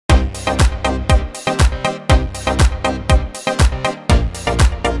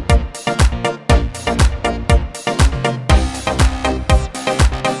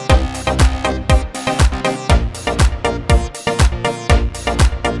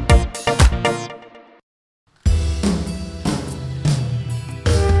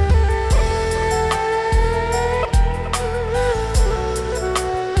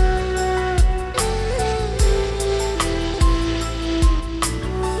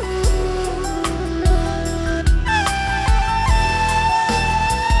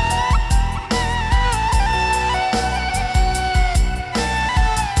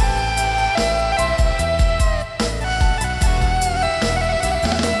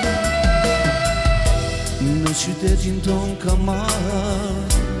qytetin ton ka marrë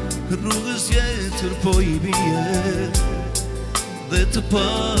rrugës tjetër po I bie dhe të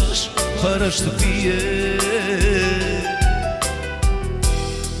pash para shtëpie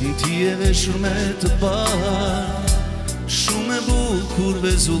ti e veshur me të parë shumë e bukur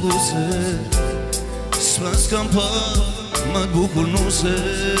vezulluse s'pas kam pa ma bukur nuse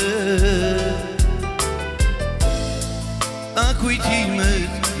a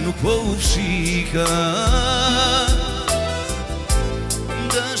kujtimet nuk po u fshika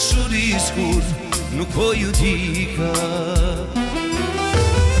dashuris kur nuk po ju dika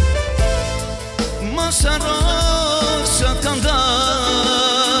mos harro sa t'kam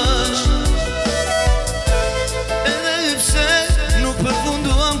dash edhe pse nuk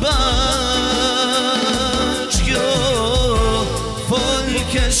përfunduam bashk jo fol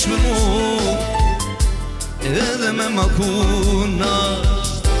kesh me mu edhe me Maloku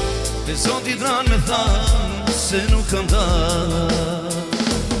nasht e Zoti dran me than se nuk kam dash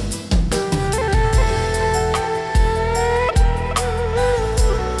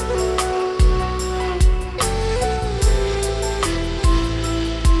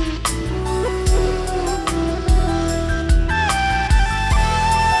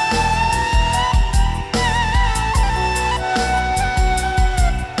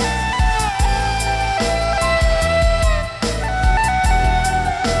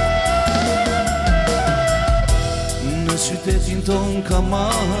qytetin ton ka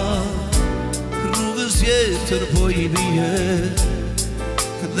marrë rrugës tjetër po I bie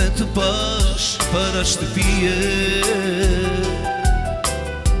dhe të pash para shtëpie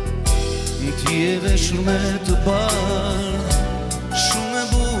ti e veshur me të bardhë shumë e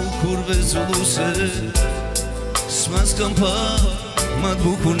bukur vezulluse s'mas kam pa ma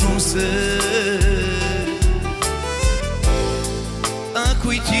t'bukur nuse a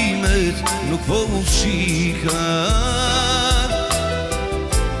kujtimet nuk po u fshika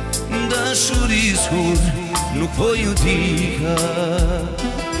dashuris kur nuk po ju dika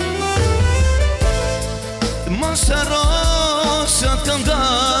mos harro sa t'kam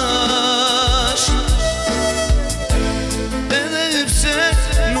dash edhe pse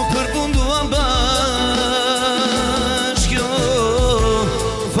nuk përfunduam bashk jo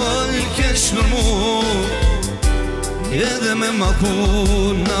fol kesh me mu edhe me Maloku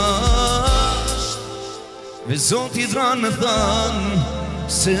nasht ve Zoti dran me than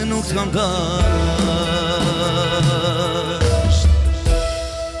se nuk t'kam dash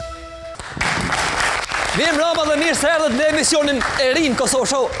Mirë mbrëma dhe mirë se erdhët në emisionin e rinë Kosovë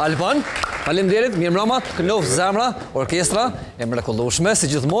Show Alban. Faleminderit, mirë mbrëma, këndof zemra, orkestra e mrekullueshme si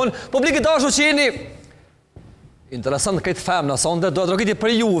gjithmonë. Publikit dashur që jeni interesant këtë femna sonte, do të rokiti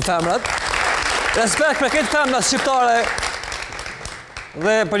për ju femrat. Respekt për këtë femna shqiptare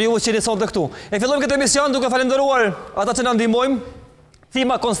dhe për ju që jeni sonte këtu. E fillojmë këtë emision duke falenderuar ata që na ndihmojmë.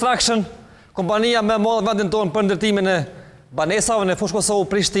 Thima Construction, kompania me modë vendin tonë për ndërtimin e banesave në fushë Kosovë,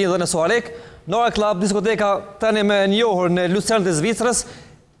 Prishtinë dhe në Suarek. Nora Club, diskoteka tani me njohur në Lucerne të Zvicrës,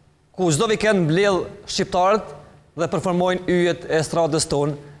 ku çdo vikend mbledh shqiptarët dhe performojnë yjet e estradës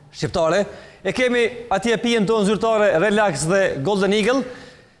tonë shqiptare. E kemi atje pijen tonë zyrtare Relax dhe Golden Eagle.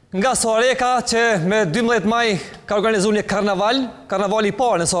 Nga Suareka që me 12 maj ka organizuar një karnaval, karnavali I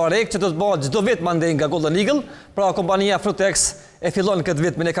parë në Suarek që do të bëhet çdo vit mandej nga Golden Eagle. Pra kompania Frutex e fillon këtë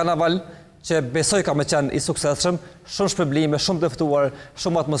vit me një karnaval që besoj ka me qenë I suksesshëm, shumë shpërblime, shumë të ftuar,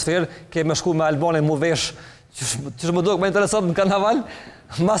 shumë atmosferë. Kemi shku me Albanin mu vesh, që më duke më interesant në karnaval,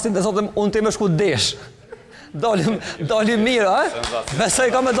 mas interesantëm unë të me shku desh. Dalim mirë, a?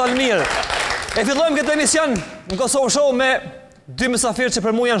 Besoj ka me dalë mirë. E fillojmë këtë emision në Kosovë Show me dy mysafirë që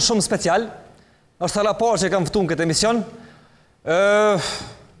për mu janë shumë special. Është hera parë që kam ftuar në këtë emision.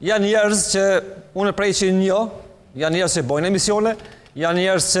 Janë njerëz që unë prej që njo, janë njerëz që bojnë emisione, janë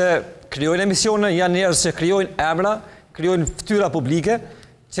njerëz që krijojnë emisione, janë njerëz që krijojnë emra, krijojnë fytyra publike,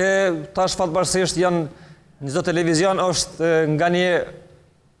 që tash fatbarësisht janë në çdo televizion është nga një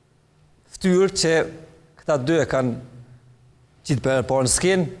fytyrë që këta dy e kanë qitë për por në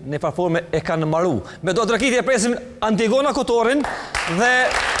skenë, në parforme e kanë maru. Me do të rakitje presim Antigona Kotorrin dhe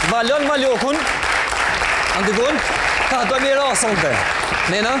Valon Malokun. Antigon, ka do mirë sonte.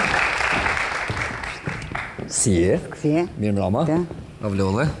 Nena? Si e? Si e? Mirë mrama. Në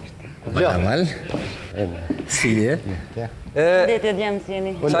vlodhe. Mal. Si e? Dhe të djemë si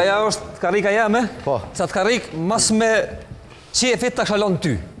jeni. Qaja është karika jame? Po. Sa të karik, mas me qefit të kshalon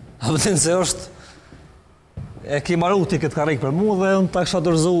ty. A vëtin se është e ki maru ti këtë karik për mu dhe unë ta kësha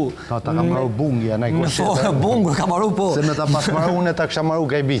dërzu... Ta ka maru bungi, a nej kushet. Bungu, ka maru po. Se me ta pas maru, unë ta kësha maru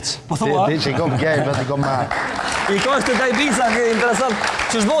gajbic. Po thua? Ti që I kom gajbet, I kom ma... I ka është të gajbica, interesant.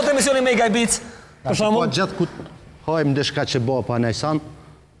 Që shbohet emisioni me I gajbic? Për shembull, Po gjithë ku hajmë ndeshka që bo pa nejsan,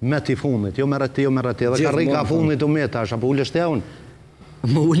 me t'i fundit, jo merret ti, edhe karrika fundit u metash, apo ulesh te unë.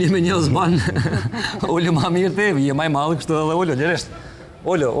 më uli me një zban, uli ma mirë te, je maj madhë kështu edhe uli, gjeresht.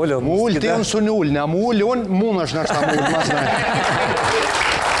 Uli. Mu ullë ti unë së një ullë, mu ullë unë, mund është në shta mu ullë, mas me.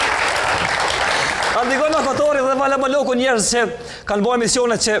 Antigona, Kotorri dhe Maloku njerëz që kanë bërë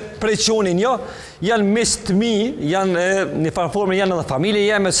emisionet që prej qunin, jo, janë misë të mi, janë një farformë, janë edhe familje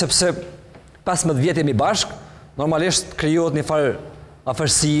jeme, sepse 15 vjetë jemi bashkë, normalisht krijohet një farë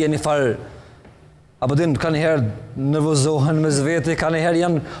afërsie, një farë, apo din, ka njëherë nervozohen me zveti, ka njëherë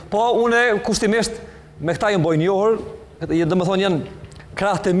janë, po une kushtimisht me këta jënë bojnë njohër, dhe më thonë janë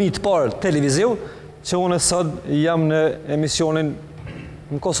krahët e mi të parë televiziv, që une sot jam në emisionin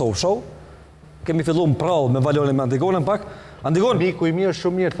në Kosove Show, kemi fillu më prallë me Valonin me Antigonën pak. Antigon... Miku i mirë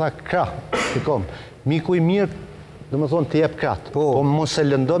shumë mirë, tha krah, të kom. Miku i mirë, dhe më thonë të jep kratë. Po mos e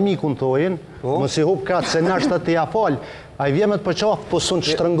lëndo miku në thojnë, mos i hup kratë, se nashtë të ja falë. A i vjemet për qafë, po sun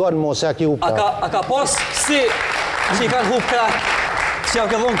të shtrëngon mos e a ki hup kratë. A ka pas si që i kanë hup kratë, që ja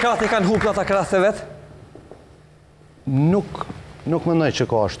ke dhonë kratë i kanë hup ata kratë e vetë? Nuk më nëjë që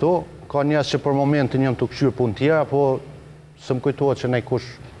ka ashtu. Ka njës që për momentin jam të këshyrë pun tjera, po së më kujtohet që nej kush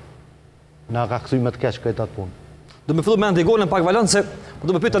na ka këthuj me të keq këtë atë punë. Do me fillu me Antigonën pak Valon, se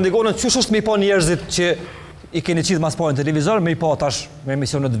do me pytë Antigonën qësh është me i pa njerëzit që i keni qitë mas pojnë televizor, me i pa tash me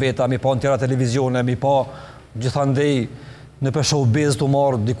emisionet veta, me i pa në tjera televizione, me i pa gjithandej në për showbiz të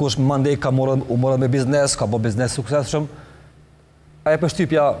marë, dikush më mandej ka u morë me biznes, ka bo biznes sukses shumë. A e për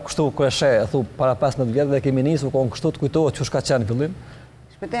shtypja kështu kërë e she, e thu para 15 vjetë dhe kemi njësë, u kështu të kujtohet qësh ka qenë fillim?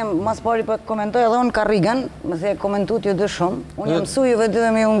 Shpëtem, mas pari për komentoj edhe unë karrigan, më se komentut ju dë shumë. Unë jam su juve dhe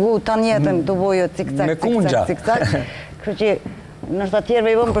me ungu të njetën të bojo cik-cak. Kërë që nështë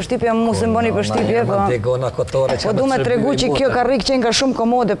atjerve i bëm për shtypje, mu se mboni për shtypje, po du me tregu që kjo karrik qenë ka shumë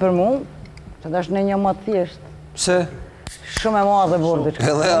komode për mu, që da është në një më të thjeshtë. Pse? Shumë e madhe bordi.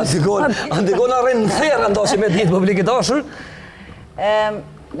 Edhe Antigona rrinë në therë, ndoshë me ditë publikit dashur.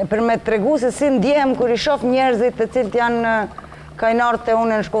 Për me tregu se si ndjem kër i shof njerëzit të cilët janë kajnartë të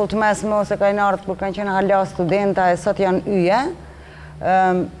unë në shkollë të mesme, ose kajnartë kur kanë qenë hala studenta e sot janë yje.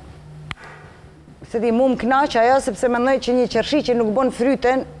 Se di mu më knaqë ajo, sepse mendoj që një qërshi që nuk bon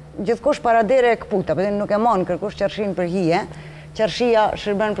fryten, gjithkosh paradere e këputa, për nuk e monë kërkush qërshin për hije. Qërshia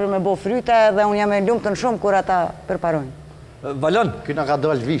shërben për me bo fryte dhe unë jam e lumë të në shumë kur ata përparojnë. Valon? Këna ka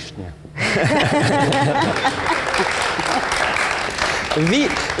dollë vishnje.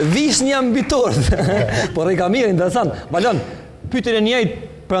 Vishnje ambitorë, por e ka mirë, interesant. Valon, pyetjen e njëjtë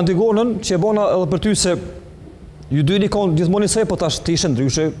për Antigonën, që e bona edhe për ty se ju dy nikon gjithmonë njësej, po tash ti ishe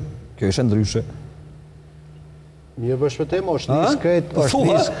ndryshe, kjo ishe ndryshe. Mirë për shpëtim,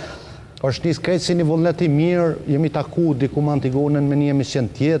 është një skejt si një vullnet i mirë, jemi taku diku më Antigonën me një emision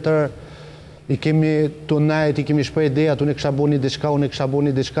tjetër, i kemi të nejt, i kemi shpër idejat, unë i kësha bu një diçka, unë i kësha bu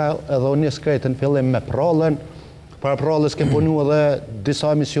një diçka, edhe unë një skejt në fillim me prallën, para prallës kem punu edhe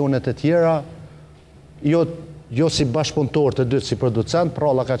disa emisionet e tjera, jo si bashkëpunëtor të dytë si producent,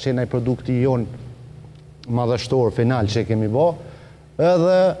 pralla ka qenë ai produkti jonë madhështor final që kemi bo,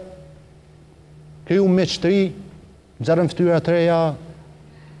 edhe kriju meqtëri, nxarën fytyra të reja.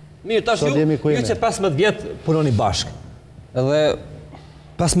 Mirë, tash ju që 15 vjetë punoni bashkë, edhe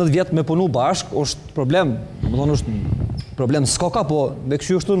 15 vjetë me punu bashkë është problem, më thonë është problem s'ka po me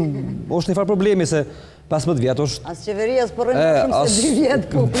këshu është një farë problemi se 15 vjetë është... As qeveria s'porën shumë se 2 vjetë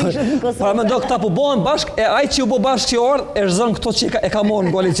po prishët në Kosovë. Para me ndo këta po bohen bashkë, e aj që ju bo bashkë që orë, e rëzën këto që e ka morë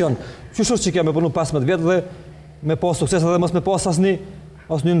në koalicion. Qështë është që kja me punu 15 vjetë dhe me pas sukses edhe mos me pas asni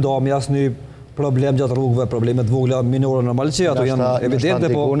ndami, asni problem gjatë rrugëve, problemet vogla minore normal që ato janë evidente,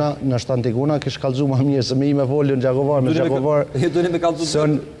 po... Nështë Antigona kish kalzu ma mirë se me i me folju në Gjakovar, me Gjakovar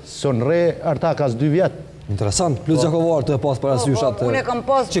son re arta kas 2 vjetë. Interesant, plus Gjakovar të e pas parasysh atë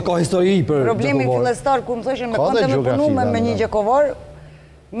që ka histori për Gjakovar. Problemin fillestar ku më thoshin me konte me punu me një Gjakovar,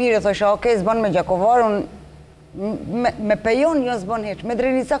 mire thosha, okej, zban me Gjakovar, me pejon jo zban heq, me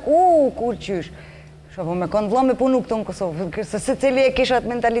Drenicak, kur qysh. Po me kënë vla me punu këto në Kosovë, se se cili e kishat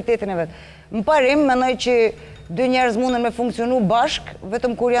mentalitetin e vetë. Më parim, menoj që 2 njerëz mundën me funksionu bashk,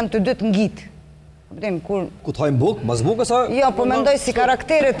 vetëm kur janë të 2 të ngjitë. Ku të hajmë buk, mas buk e sa? Jo, po mendoj si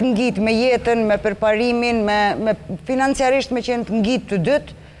karakteret të ngjitë, me jetën, me përparimin, me financiarisht me qenë të ngjitë të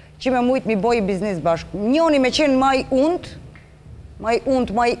 2, që me mujtë mi bojë biznis bashk. Njoni me qenë maj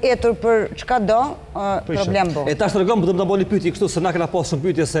maj etur për qka do, problem bo. E ta shtërgëm, për të më të boli pyti kështu, se na këna pas shumë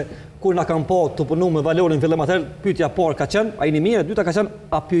pytje se kur na kam po të punu me Valonin fillim atër, pytja por ka qenë, a i një mirë, dyta ka qenë,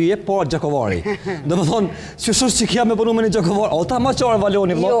 a pyje por Gjakovari. Dhe më thonë, që shështë që kja me punu me një Gjakovar, o ta ma qarë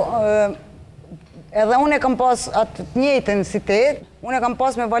Valoni, vlo? Jo, Edhe unë e kam pas atë të njëjtën si te, unë e kam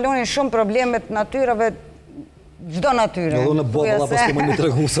pas me Valonin shumë problemet natyrave, gjdo natyre. Edhe unë boba, pas ke më një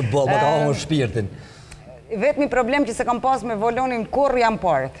tregu se boba, ka hamë shpirtin. Vetëmi problem që se kam pas me Valonin kur jam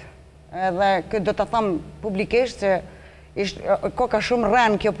parët. Edhe këtë do të thamë publikisht që ka shumë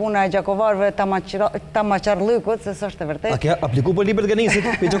rënë kjo puna e gjakovarve ta maqarlykut, se së është e vërtet. A ke apliku për liber të ganisit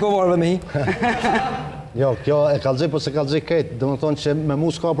për gjakovarve me hi? Jo, kjo e kalëzij, po se kalëzij këtë. Dhe më thonë që me mu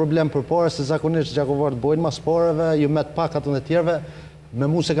s'ka problem për pare, se zakonisht gjakovarët bojnë mas pareve, ju met pak atën e tjerve. Me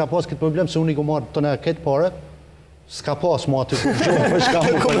mu se ka pas këtë problem, se unë i ku marrë të në këtë pare, s'ka pas mu aty ku gjohë për shka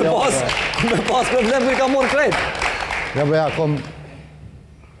mu për javë. Ku me pas problem për i ka morë krejt? Ja, bëja, kom...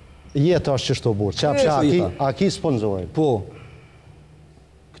 Jetë është që shto burë. Qapësha, a ki sponsorin? Po.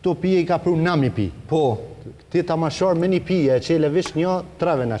 Këto pije i ka pru nami pi. Po. Ti ta mashar me një pije, e qele vish një,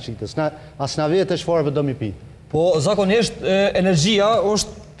 treve në qitës. As në vjetë e shfarëve do mi pi. Po, zakonisht, energjia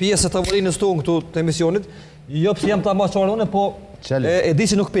është pjesë e tavolinës tonë këtu të emisionit. Jo pësë jam ta mashar une, po e di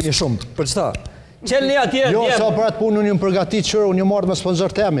që nuk pini shumë. Për qëta? Qelë një atje... Jo, sa për atë punë unë një më përgatit qërë, unë një marrë me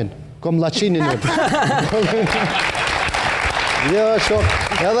sponsor temin. Kom laqinin një. Jo, shok,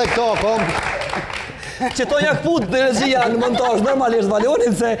 edhe këto, kom... Që to jak put në energjia në montaj normalisht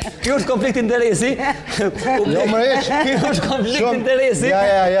Valonin, se kjo është konflikt interesi. Jo, më req. Kjo është konflikt interesi.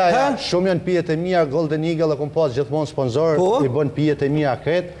 Ja. Shumë janë pijet e mija, Golden Eagle, e kom pas gjithmonë sponsor, i bën pijet e mija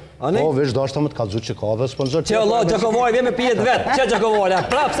këtë. Po, vesh do është të më të kalëzu që ka dhe sponsor. Që Allah, Gjakovaj, vje me pijet vetë. Që Gjakovaj,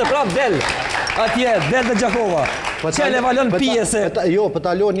 prap se prap del. Atje, del dhe Gjakova. Që le Valon pije se... Jo, për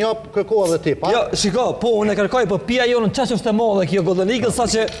talon një kërkoha dhe ti, pa? Jo, shiko, po, unë e kërkoj, po pija jo në qaqë është e modhe kjo Golden Eagle, sa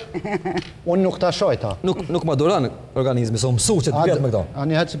që... Unë nuk ta shojta. Nuk ma duran organizmi, so mësu që të pjetë me këto.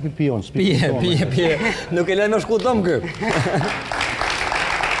 Ani hëtë se pijon, Pije. Nuk e lejnë me shku dëmë kë.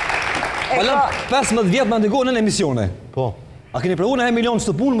 Valon, 15 vjetë me Antigona në emisione. Po. A keni provu në 1 milion që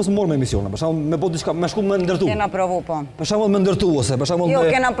të punë, mësë më morë me emisione, për shumë me bot diçka, me shku me ndërtu? Kena provu, po. Për shumë me ndërtu, ose për shumë me... Jo,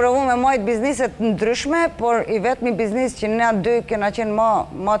 kena provu me majtë bizniset ndryshme, por i vetëmi biznis që ne dy kena qenë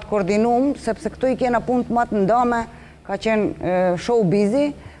ma të koordinum, sepse këtu i kena punë të matë ndame, ka qenë show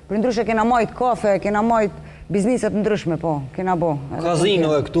busy, për ndryshe kena majtë kafe, kena majtë bizniset ndryshme, po, kena bo.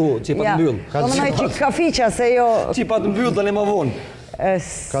 Kazino e këtu, që i pa të mbyllë. Po më nëjë që kafiqa, se jo... Që i pa të mbyllë, të ne ma vonë.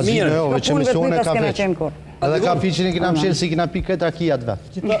 Kazino jo, veç emisione ka veç. Edhe ka fiqin i kina mshirë si kina pi këtë rakijat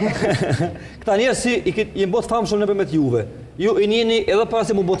vetë. Këta njerë si i mbot famë shumë në përmet juve. Ju i njeni edhe para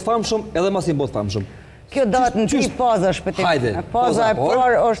se mu mbot famë shumë, edhe mas i mbot famë shumë. Kjo datë në ti paza shpëtim. Hajde. Paza e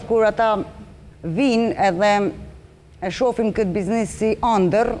parë është kur ata vinë edhe e shofim këtë biznis si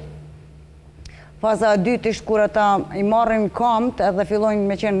ndër. Faza e dytë ishtë kur ata i marrin kamët edhe fillojnë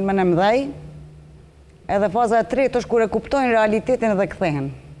me qenë më në mdhej. Edhe faza e tretë është kur e kuptojnë realitetin dhe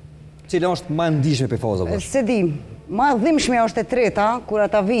kthehen. Cile është ma ndishme për faza vështë? Se di, ma dhimshme është e treta, kur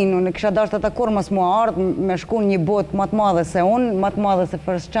ata vinë, unë kësha dasht ata kur mas mua ardhë, me shkun një bot matë madhe se unë, matë madhe se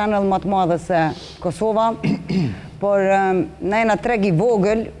First Channel, matë madhe se Kosova, por në ena tregi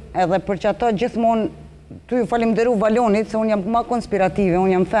vogël, edhe për që ato gjithmonë, tu ju falimderu Valonit, se unë jam ma konspirative,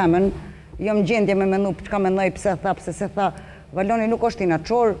 unë jam femen, jam gjendje me menu për çka mendoj pse tha, pse se tha, Valoni nuk është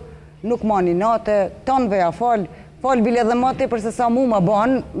inaqor, nuk mani nate, tanë veja falë, falë bile dhe mati përse sa mu ma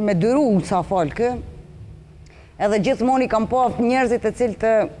banë, me dyru sa falë kë. Edhe gjithmoni kam pafë njerëzit e cilë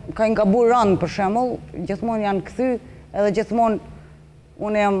të ka ingabur rënë për shemull, gjithmoni janë këthy, edhe gjithmoni,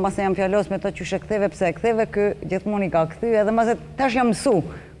 unë mase jam fjallos me të qyshe ktheve, pse e ktheve, kë gjithmoni ka këthy, edhe mase tash jam mësu.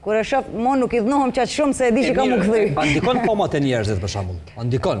 Kur e shëfë, mon nuk i dhnohëm qatë shumë se e di që ka mu këthy. Andikon pomat e njerëzit për shemull,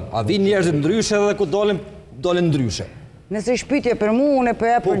 andikon. A vi njerëzit ndryshe edhe ku dolin ndryshe. Nëse i shpytje për mu, unë e për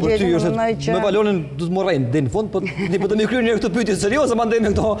e përgjegjën në nëjë që... Me Valonin du të morajnë, dhe në fund, po një për të mi kryrë një këtë pytje seriose, ma ndej me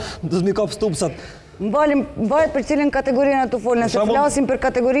këto, du të mi kapë stupsat. Mbalit për cilin kategorinë e të folë, nëse flasim për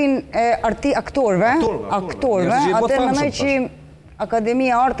kategorinë e aktorve, atër më nëjë që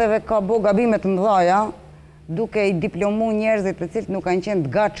Akademia Arteve ka bo gabimet mdhaja, duke i diplomu njerëzit të cilët nuk kanë qenë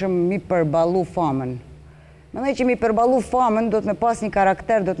të gatshëm mi përbalu famën. Më nëjë që mi përbalu famën, do të me pas një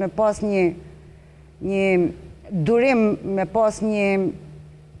karakter, do të me pas një durim, me pas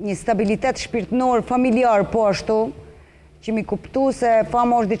një stabilitet shpirtnor, familjar po ashtu, që mi kuptu se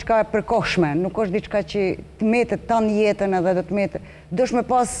fama është diçka e përkohshme, nuk është diçka që të metet tanë jetën edhe do të metet. Dësh me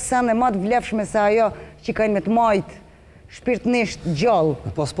pas sen e matë vlefshme se ajo që kajnë me të majtë shpirtnisht gjallë.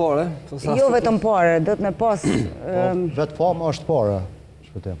 Me pas pare? Jo vetëm pare, do të me pas... Vetë fama është pare,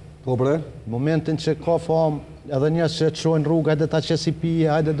 shpëtim. Po bre? Momentin që ka famë, edhe njës që të shojnë rrugë, hajde ta qesi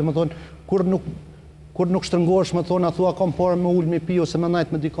pije, hajde dhe më thonë, kur nuk shtërngosh me thonë, a thua kam parë me ullë me pi, ose me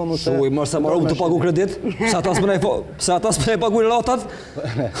najtë me dikonu se... Shuj, mërë se marru të pagu kredit, se ata s'pënej pagu i ratat,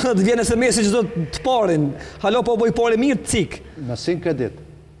 të vjene se mesi që do të parin, halo po boj pare mirë të cikë. Me sin kredit.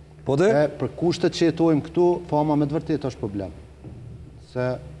 Për kushtet që jetojmë këtu, fama me të vërtet është problem.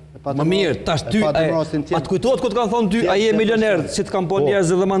 Më mirë, tash ty, atë kujtojtë këtë kanë thonë ty, a je milioner, që të kanë po njerëz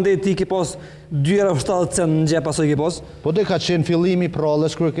dhe mandet ti ki pos 2,70 cent në gjep aso ki pos? Po dhe ka qenë fillimi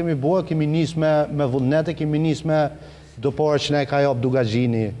prallës, kërë kemi bua, kemi nis me vullnete, kemi nis me do porë që ne ka jop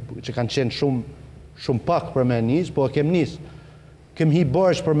Dugazhini, që kanë qenë shumë pak për me nis, po kem nis. Kem hi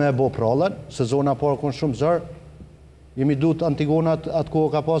bërsh për me bo prallën, sezona porë konë shumë zërë, jemi dut Antigona atë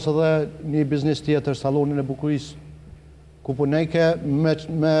kohë ka pas edhe një biznes tjetër, salonin e bukurisë, ku punejke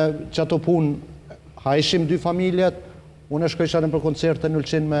me qato pun, hajshim 2 familjet, unë e shkojsha në për koncerte në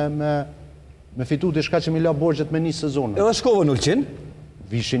Ulqin me fitu të shka që mi la borgjet me një sezonë. Edhe shkove në Ulqin?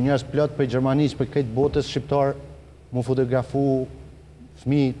 Vishin njërës plot për Gjermanisë, për këtë botës shqiptar, mu fotografu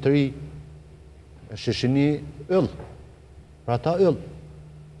fmi, 3, e shishini yll, pra ta yll.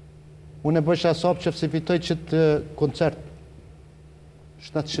 Unë e bësha sapë që fësi fitoj qëtë koncert,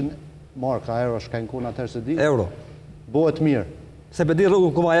 700 marka, euro, shkajnë kuna tërë se di. Euro. Bohet mirë. Se për di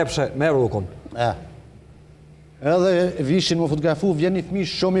rrugën ku ma jepshe, me rrugën. Edhe vishin më fotografu, vjen një fëmijë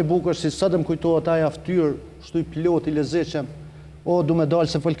shumë i bukur, si sot më kujtohet aja ftyrë, shtu i plot, i lezetshëm. O, du me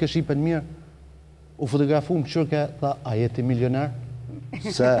dalë se fol ke shqipen mirë. U fotografu më qërke, tha, a jeti milioner?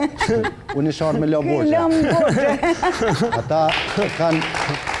 Se unë isha me la borgje. Ata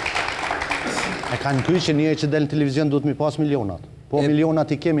e kanë kry që njëri që del në televizion duhet mi pas milionat. Po milionat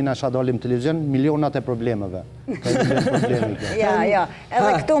i kemi në shadalim televizion, milionat e problemeve. Ja, edhe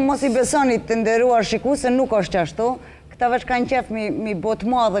këto mos i besonit të nderuar shiku, se nuk është qashtu. Këta veç kanë qef mi bot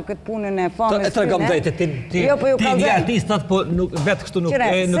madhe këtë punën e famës. E tërgëm drejtë, ti një artistat, po vetë kështu nuk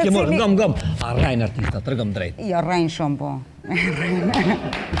e morë, ngëm. A rajnë artistat, tërgëm drejtë. Ja, rajnë shumë, po.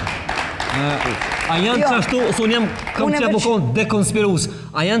 A janë qashtu, se unë jam kam që bukon dekonspirus,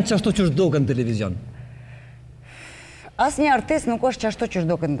 a janë qashtu që shdoke në televizion? Asë një artist nuk është qashtu që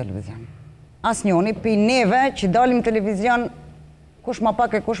shdoke në televizion. Asë njoni, pi neve që dalim në televizion, kush ma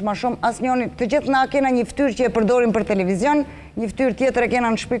pak e kush ma shumë, asë njoni, të gjithë na kena një ftyrë që e përdorim për televizion, një ftyrë tjetër e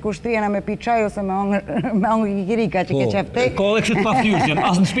kena në shpi kushtrijena me pi qaj ose me ongë kikirika që ke qeftej. Ko edhe kështë pa ftyrë që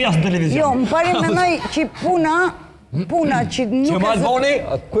asë në shpi, asë në televizion. Jo, më parim menoj që puna që nuk e... Që ma Albani,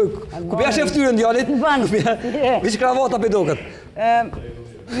 ku pja shë ftyrën djallit? Vishë kravata për doket.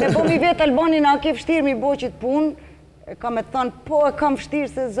 Ne po mi vetë Albani na ke fështirë mi bo që të punë, ka me thonë, po e kam fështirë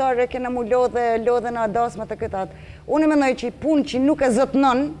se zare, kena mu lodhe në adasme të këtat. Unë e menoj që punë që nuk e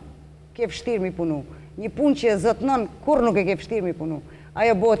zëtënon, ke fështirë mi punu. Një punë që e zëtënon, kur nuk e ke fështirë mi punu.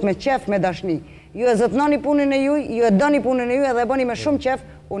 Ajo bëhet me qef, me dashni. Ju e zëtënoni punën e juj, ju e doni punën e juj, edhe e bëni me shumë qef,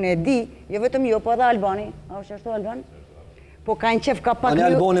 unë e di, jo vetëm jo, po edhe Albani. A është ashtu Alban? Po ka një qef ka pak... Ani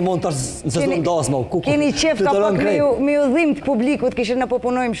Albani mund të në sezon dasma. Keni qef ka pak me u dhim të publikut, kishë në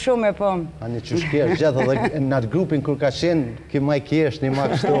popunojmë shumë e po. Ani që shkjesh gjithë edhe në atë grupin kër ka qenë, ki ma i kjesh, një ma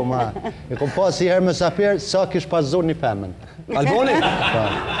kështu, ma... E kom pas i herë me sapir, sa kish pas zonë një femen. Albani?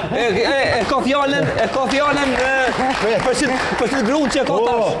 E ka fjallën për që grunë që e ka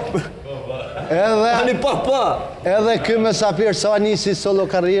tash. Edhe kë me sapir sa nisi solo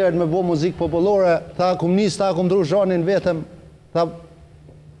karrierën me bo muzikë populore, tha kum nis, tha kum dru zhanin vetëm, tha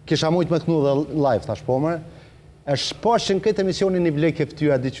kisha mujt me kënu dhe live, thash po mërë. E shpash që në këtë emisionin i blek e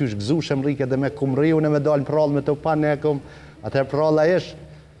ftyra diqysh gëzushëm rike dhe me kum riu në me dalë në prallë me të pane e kum, atër pralla ish,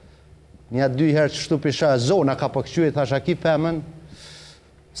 një 2 herë që shtu pisha zona ka pëkqyri, thash a ki femen,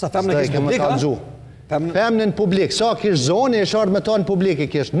 sa femen e kishë publik, ha? Femnë në publik, sa kish zoni e shartë me ta në publik e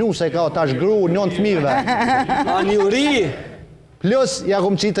kish, nuse ka tash gru, 9 fmive. A një uri? Plus, ja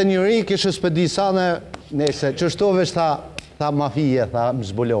kum qitë një uri, kishë spedi sa në, nese, që shtovesh tha mafije, tha më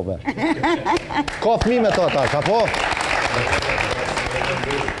zbulove. Ka fmi me ta tash, apo?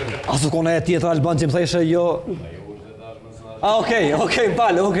 Asu kone e tjetër Alban që më thejshë jo... A, okej,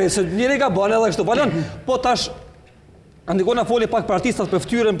 falë, se njëri ka banë edhe kështu. Valon, po tash... Antigona foli pak për artistat, për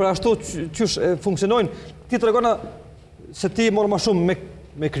ftyrën, për ashtu qysh funksionojnë. Ti të regona se ti morë ma shumë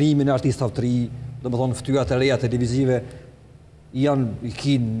me krijimin e artistave të ri, do më thonë ftyrat e reja televizive, janë i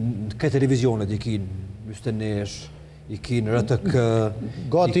kinë këtë televizionet, i kinë Mystenesh, i kinë RTK...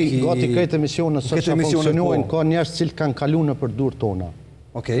 Gati këtë emisionet sot që funksionojnë, ka njerës cilë kanë kalu në për dur tona.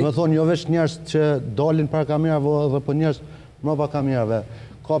 Do më thonë, jo veç njerës që dalin për kamerave dhe për njerës më pa kamerave.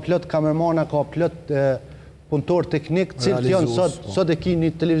 Ka plot kamermana, ka plot... punëtor teknik, cilët janë sot e ki një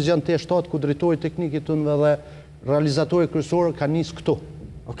televizion të e-shtatë ku drejtori teknikit të nëve dhe realizatori kryesor ka njësë këtu,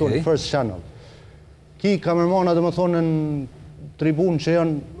 këtu në First Channel. Ki kamermana dhe më thonë në tribun që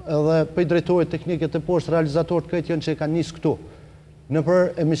janë edhe pëj drejtori teknikit të poshtë, realizator të këtë janë që ka njësë këtu. Në për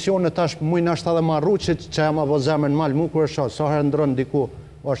emisionet tash mujnë ashtë edhe marru që jam abo zemën malë mu kërë shohë, sa herë ndronë diku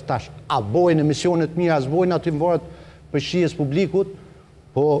është tash, a bojnë emisionet mija, as bojnë aty më varët për shijes publikut,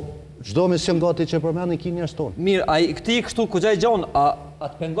 Po, çdo emision gati që përmendin ki njerëz tonë. Mirë, a këti kështu këgjaj gjon, a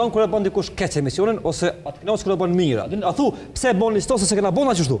të pengon kërë e bën dikush keq emisionin, ose a të kënosh kërë e bën mira? A thu, pse bën listo se kena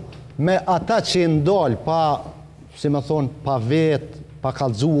bona qështu? Me ata që i ndalë, pa, si me thonë, pa vetë, pa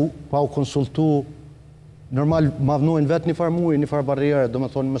kallëzu, pa u konsultu, normal ma vnojnë vetë një farë mujë, një farë barriere, do me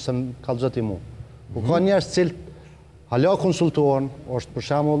thonë mëse më kallëzët i mu. Po ka njerëz cilët hala konsultohen, është për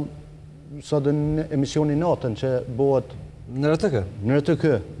shembull sot në emisionin natën që bëhet Në RTK? Në RTK,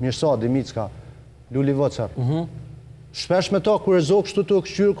 Mirësadi, Micka, Luli Vocar. Shpesh me ta kur e zog kështu të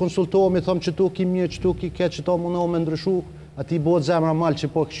këshqyrë, konsultohemi, thëmë që tu ki mirë, që tu ki keq, që ta mundohë me ndryshu, ati bëhet zemra malë që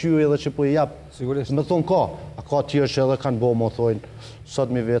po këshqyrë edhe që po i japë. Sigurisht. Me thonë ka, a ka tjerë që edhe kanë bo, më thojnë,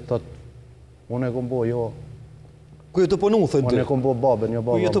 sot mi vetë, thot, unë e kom bo, jo. Ku jetu punu, thënë ty? Unë e kom bo babën, jo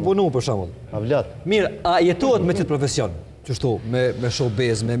babën. Ku jetu punu, për shembull? A vlet. Mirë, a jetohet me qëtë profesion? Qështu, me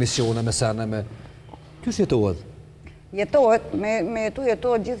showbiz, me emisione, me sene, me... Qështë jetohet? Jetohet, me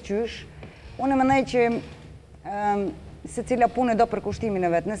jetohet gjithë qysh. Unë e mendoj që se cila punë do përkushtimin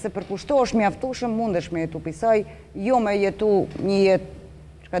e vetë. Nëse përkushtohesh mjaftueshëm, mundesh me jetu pisaj, jo me jetu një jetë,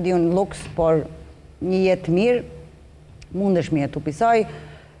 që ka di unë luks, por një jetë mirë, mundesh me jetu pisaj.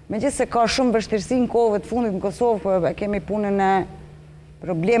 Megjithëse ka shumë vështirësi në kohëve të fundit në Kosovë, po e kemi punën e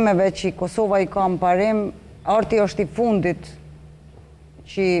problemeve që Kosova i ka në parim, arti është i fundit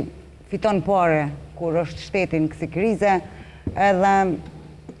që fiton pare kur është shtetin kësi krize, edhe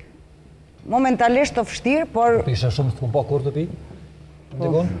momentalisht të vështirë, por... Pisha shumë të pa kur të pi?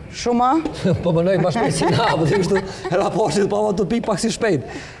 Antigona? Shuma? Po mënoj ma shpejt si na, po të kështu raportit pa ma të pi pak si shpejt.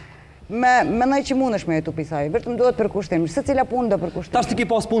 Menoj që mundesh me jetu pisaj, vetëm duhet përkushtim, se cila punë do përkushtim. Tash të ki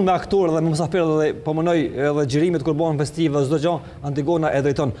pas punë me aktorë dhe me mësafirë dhe po mënoj edhe gjirimit kur bëhen festive dhe zdo gjo, Antigona e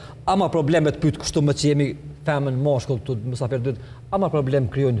drejton, ama problemet pyt kështu me që jemi femën moshkull të mësafirë dytë, ama problem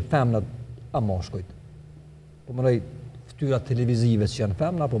kryojnë femnat a moshkujt. Po mënoj ftyrat televizive që janë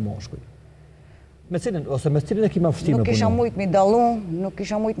femna apo moshkujt. Me cilin, ose me cilin e kima fështime Nuk kisha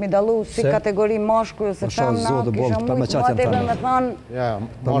mujt mi dalu si kategori moshkuj ose femna, kisha mujt ma të edhe me thanë... Ja,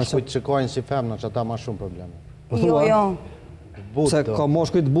 moshkujt që kojnë si femna që ata ma shumë probleme. Jo. Se ka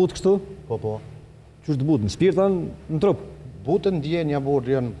moshkujt but kështu? Po. Qështë të but, në shpirtan, në trup? Butën djenja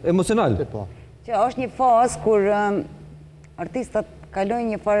burë janë... Emocional? Po. Që është një fazë kur artistat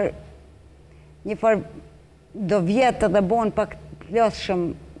kalojnë një farë do vjetë dhe bonë pak plosshëm,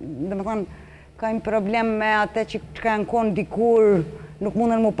 dhe me thonë, ka një problem me atë që ka në konë dikur, nuk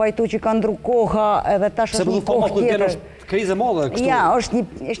mundën mu pajtu që ka ndru koha, edhe tash është një kohë tjetër. Krize madhe kështu? Ja,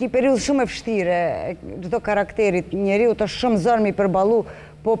 është një periudhë shumë e vështire, çdo karakterit, njeriu të shumë zërmi përballu,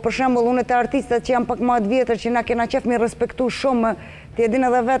 po për shembull unë të artistat që janë pak më të vjetër që na kena qef mi respektu shumë, ti e din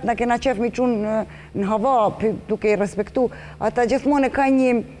edhe vetë na kena qef mi çunë në hava duke i respektu, ata gjithmonë e ka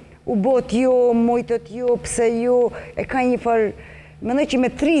një u bot jo, mujtët jo, pse jo, e ka një farë, mendoj që me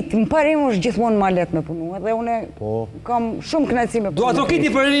trit, më parim është gjithmonë ma letë me punu, edhe une kam shumë kënaqësi me punu. Do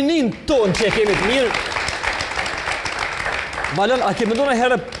atrokiti për rinin tonë që e kemi të mirë. Valon, a ke mendon e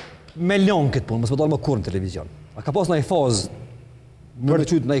herë me lon këtë punë, mësë më dalë më kur në televizion? A ka pas në i fazë, më në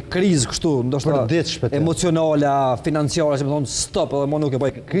qytë në i krizë kështu, ndoshta emocionale, financiare, që më thonë stop, edhe më nuk e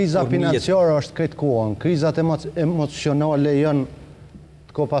bëj. Kriza financiare është këtë kohën, krizat emocionale janë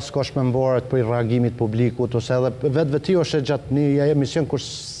ko pas kosh me mborët për reagimit publikut, ose edhe vetë veti është e gjatë një emision kur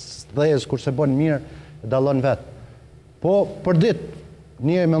dhejës, kur se bon mirë, dalon vetë. Po, për dit,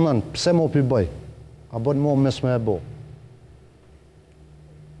 një e me nënë, pse mo për bëj? A bon mo mes me e bo?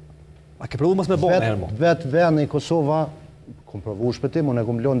 A ke provu mes me bo me herë mo? Vetë vene i Kosova, kom provu shpëtim, unë e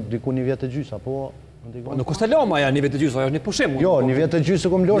kom lonë diku një vjetë e gjysa, po... Nuk është e loma ja një vjetë e gjysa, ajo është një pushim. Jo, një vjetë e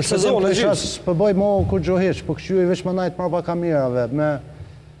gjysa kom lonë, për bëj mo kur gjohesh, po kështu i veç më najtë marrë pa kamerave,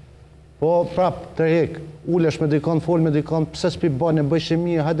 po prap të hek, ulesh me dikon, fol me dikon, pse s'pi bënë, bëjsh e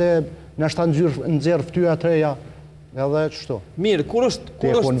mirë, hajde në ashta nëzirë ftyra të reja, edhe qështu. Mirë, kur është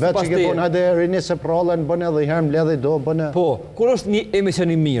Ti e kun vetë që ke punë, hajde rini se prallën, bëne edhe i herë mledhe i do, bëne... Po, kur është një emision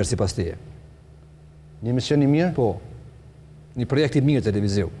i mirë si pas tije? Një emision i mirë? Po, një projekt i mirë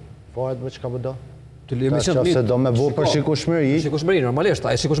televiziv. Po, edhe që ka bëdo? Se do me bo për shikushmëri. Shikushmëri, normalisht,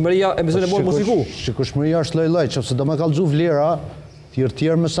 a e shikushmëria emision e morë muziku. Shikushmëria është loj-loj, që se do me kalëzu vlera,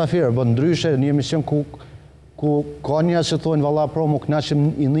 tjerë mësafirë, bë ndryshe një emision ku ka një që thonë valla pro mu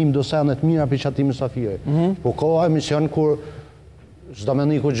knaqim i njim do senet mira për që ati mësafirë. Po ka emision kur zdo me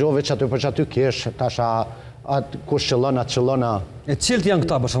një ku gjove që aty për që aty kesh, tasha atë kush qëllon, atë qëllona. E cilët janë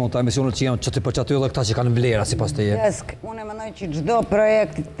këta për shumë të emisionet që janë që të për që aty dhe këta që kanë vlera si pas të je? Desk, unë e mënoj që gjdo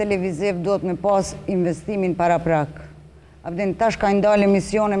projekt televiziv duhet me pas investimin para prak. Abdin, tash ka ndalë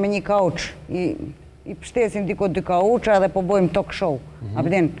emisione me një kauç, i pështesim diko dy kauça dhe po bojmë talk show.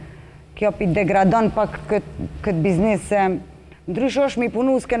 Abdin, kjo pi degradon pak këtë biznes se Ndryshe është mi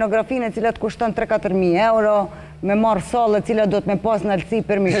punu skenografinë e cilat kushton 3-4.000 euro, me marrë sallë e cilat do të me pas në alësi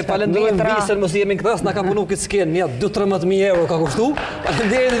për 1.7 metra. Falenderojmë Visën, mos jemi këtas, na ka punu këtë skenë, një 2-13.000 euro ka kushtu.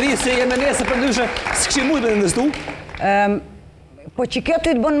 Falenderit Visë, jemi nese për ndryshe, s'këshim mujtë me investu. Po që kjo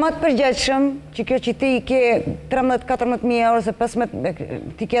ty të bënë më të përgjithshëm, që kjo që ti i ke 13-14.000 euro, se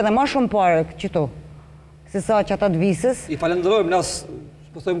 15 ti ke edhe ma shumë pare qëto, se sa që ata të Visës. I falenderojmë, nësë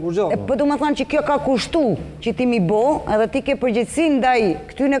postojmë kur gjohë. Po du më thanë që kjo ka kushtu që ti mi bo, edhe ti ke përgjithsi ndaj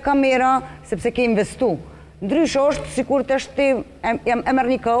këtyne kamera, sepse ke investu. Ndryshë është, si kur të është ti, e merë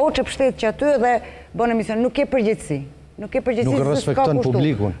një KO që pështetë që aty dhe bënë emision, nuk ke përgjithsi. Nuk ke përgjithsi, nuk respekton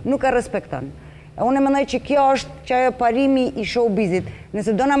publikun. Nuk e respekton. Unë e mendoj që kjo është që ajo parimi i showbizit.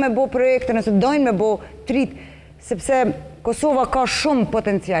 Nëse dona me bo projekte, nëse dojnë me bo trit, sepse Kosova ka shumë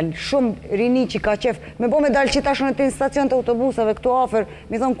potencial, shumë rini që ka qef. Me bo me dalë që tashën e të instacion të autobusave këtu afer,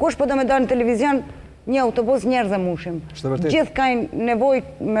 mi thonë kush po do me dalë në televizion, një autobus njerëz e mushim. Gjithë kajnë nevoj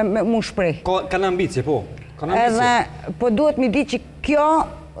me mu shprej. Kanë ambicje, po. Edhe, po duhet mi di që kjo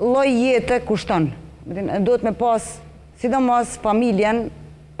loj jetë kushton. Duhet me pas, sidomos familjen,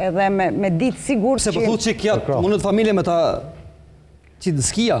 edhe me ditë sigur që... Se po thu që kja mundet familje me ta qitë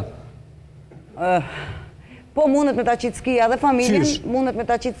skia? Po mundet me ta qitë skia edhe familjen, mundet me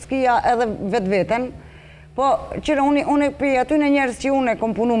ta qitë skia edhe vetë vetën. Po, qëre, unë për aty në njerës që unë e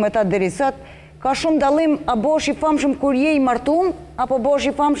kom punu me ta deri sot, ka shumë dalim a bosh i famshëm kur je i martum, apo bosh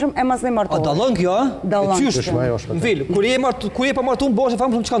i famshëm e mas ne martuar. A dalon kjo, a? Dalon. Më fil, kur je pa martum, bosh i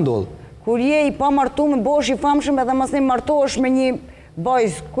famshëm që ka ndodhë? Kur je i pa martum, bosh i famshëm edhe mas ne martuash me një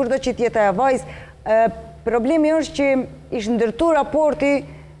vajzë, kur do që tjetë e vajzë, problemi është që ishtë ndërtu raporti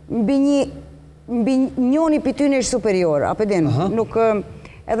mbi njoni për ty në ishtë superior, apedin, nuk,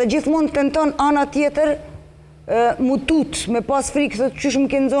 edhe gjithmonë të nëton ana tjetër, mutut, me pas frikë, se qysh më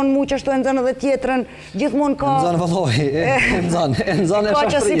ke nëzonë mu që ashtu e nëzonë edhe tjetërën, gjithmonë ka... E nëzonë vëlloj, e nëzonë e ka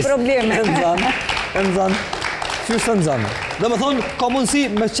që si probleme. E nëzonë, qysh të nëzonë. Dhe me thonë, ka mundësi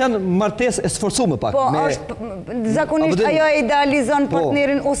me qenë martes e sforcume pak. Po, është, zakonisht ajo e idealizon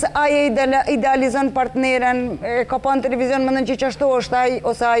partnerin, ose ajo e idealizon partnerin, ka pa në televizion më në që qashtu është aj,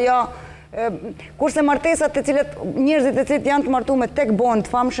 ose ajo, kurse martesat të cilët, njerëzit të cilët janë të martu me tek bond të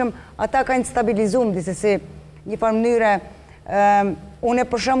famshëm, ata ka një stabilizum, disesi, një farë mënyre, unë e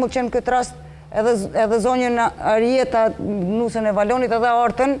për shembull që në këtë rast, edhe zonjën Arjeta, nusën e Valonit edhe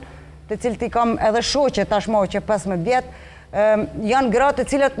Artën, të cilët i kam edhe shoqe tashmo që 15 vjetë, janë gratë të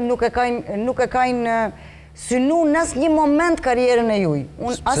cilët nuk e kajnë synu nësë një moment karierën e juj.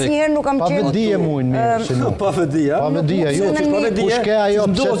 Unë asë njëherë nuk kam qenë... Pa vedije mujnë mirë synu. Pa vedije? Pa vedije, jo. Kushke ajo...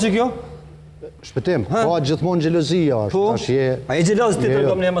 Ndodhë që kjo? Shpetim, po gjithmonë gjelozia është. A e gjelozë ti të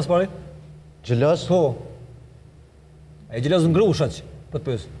kam një mas pari? Gjeloz? Po. A e gjelozë në grushat që, për të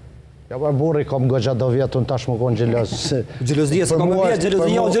pësë? Ja, për burri kam gëgja do vjetë, unë tash më konë gjeloz. Gjelozia se kam me vjetë,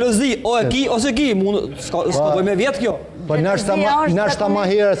 gjelozi, o e ki, ose ki, s'ka doj me vjetë kjo. Po nështë ta ma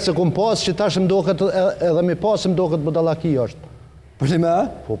herët se kum pas që tash më doket edhe mi pas më doket budallaki është. Për me e?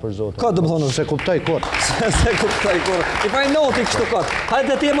 Po për zotë. Ka të më thonë? Se kuptoj kur. Se kuptoj kur. I pa i noti kështu kot.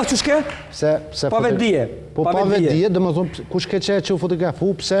 Hajde të tema që shke? Pa vedije. Po pa vedije, dhe më thonë, ku shke që u fotografu,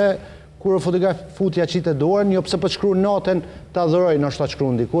 pse kur u fotografutja qitë e dorën, jo pse për shkru natën të adhëroj në ashtë të shkru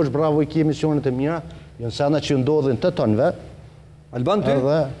ndikush, bravo i ki emisionet e mira, jënë sana që ju ndodhin të tonëve. Alban, ty? A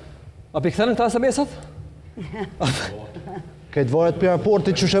pi këthënë këta SMS-at? Këtë varet për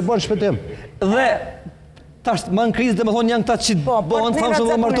raportit që shë bërë shpetim. Dhe tash më në krizë dhe më thonë janë këta që bëhen famshëm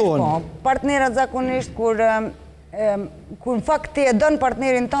dhe martohen. Partnerat zakonisht kur në fakt ti e dënë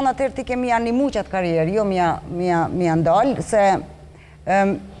partnerin tënë, atër ti kemi animu qatë karierë, jo mi andalë, se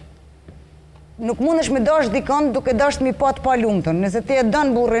nuk mundesh me dash dikon duke dash mi pat pa lumëtën. Nëse ti e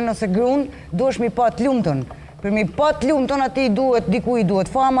dënë burrin ose grunë, duesh mi pat lumëtën. Për mi pat lumëtën ati diku i duhet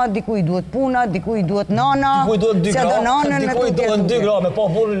fama, diku i duhet puna, diku i duhet nana, diku i duhet 2 gra, diku i duhet 2 gra, me pa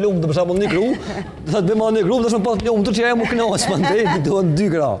burrin lumëtën, për shembull një gru, dhe të bëma një gru, dhe shme pat lumëtën që e mu knasë, më ndej, duhet 2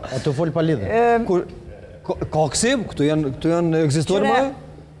 gra. A të folë pa lidhe? Ka kësim, këtu janë egzistorë më?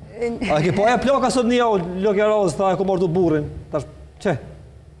 A ke pa e plaka sot një javë, lëkja razë, ta e ko martu burrin, tash, që?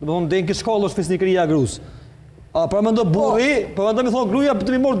 Dhe më thonë, dhe në këtë shkallë është fisnikëria grus. A pra me ndo burri, pra me ndo mi thonë gruja,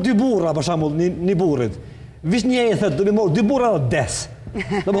 të mi morë 2 burra, për shembull, një burrit. Vish një e thëtë, do mi morë 2 burra dhe des.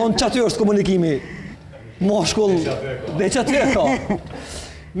 Dhe më thonë, që aty është komunikimi moshkull, dhe që aty e ka.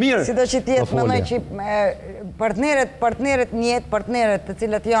 Mirë. Si do që tjetë, më nëjë që partneret njëtë, partneret të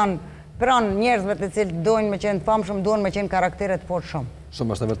cilët janë pranë njerëzve të cilët dojnë me qenë famshëm, dojnë me qenë karakteret fort shumë.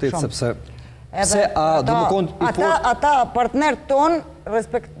 Shumë është e vërtet, sepse... Ata partnerët tonë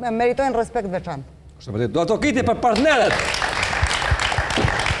meritojnë respekt veçantë. Është e vërtet. Do ato kiti për partnerët.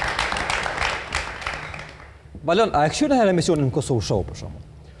 Valon, a e këshyri herë emisionin në Kosovë Show, për shumë?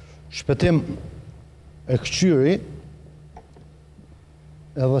 Shpëtim e këshyri,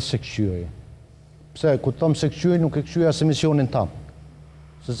 edhe se këshyri. Pse, ku të thëmë se këshyri, nuk e këshyri as emisionin tamë.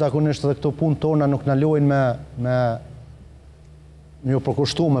 Se zakonisht edhe këto punë tona nuk në lojnë me ju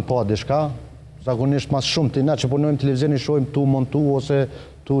përkushtu me pa dishka. Zakonisht mas shumë të na që punojmë televizionin shojmë tu montu ose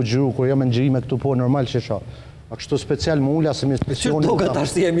tu gjru, kur jam në gjirime këtu po normal që sha. A kështu special më ulla se emisionin... Që të këtë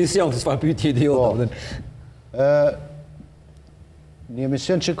ashtë emision, të s'far pyjtje idiota. Një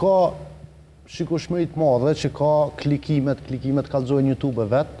emision që ka shikueshmëri të madhe, që ka klikimet kallëzojnë YouTube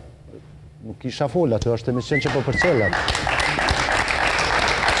vetë, nuk kisha fola, të është emision që po përcellat.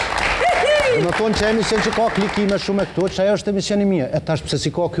 Dhe më tonë që emision që ka klikime shumë e këto, që ajo është emision i mirë. E tash pëse si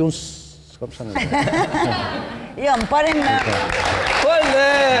ka kjo unë s'kam shanë. Jo, më parim...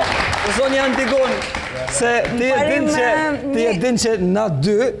 Zonja Antigona, se ti e din që na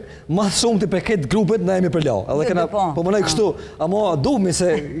dy, ma shumë të peket grupet na jemi për lau. Edhe kena, po më nëjë kështu, ama duhmi se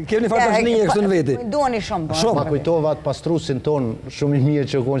kemi një farë tashnije kështu në veti. Duhani shumë. Ma kujtova atë pastrusin tonë shumë i mirë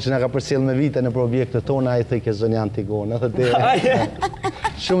që konë që nga ka përcjell me vite në objekte tonë, a i thike zonja Antigona.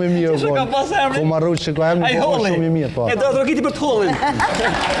 Shumë i mirë konë. Ku marru që ko herë, më konë shumë i mirë. E do të rokiti për të hollin.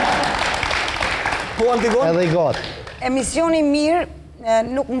 Po Antigona? Edhe i gatë. Emisioni mirë,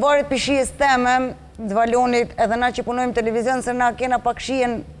 nuk më varet për shijes teme, të Valonit, edhe na që punojmë televizion, se na kena pak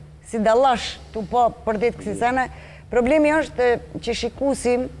shijen si dalash të po për ditë kësi sene. Problemi është që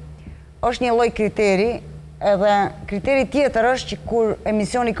shikusim është një lloj kriteri, edhe kriteri tjetër është që kur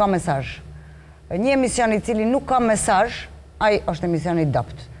emisioni ka mesazh. Një emision i cili nuk ka mesazh, ai është emision i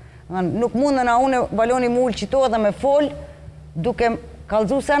dopt. Nuk mundën a unë Valoni më ullë qito edhe me fol, duke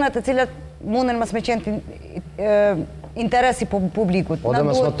kallëzu senet të cilat mundën mas me qenë interesi publikut. O dhe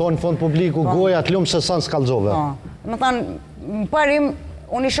mësë më tonë fond publiku, goja të lumë se sanë s'kallëzove. Më thanë, më parim,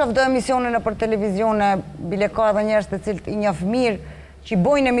 unë i shof do emisionin për televizione, bile ka dhe njerës të cilët i njëfë mirë, që i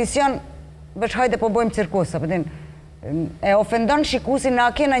bojnë emision, veç hajde po bojmë cirkusa. E ofendon shikusin, na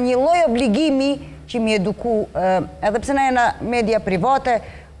kena një lloj obligimi që mi eduku, edhe pse na jena media private,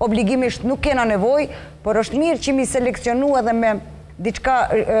 obligimisht nuk kena nevoj, por është mirë që mi selekcionu edhe me diçka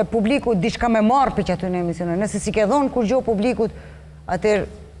publikut, diçka me marë për që aty në emisionë. Nëse si ke dhonë kur gjohë publikut, atër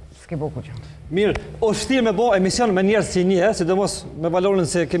s'ke bo kur gjohë. Mirë, o shtirë me bo emision me njerës që një, sidomos me Valonin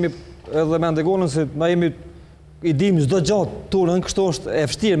se kemi edhe me Antigonën, se na jemi i dim çdo gjatë turën, kështu është e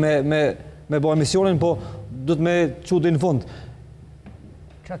vështirë me bo emisionin, po du të me qutë në fund.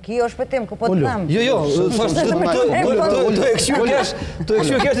 Qa ki o shpetim, ku po të them? Jo, të e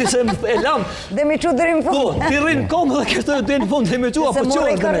këshu kesh se e lam. Dhe mi qutë dërim fund. Po, ti rrinë komë dhe kështë të në fund, dhe me qua, po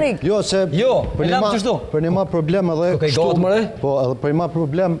qohë është dhe me. Jo, se për një ma problem edhe... Kë i gatë mëre? Po, edhe për një ma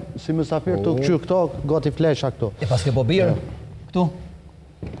problem, si mësafir të këqyrë këto, gati flesha këto. E pas ke po birë, këtu?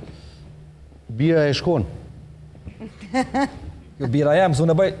 Bira e shkon. Jo, bira jam, se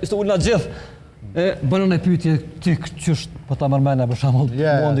unë e bëj, ishte unë në gjithë. Bënën e pytje, ti qështë po ta mërmena për shamull,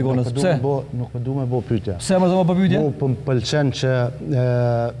 mu Antigonës, pse? Nuk me du me bo pytje. Pse me do me bo pytje? Mu për më pëlqen që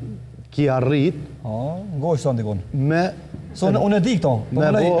ki arrit... Ngoj shtë Antigonë. Me... So unë e di këto.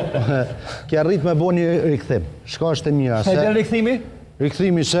 Ki arrit me bo një rikëthim. Shka është e mira. Ka i bjerë rikëthimi?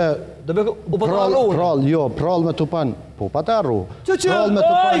 Rikëthimi se... U pa të arru? Prall, jo, prall me të pan. Po, pa të arru. Prall me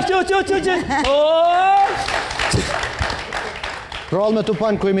të pan. Prall me të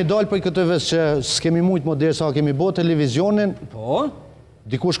panë, ku jemi dalë për këtë vës që s'kemi mujtë më derë sa kemi bo televizionin,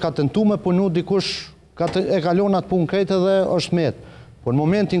 dikush ka tentu me punu, dikush e kalon atë punë krejtë dhe është metë. Por në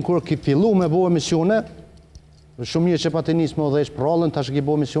momentin kur ki fillu me bo emisione, shumë mirë që pa të njësë me odhesh prallën, tash ki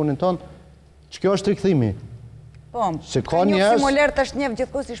bo emisionin tonë, që kjo është rikëthimi? Po, ka një simuler të është njëvë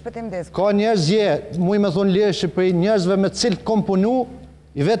gjithkus i shpëtim desë. Ka njerëz muj me thonë lirë që për njerëzve me cilë të kom punu,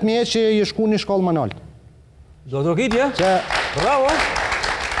 i vetë mje që i shku një shkallë më naltë. Do të rokitje? Bravo!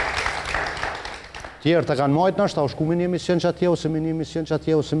 Tjerë të kanë majtë nështë, ta u shku me një emision që atje, ose me një emision që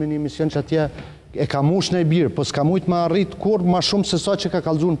atje, ose me një emision që atje, e ka mush në i birë, po s'ka mujtë ma arrit kur ma shumë se sa që ka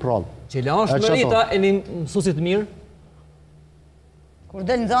kalëzu në prallë. Qëla është merita e një mësusit mirë? Kur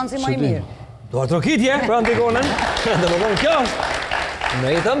del në zansi ma i mirë. Do të rokitje, për Antigonën, dhe më thonë kjo është.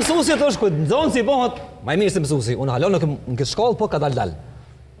 Merita mësusit është, këtë në zansi bëhat, ma i mirë se mësusi. Unë halon në këtë shkallë, po ka dal-dal.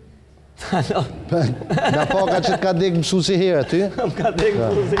 Nga paka që t'ka dek mësusi herë, ty? Më ka dek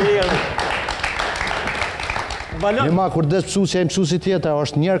mësusi herë. Një ma, kur des mësusi e mësusi tjetër,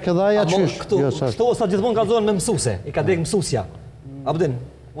 është njerë këdhaja qysh? Këto sa gjithmonë ka zonë me mësuse, i ka dek mësusja. Abdin,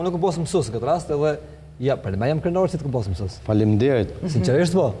 unë nuk posë mësusë këtë rast, edhe, ja, për me jam kërnorë si të këposë mësusë. Faleminderit.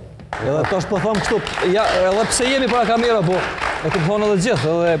 Sinqerisht po. Edhe tash po thomë kështu, ja, edhe pse jemi para kamera, po, e këmë thonë edhe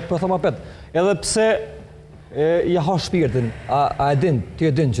gjithë, edhe po thomë apet. Edhe pse ja ha shpirtin, a e din, ti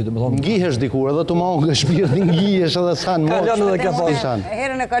e din që dhe më thonë. Ngihesh dikur, edhe të maun nga shpirtin, ngihesh edhe sa në moqë. Ka lanë edhe kjo pas.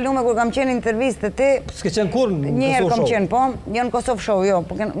 Herën e kalume kur kam qenë intervistë te S'ke qenë kur në një herë Kosov kam Show? qenë, po, jo në Kosov Show, jo,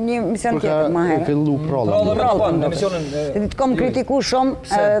 po një mision tjetër më herë. Fillu prallë. Në emisionin... Të të kom kritiku shumë,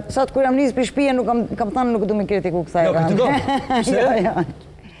 sot kur jam nisë për shpije, kam thënë nuk du me kritiku kësaj. Jo, kritikon? Pse?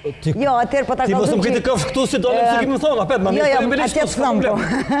 Jo, atër po ta Ti mos më kritikofsh këtu si dole mësë kimi më thonë, apet, ma mirë të rebelisht atër të thëmë, po.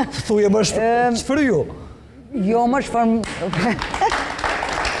 Thuje më shfryu. Jo, më shfarë...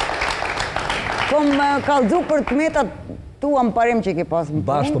 Kom kaldru për të metat tua më parim që ki pas më punë.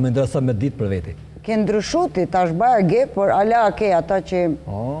 Bashkë po me ndërësa me ditë për veti. Ke ndryshuti, ta shbërë ge, por ala ke ata që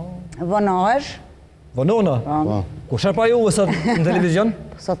vënohesh. Vënona? Ku shërë pa juve sot në televizion?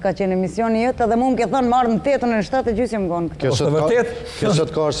 Sot ka qenë emisioni jëtë dhe mu më ke thënë marrë në 8 në 7 gjysë jam gonë këtu. Është vërtet? Kjo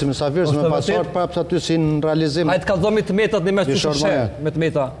sot ka arsi mësafirë, se me pasar prapë të aty si në realizim. Hajtë kalzomi të metat një me që shë me të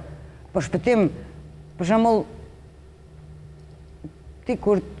meta. Për shpëtim, për shembull, ti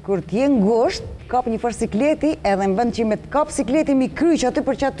kur t'je ngusht, kap një farë sikleti, edhe në vend që me t'kap sikleti mi kryq aty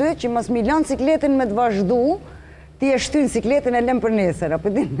për që aty, që mos mi lanë sikletin me t'vazhdu, ti e shtynë sikletin e lem për nesër,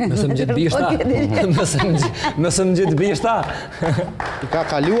 apo din? Mësë më gjithë bishta. Mësë më gjithë bishta. I ka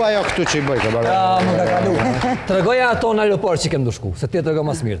kalu ajo këtu që i bëjtë, Ja, më ka kalu. Të regoja ato në aeroport që kem dushku, se ti të rego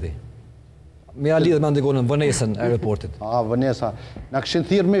mas mirti. Me a lidhe me Antigonën, Venesën, aeroportit. Venesa. Na këshin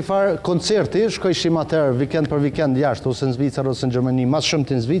thirë me i farë koncerti, shkojshim atër vikend për vikend jashtë, ose në Zvicër, ose në Gjermani, mas shumë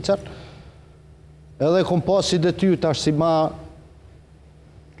të në Zvicër. Edhe kom pasi detyr tash si ma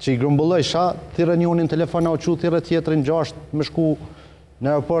që i grumbullojsha, thire njonin telefona o që, thire tjetërin gjasht, me shku në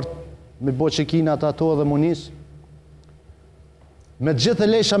aeroport, me bo qekinat ato dhe munis. Me gjithë e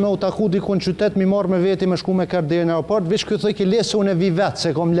lesha me u taku dikun qytet, mi marrë me veti me shku me kërë dhe në aeroport, vish këtë thëj ki lesë unë e vi vetë,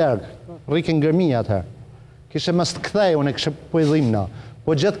 se kom lërgë, rikin gërmi atëherë. Kishe mas të kthej, unë e kishe pojdhimna,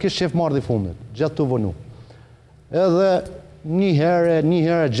 po gjithë kishe qef marrë dhe fundit, gjithë të vënu. Edhe një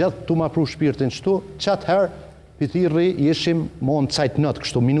herë, gjithë të ma pru shpirtin qëtu, qatë herë, pitiri ishim mon cajt nëtë,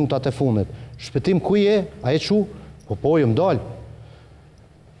 kështu minutat e fundit. Shpëtim ku je, a e qu? Po jëm dalë.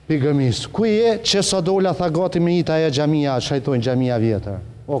 Pigëmis, ku je, që sa dola tha gati me ita e gjamia, shajtojnë gjamia vjetër.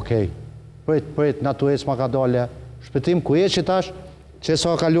 Okej, prit, na tu ecë ma ka dole. Shpëtim ku je që tash, që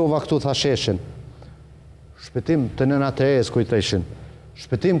sa kalova këtu tha sheshin. Shpëtim të nëna Teres kujteshin.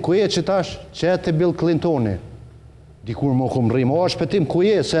 Shpëtim ku je që tash, që e të Bill Clintoni. Dikur më këmë rrimë, shpëtim ku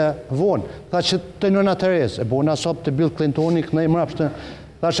je, se vonë, tha që të nëna Teres, e bona sop të Bill Clintoni, kënej mrapshtë,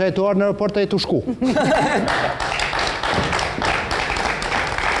 tha që e të arë në aeroport e të shku.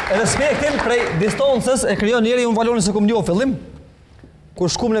 Respektin prej distancës e kryon njeri unë Valonin se këmë njohë fillim, kur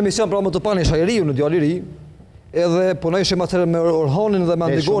shkum në emision pra më të pani shajeriu në djalliri, edhe punojshim atëherë me Burhanin dhe me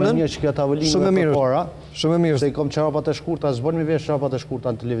Antigonën. Shumë e mirë që kjo tavolinë Shumë dhe për para. Shumë e mirë. Se i kom qarapat e shkurta, zbon mi vesh qarapat e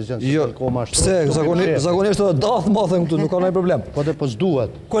shkurta në televizion. Jo, pse, zakonisht edhe dathë ma thëmë këtu, nuk ka nëjë problem. Po dhe po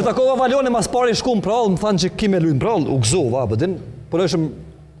s'duhet. Kër takova Valonin mas pari shkum prallë, më thanë që kime lujnë prallë, u gëzova, bëdin. Punojshim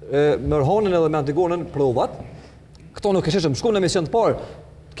me Burhanin edhe me Antigonën provat. Këto nuk keshishëm, shkum në emision të parë.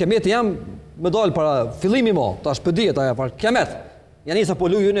 Kemeti jam me dalë para fillimi ma, ta shpëdijet aja, par kemet. Ja nisa po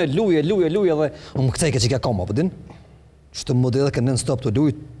luje dhe më këtej që kja kama, përdin. Që të më dhe edhe kënë non-stop të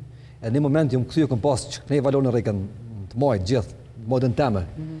lujt. E një moment jëmë këthy e këm pas që kënej Valonin rejken të majtë gjithë, modën teme.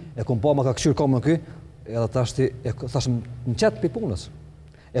 E këm pa ma ka këshyrë kamën këj, edhe thashëm në qetë për punës.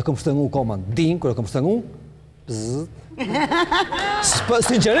 E këm shtëngu kamën din, kër e këm shtëngu,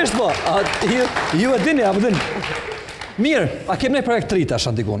 sinqerisht po, ju e dini, a përdin. Mirë, a kem nej projekt rita,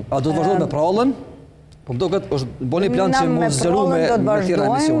 Antigonë? A do të vazhdojnë me prallën? Po më do këtë është bo një plan që mu zëru me tjera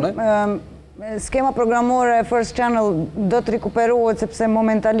emisione? Skema programore First Channel do të rikuperohet sepse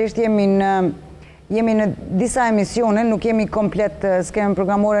momentalisht jemi në disa emisione, nuk jemi komplet skema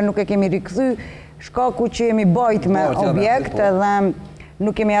programore, nuk e kemi rikëthy, shkaku që jemi bajt me objekt edhe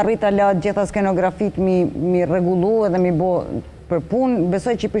nuk kemi arrit ala gjitha skenografit mi regullu edhe mi bo për pun.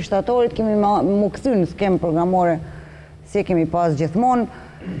 Besoj që i pishtatorit kemi mu këthy në skema programore si e kemi pas gjithmonë.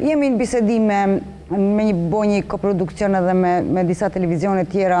 Jemi në bisedim me një koprodukcion edhe me disa televizione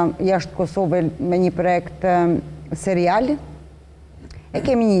tjera jashtë Kosove me një projekt serial. E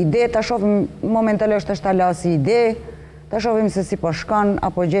kemi një ide, ta shofim momentalisht është ala si ide, ta shofim se si po shkan,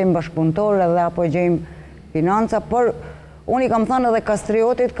 apo gjejmë bashkëpunëtor edhe apo gjejmë financa, por unë i kam thënë edhe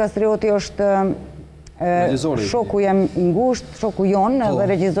Kastrioti është shoku jem i ngusht, shoku jonë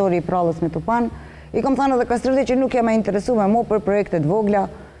edhe regjizori i prallës me Tupan. I kam thënë edhe Kastrioti që nuk jam e interesu me mu për projektet vogla,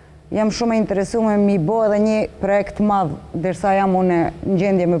 jam shumë e interesu me mi bo edhe një projekt madh, dërsa jam unë në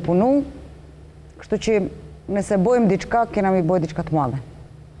gjendje me punu, kështu që nëse bojmë diçka, kena mi bojë diçka të madhe.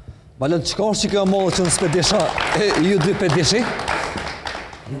 Valon, qëka është që kjo mollë që në s'pe desha, ju dy pe deshi?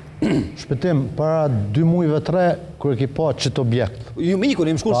 Shpëtim, para 2 mujve 3, kërë ki pa qëtë objekt. Ju më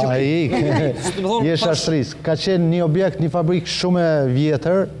ikun, më shkull Shqipëri. Jesh ashtris. Ka qenë një objekt, një fabrikë shumë e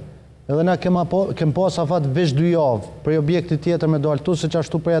vjetër, edhe na kem pas afat veç 2 javë, për objekti tjetër me dalë tu, se që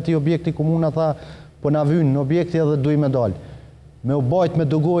ashtu për ati objekti komuna tha, po na vynë në objekti edhe duj me dalë. Me u bajt me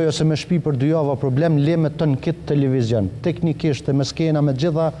dogoj ose me shpi për 2 javë, problem le me të në kitë televizion. Teknikisht e me skena me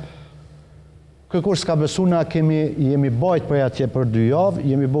gjitha, kërkur s'ka besuna, jemi bajt për atje për 2 javë,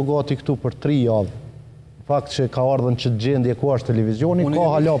 jemi bo gati këtu për 3 javë. Fakt që ka ardhën që gjendje ku është televizioni, ka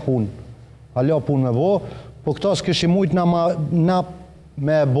hala pun me bo, po këta s'këshim mujt na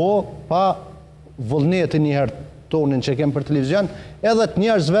me bo, pa vullnetin njëherë tonin që kem për televizion, edhe të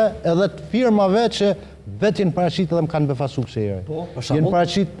njerëzve, edhe të firmave që vetin paraqit edhe më kanë befasu këse jere. Po, për shembull? Jenë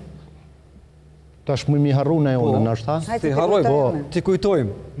paraqit, tash mu mi harru në jonë, në është ta? Ti harroj, ti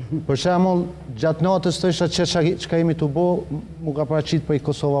kujtojmë. Për shembull, gjatë natës të isha që ka jemi të bo, mu ka paraqit për i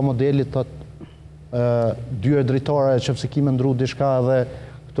Kosova modelit, të 2 dritare që fëse kime ndru dishka edhe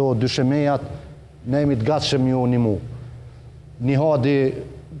këto dyshemejat, ne jemi të gatshëm ju një mu. Një hadi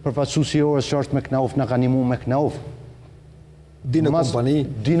përfaqësuesi i orës që është me knauf, na ka një mu me knauf.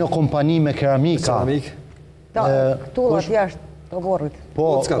 Dino kompani me keramika. Këtu dhe jashtë të borrit. Po,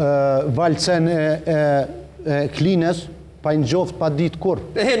 valcen e klines, pa në gjoft, pa ditë kur.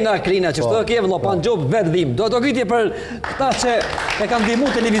 Na klina që shtë kje vëllo, pa në gjoft vetë dhim. Do të kytje për këta që e kanë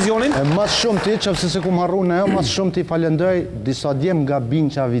dhimu televizionin. Mas shumë ti, që fëse se ku marru në jo, mas shumë ti falendoj, disa djem nga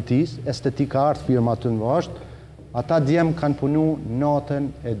binqa vitis, estetika artë firma të në vashtë, ata djem kanë punu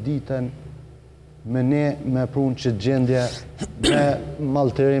natën e ditën me ne, me prunë që gjendje, me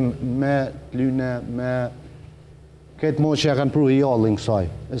malterim, me lyne, me këtë mo që ja kanë pru i jallin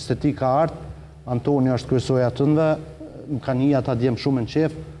kësaj. Estetika artë, Antoni është kërësoja të nëve, më kanë hi ata djem shumë në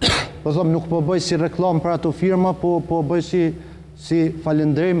qef. Po thëmë, nuk po bëj si reklam për ato firma, po bëj si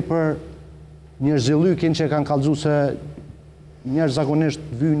falendrim për njërë zillykin që kanë kalëzu se njërë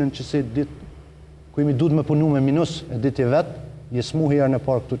zakonisht vynën që si ditë ku imi duhet me punu me minus e ditë i vetë, jesmu herë në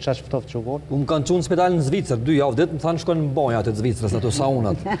parë këtu qash fëtoft që konë. Më kanë qunë spital në Zvicër, 2 javë ditë, më thanë shkojnë në banja të Zvicrës, ato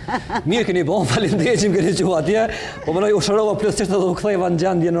saunat. Mirë keni bon, falendeqim keni që atje, po mënoj u shërova plësisht edhe u këthejva në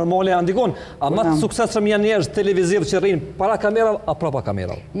gjendje normale Antigona. A matë suksesshëm janë njerëz televiziv që rrinë para kamerave, a prapa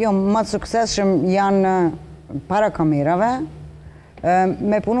kamerave? Jo, matë suksesshëm janë para kamerave,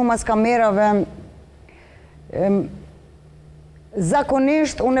 me punu mas kamerave,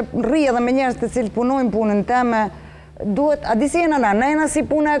 zakonisht, unë rri edhe me njerëz të cilë punojnë punën teme, duhet, a disi jena na si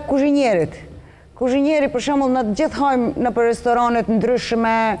puna e kuzhinjerit. Kuzhinjeri, për shembull, në gjithë hajmë në për restoranet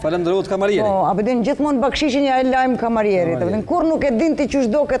ndryshme. Falendërohet kamarieri. Po, a përdin gjithmonë bakshishin ja e lajmë kamarierit. A përdin, kur nuk e din ti qysh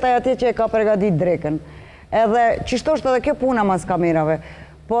do këtaj atje që e ka përgatit drekën. Edhe, qishtosht edhe kjo puna mas kamerave.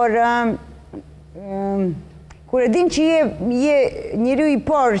 Por, kur e din që je njëri i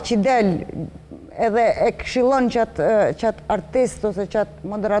parë që del, edhe e këshillon qatë artist ose qatë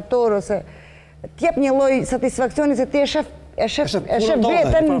moderator ose t'jep një lloj satisfakcioni se ti e shef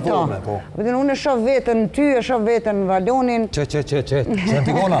veten to. Unë e shoh veten ty, e shoh veten Valonin.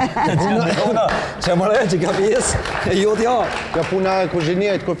 Antigona. Që më rejë që ka pjesë, e jotë ja. Kjo puna e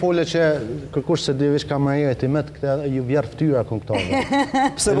kuzhinierit kur fole që kërkush se divish kamarieret i met, këte ju vjerë ftyra këngëtarëve.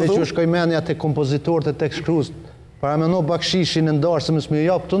 Pse dhe që shkoj menja të kompozitorët e tek shkrust, para me no bakshishin e ndarë se mësë më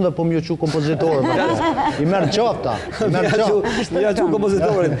japë këtën dhe po më ju kompozitorët. I merë qafta. I merë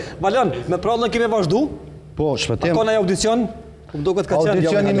kompozitorët. Valon, me prallën kemi vazhdu? Po, shpëtim. Ako në audición?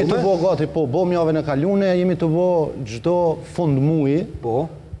 Audicion jemi të bo gati, po, bom jave në kalune, jemi të bo gjdo fund muji. Po.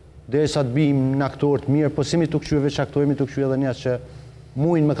 Dhe sa të bim në aktorët mirë, po si mi të këshu e veç aktorë, mi të këshu edhe njës që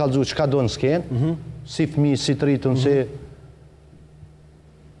mujnë me kalëzu që ka do në skenë, si fmi, si të rritën, si...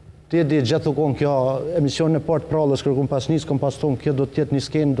 Ti e di gjithë të konë kjo emision në partë prallës, kërë këmë pas njësë, këmë pas tonë, kjo do tjetë një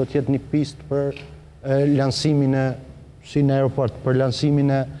skenë, do tjetë një pistë për lansimin e, si në aeroport, për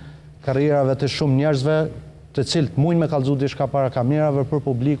lansimin e karrierave të shumë njerëzve, të cilët mujnë me kalëzu dishka para kamerave për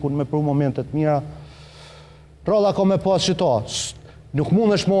publikun, me për momentet mira. Pralla ko me pas që ta, nuk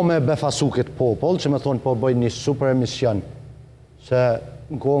mund është mo me befasu këtë popull, që me thonë po bëjnë një super emision, se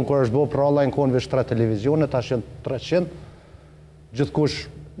në kohën kër është bo pralla, në kohën vesh 3 televizionet, tash jenë 300, gjithkush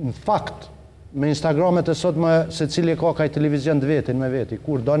në fakt, me Instagramet e sot se cili ka kaj televizion të vetin me veti,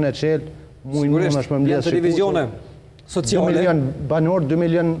 kur do në qelë, mujnë është me mbledhë televizione sociale. 2 milion banor, 2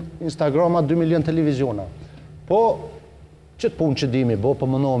 milion Instagrama, 2 milion televiziona. Po, qëtë punë që dimi, bo, po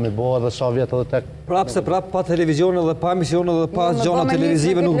mënomi, bo, edhe sa vjetë edhe tek... Prapë se prapë pa televizione dhe pa emisione dhe pa gjona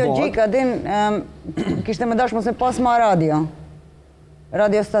televizive nuk bëhet. Logika, din, kishte me dashmës me pas ma radio.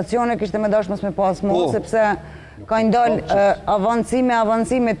 Radio stacione kishte me dashmës me pas ma, sepse ka ndalë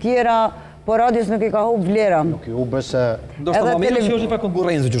avancime tjera, po radios nuk i ka hub vlera. Nuk i hubë se... Ndoshta ma mirë që është një pa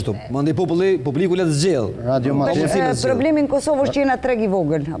konkurrencë gjithu. Mandi publiku le të zgjellë. Radio Materi. Problemi në Kosovë është që jena treg i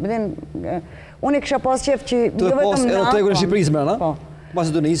vogël. Unë e kisha pas qef që... Të pas edhe tregun e Shqipërisë mërë, na? Pas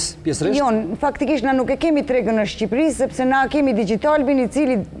e do njësë pjesërisht? Jo, faktikisht na nuk e kemi tregën në Shqipëri, sepse na kemi Digitalbin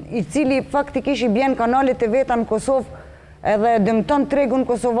i cili faktikisht i bjen kanalet e veta në Kosovë edhe dëmton tregun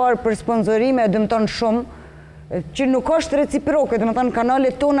kosovar për sponsorime, dëmton shumë, që nuk është reciproke, dhe më thënë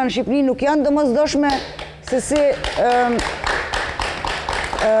kanalet tona në Shqipëri nuk janë domosdoshme se si...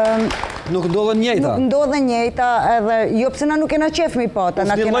 Nuk ndodhen njëjta? Nuk ndodhen njëjta edhe, jo pëse na nuk kena qef mi pata,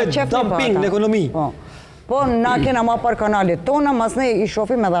 na kena qef mi pata. Dumping në ekonomi? Po, na kena ma par kanalit tona, mas ne i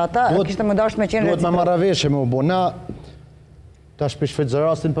shofim edhe ata, kishtë më dasht me qenë reciproke. Duhet me maraveshe me u bo, na ta shpishfit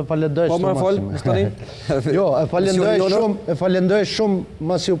zërastin për falendoj shumë. Po më falë, stani? Jo, e falendoj shumë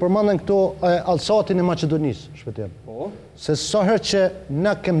masi u përmandën këto alsatin e Macedonisë, shpetem. Se sa herë që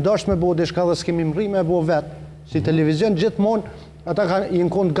na kem dasht me bo, dishka dhe s'kemi mri me bo vetë, si televizion gjithmonë, ata i në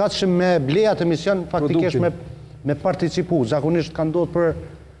kondë gatshëm me blejat emision, faktikisht me participu. Zakonisht kanë ndodhë për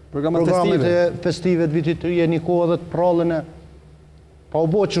programet e festive të vitit të rije, një kohë dhe të prallën e... Pa u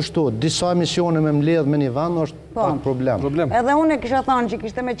bo që shtu, disa emisione me mledh me një vend është pak problem. Edhe unë e kisha thanë që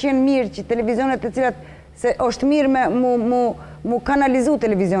kishte me qenë mirë që televizionet të cilat, se është mirë me mu kanalizu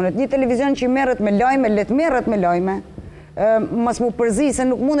televizionet. Një televizion që i merret me lajme, let merret me lajme, mas mu përzi, se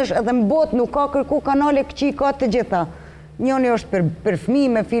nuk mundesh edhe në botë nuk ka kërku kanale këqi ka të gjitha. Njoni është për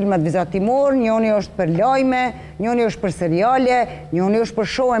fëmijë me filmat vizatimor, njoni është për lajme, njoni është për seriale, njoni është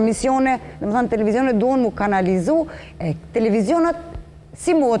për show emisione. Dhe më thënë, televizionet duhen mu kanalizu, televizionat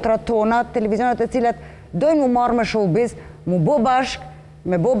si motrat tona, televizionat e cilat dojnë mu marrë me showbiz, mu bo bashk,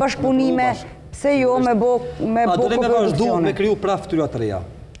 me bo bashkëpunime, pse jo me bo koprodukcione. A do ne me vazhdu me kriju praf tyra të reja?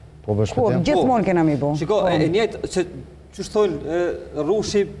 Po bashkëpunim. Gjithmonë kena mi bo. Shiko, e njëjtë, që shtojnë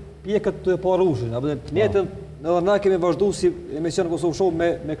rushi pjekët të po rushin, njëjtën edhe na kemi vazhdu si emision në Kosovë Show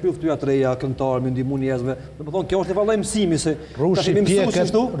me kryu ftyra të reja, këngëtarë, me ndihmu njerëzve. Dhe më thonë, kjo është e vallaj mësimi se...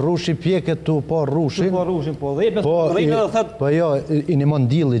 Rushi pjeket të po rushin. Po rushin, po dhe jepet rejnë edhe thëtë... Po jo, i një mon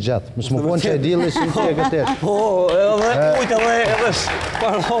dili gjatë, mësë më konë që e dili si pjeket e. Po, edhe ujtë edhe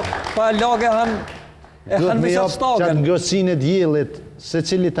pa lage hanë me qatë stakën. Qatë ngjosin e djelit se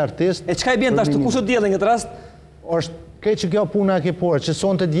cilit artist... E qka i bjen të ashtë të kusho djelin këtë rast? është këtë që kjo puna e kiporë, që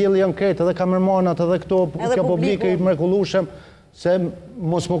sonë të djeli janë këtë, edhe kamermanat, edhe këto, kjo publik i mrekullushëm, se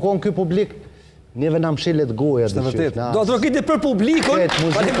mos më konë kjo publik, njeve në mshilet goja. Do të rokiti për publikun,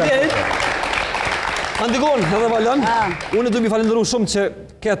 faleminderit. Antigona edhe Valon, unë du mi falenderu shumë që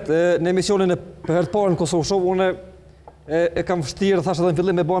këtë në emisionin e për herë të parë në Kosovë Show, unë e kam vështirë, thash edhe në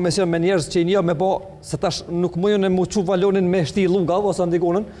fillim me bo emision me njerëz që i një me bo, se tash nuk mëjën e mu qu Valonin me shti lugav, ose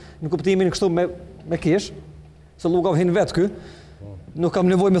Antigonën, në kuptimin kështu me kesh, se lugav hinë vetë ky, nuk kam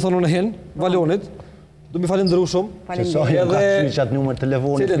nevoj me thonë në hinë, Valonit, du mi falenderu shumë. Që sa një ka që qatë numër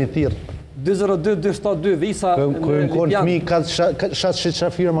telefonit një thirë. 202-272 visa... Kërë në konë fmi, ka shatë që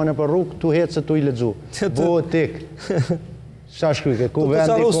firma në për rrugë, tu hetë se tu i ledzu. Bo tik. Qa shkryke, ku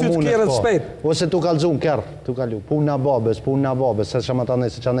vendi komunës po. Ose tu kalzu në kërë, tu kalju. Puna babes, se që më të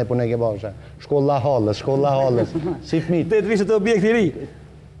nëjë, se që ne punë e ke bashe. Shkolla halës. Si fmi. Dhe të vishë të objekt i ri.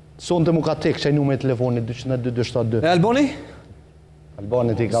 Sonë të mu ka tek që e numër e telefonit 202-272. E Albani?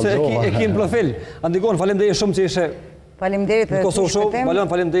 Albani ti kalzova. Se e kim profil. Antigona, falemderit shumë që ishe në Kosovë Show. Valon,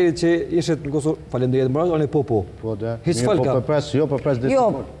 falemderit që ishe në Kosovë. Falemderit më rrë, po. Po dhe. Hisë falka. Përpres dhe jo,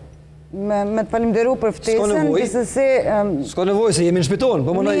 me të falemderu për ftesën, gjithësëse... Ska nevoj, se jemi në shpiton.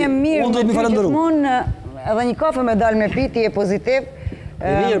 Unë jem mirë, me ty gjithmonë, edhe një kafe me dalë me piti, e pozitiv.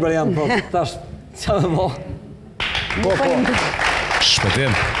 E mirë, bërë jam, po, tash, qa me bo.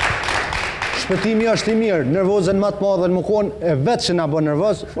 Shpëtim. Shpëtimi është i mirë, nervozën më të madhe në më konë, e vetë që na bë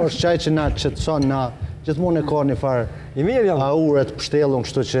nervoz, është qaj që na qëtëson, na gjithmonë e ka një farë i mirë jam. Auret pështelun,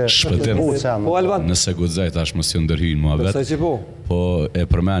 kështu që... Shpëtim. Po, Alban. Nëse gudzaj tash më si ndërhyjnë mua vetë. Besoj që po. Po e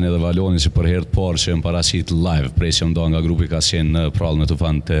përmeni edhe Valoni që për herë të parë që më paraqit live, prej që më do nga grupi ka qenë në prallë me të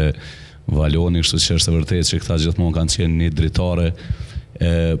fanë të Valoni, kështu që është e vërtet që këta gjithmonë kanë qenë një dritare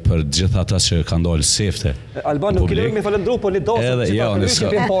për gjithë ata që kanë dalë sefte. Alban nuk kemi me falendru, po një dosë që ta përgjë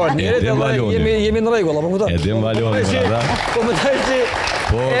për parë njërit edhe jemi në regull, apo më këta? Edhem Valoni, da. Po me taj që...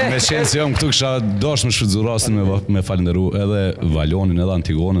 Po me qenë se jam këtu kësha dosh më shfridzu rastin me falendru edhe Valonin edhe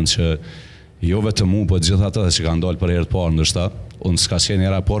Antigonën që jo vetë mu, po gjithë ata që kanë dalë për herë të parë ndërshta. Unë s'ka qenë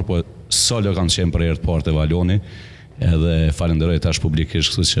era parë, po solo kanë qenë për herë të parë të Valoni. Edhe falenderoj tash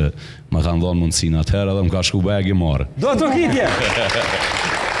publikisht kështu që më kanë dhënë mundësinë atëherë edhe më ka shku bagi marë. Do të rokitje!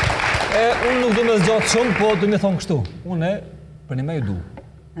 Unë nuk do me zgjatë shumë, po do me thonë kështu. Unë për një me ju du.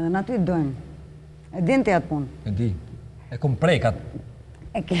 Edhe në aty dojmë. E din të jatë punë. E di. E kom prejkat.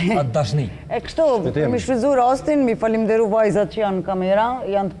 atë dashni. E kështu, mi shfrytzu rastin, mi falimderu vajzat që janë në kamera,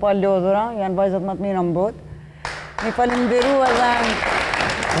 janë të palodhura, janë vajzat më të mira në botë. Mi falimderu edhe...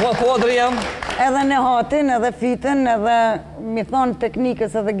 Ua kodri jam? Edhe në hatin, edhe fitin, edhe mi thonë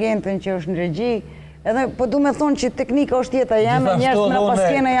teknikës edhe gentën që është në regji, edhe po du me thonë që teknika është jeta jeme, njerës me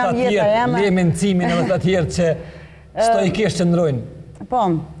paskene janë jeta jeme. Lemencimin edhe të tjerë që stoikisht që ndrojnë. Po,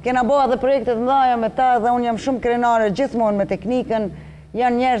 kena bo edhe projektet mdaja me ta dhe unë jam shumë krenare gjithmonë me teknikën,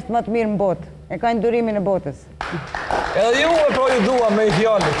 janë njerës më të mirë në botë, e ka ndurimin e botës. Edhe ju e pro ju dua me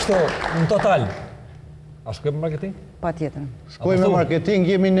ideale, kështu, në total. A shkojmë me marketing? Pa tjetër. Shkojmë me marketing,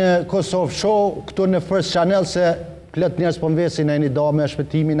 jemi në Kosove Show, këtu në First Channel, se plët njerës po mvesin e një dame e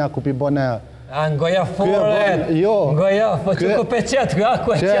shpëtimin, a ku pi bëne... A ngoja foret, ngoja, po që ku pe qetë,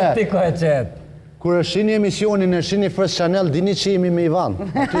 ku e qetë ti ku e qetë. Kur është shini emisionin e shini First Channel, dini që jemi me Ivan.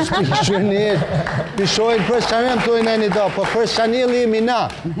 Aty pishojnë First Channel, të dojnë e një do, po First Channel jemi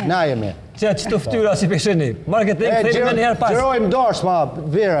na jemi. Që të ftyra si pishini, marketing, thejmë me njëherë pas. Gjerojmë dorës, ma,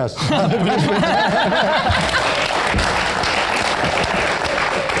 verës.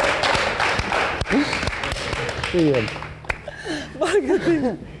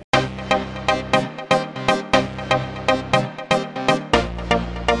 Marketing.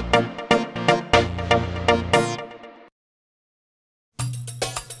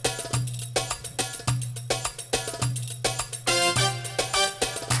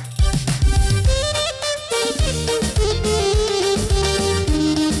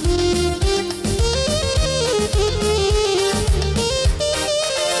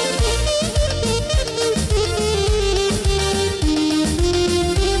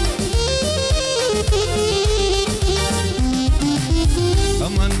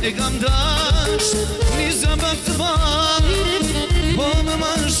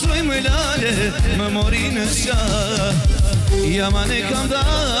 Yaman e kam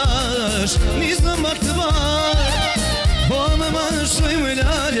dash, nisë më të barë, po me mashroj më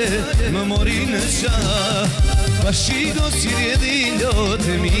lale, më mori në shah, bashiko si rjedhin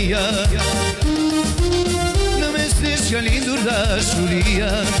lotë mija, në mes në shkalindur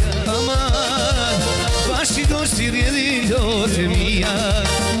dashuria, aman, bashiko si rjedhin lotë mija,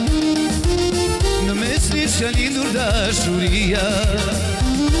 në mes në shkalindur dashuria.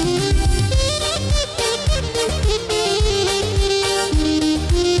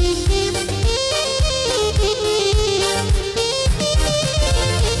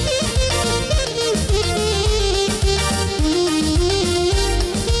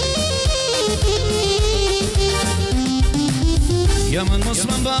 Yaman mos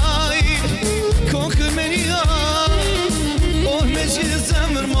më mbaj, kokë me një oh me gjithë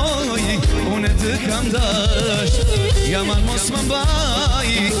zemër moj, unë të kam dash. Yaman mos më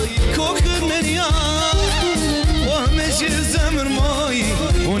mbaj, kokë me një oh me gjithë zemër moj,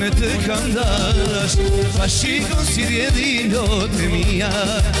 unë të kam dash. Bashiko si rjedhin lotë mija,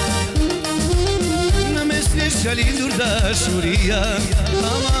 në mes në shkalindur dashuria,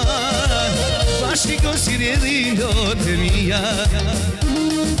 aman, bashiko si rjedhin lotë mija,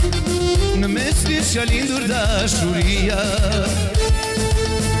 në mes në shkalindur dashuria.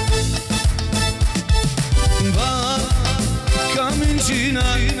 Ba, kam në gjina,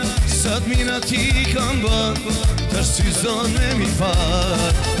 sa të mina ti kam ba, të shtyzon me mi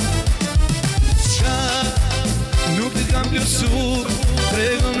par. Qa, nuk të kam plësu,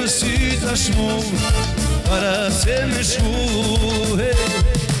 trego në sy tashmu, para se me shku,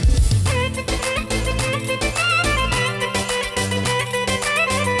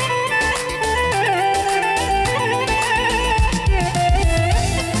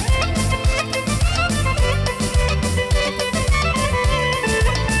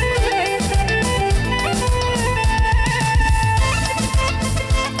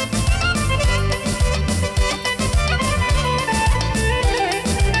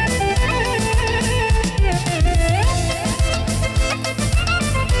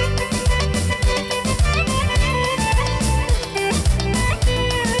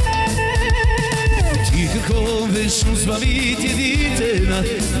 shumë zbavitje ditena,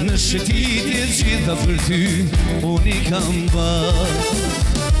 në shëtitje gjitha për ty, unë I kam ba.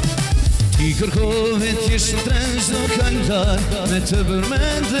 Ti kërkove t'jesh në tren çdo kaltar, me të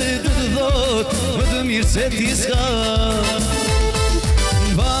bërmende dhe të dhot, më të mirë se ti s'ka.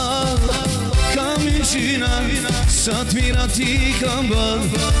 Ba, kam në gjina, sa t'mira ti kam ba,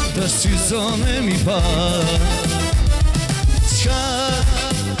 të shqyzon e mi pa.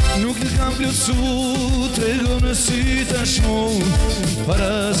 Nuk të kam plësu, trego në sy tashmu,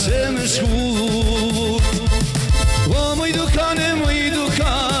 para se me shku. O, mëj dukane,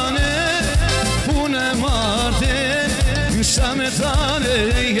 punë e marte, në shametane,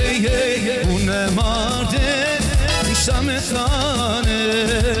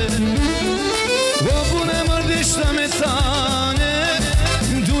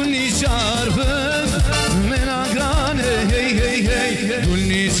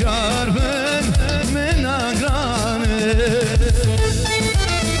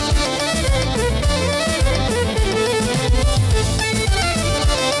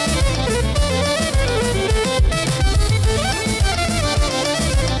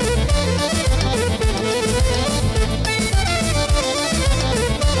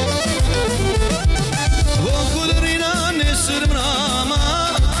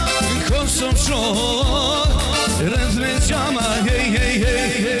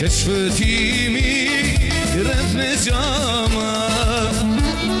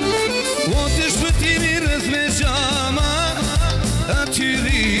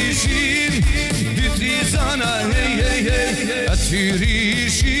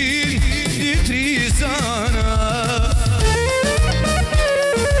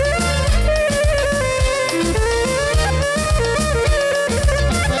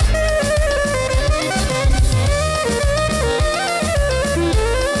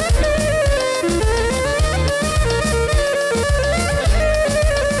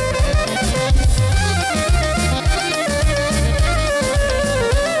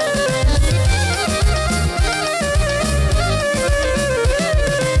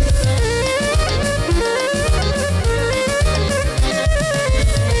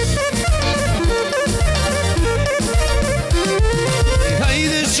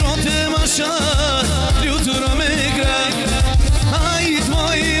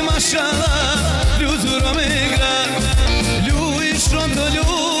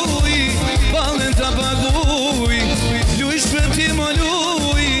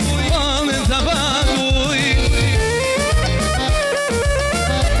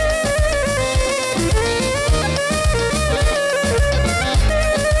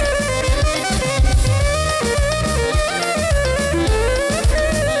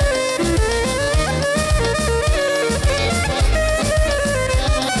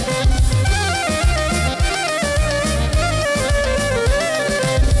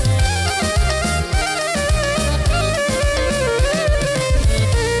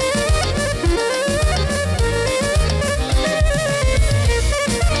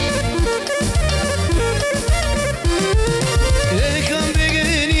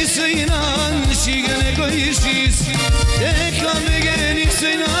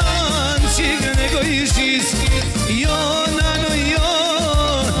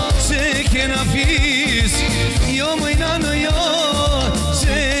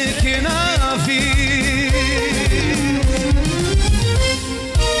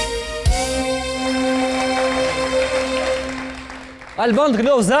 Alban të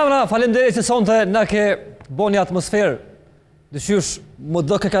kënov zemra, faleminderit që sonte na ke boni atmosferë. Dëshysh, më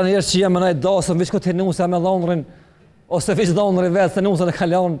do ka njerëz që jam në dasëm, veç këtë nusë me dhondrin, ose veç dhondri vetë, se nusën e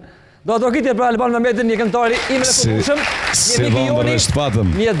kalon. Do të rokitje për Alban Mehmetin, një këngëtari im në përkushëm. Si dhondrën është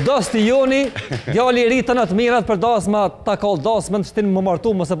patëm. Një dosti joni, djali i ri të në të mirat për dasma, ta kall dasmën, shtin më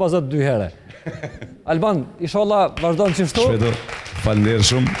martu, mëse pasot 2 herë. Alban, inshallah, vazhdojmë që shtu. Shvedo, falenderë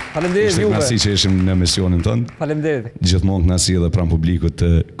shumë. Falenderit juve. Ishte knasi që ishim në emisionin tënd. Falenderit. Gjithmonë knasi edhe pranë publikut të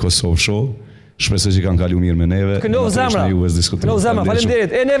Kosovë Show. Shpresoj që kanë kalu mirë me neve. Kënov zemra. Kënov zemra,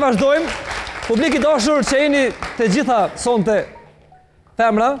 falenderit. E ne vazhdojmë. Publik i dashur që jeni të gjitha sonte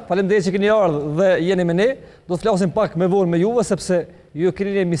femra, falenderit që keni ardhur dhe jeni me ne. Do të flasim pak me vonë me juve sepse ju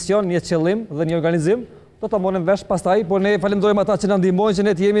keni një mision, një qëllim dhe një organizim. Do ta morëm vesh pastaj, por ne falenderojmë ata që na ndihmojnë që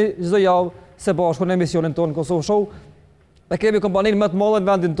ne të jemi çdo javë së bashku në emisionin tonë Kosovë Show. Ne kemi kompaninë më të madhe në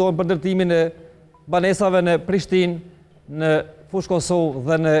vendin tonë për ndërtimin e banesave në Prishtinë, në Fush Kosovë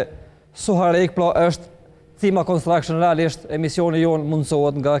dhe në Suharek, pra është Thima Construction realisht emisioni jonë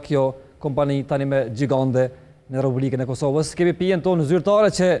mundsohet nga kjo kompani tani me gjigande në Republikën e Kosovës. Kemi pijen tonë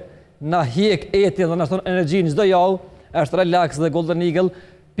zyrtare që na hjek etin dhe na shton energjinë çdo javë, është Relax dhe Golden Eagle.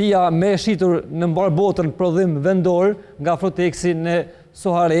 Pija me shitur në mbar botën prodhim vendor nga Froteksi në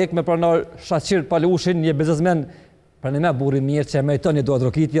Suharek me pronar Shaqir Palushin, një biznesmen për me burri mirë që meriton një duat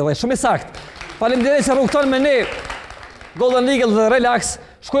rokitje dhe shumë i sakt. Faleminderit që rrugton me ne Golden Eagle dhe Relax.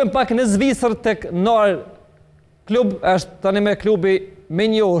 Shkojmë pak në Zvicër tek Nar klub, është tani me klubi me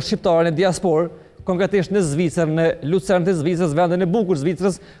një shqiptar në diaspor, konkretisht në Zvicër, në Lucern të Zvicrës, vendin e bukur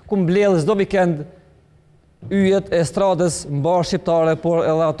Zvicrës, ku mbledh çdo vikend yjet e stradës mbar shqiptare, por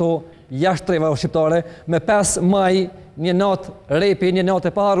edhe ato jashtë treva shqiptare, me 5 maj një natë repi, një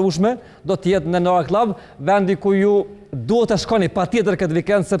natë e paharrueshme, do të jetë në Nar Club, vendi ku ju duhet të shkoni patjetër këtë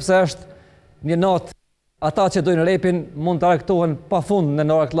vikend sepse është një natë ata që dojnë repin mund të argëtohen pafund në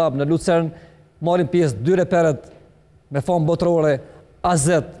Nar Club në Lucern, marrin pjesë 2 reperët me famë botërore,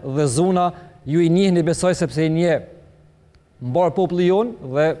 Azet dhe Zuna, ju i njihni besoj sepse i njeh mbar populli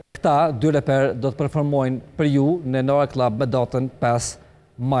jonë dhe këta 2 reper do të performojnë për ju në Nar Club me datën 5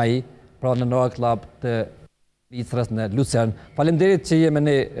 maj, pra në Nar Club të Zvicrës në Lucern. Faleminderit që jemi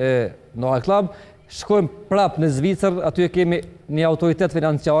në Nar Club. Shkojmë prap në Zvicër, aty kemi një autoritet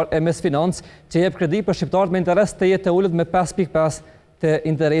financiar, MS Finance, që jep kredi për shqiptarët me interes të jetë e ulët me 5.5 të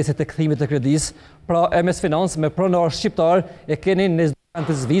interesit të kthimit të kredis. Pra MS Finance me pronar shqiptar e keni në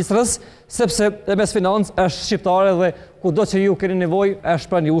të Zvicrës, sepse MS Finance është shqiptare dhe kudo që ju keni nevojë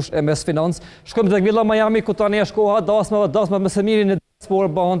është pranë jush MS Finance. Shkojmë tek Villa Miami ku tani është koha dasma më së miri në diaspor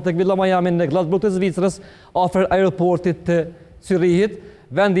bëhen tek Villa Miami në Gladbrook të Zvicrës, afër aeroportit të Zyrihit.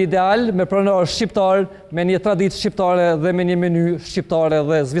 Vendi ideal me pronar shqiptar, me një traditë shqiptare dhe me një meny shqiptare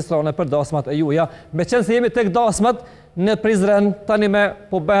dhe zvicrane për dasmat e juja. Me qenë se jemi tek dasmat në Prizren, tani me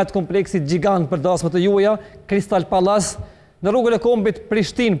po bëhet kompleksi gjigant për dasmat e juja, Crystal Palace, në rrugën e kombit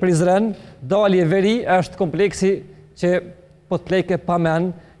Prishtinë-Prizren, dalje veri, është kompleksi që po të pleke pa men,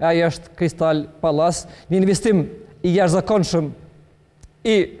 ai është Crystal Palace, një investim i jashtëzakonshëm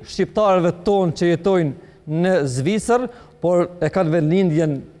i shqiptarëve tonë që jetojnë në Zvicër, por e kanë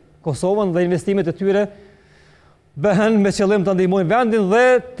vendlindjen Kosovën dhe investimet e tyre bëhen me qëllim të ndihmojnë vendin dhe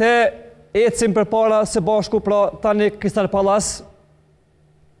të ecim përpara së bashku. Pra tani Crystal Palace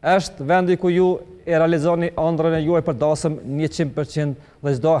është vendi ku ju e realizoni ëndrrën e juaj për dasëm 100%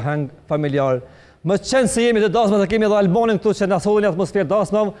 dhe çdo hang familjar. Më qenë se jemi të dasmat, kemi edhe Albanin këtu që na solli një atmosferë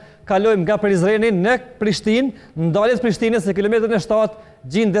dasmav, kalojmë nga Prizreni në Prishtinë, ndaljet Prishtinës në kilometrin e 7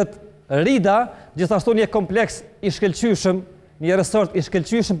 gjendet Rida, gjithashtu një kompleks i shkëlqyshëm, një resort i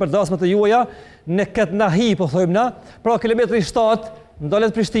shkëlqyshëm për dasmat e juaja, në këtë nahi, po thojmë na, pra kilometri 7,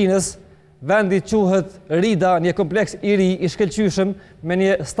 ndaljet Prishtinës, vendi quhet Rida, një kompleks i ri, i shkëlqyshëm, me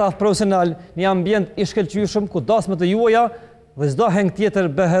një staf profesional, një ambient i shkëlqyshëm, ku dasmat e juaja dhe çdo heng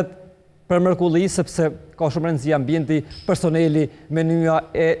tjetër bëhet për mrekulli, sepse ka shumë rëndësi ambienti, personeli, menyja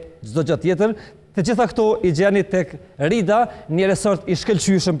e çdo gjë tjetër. Të gjitha këto i gjeni tek Rida, një resort i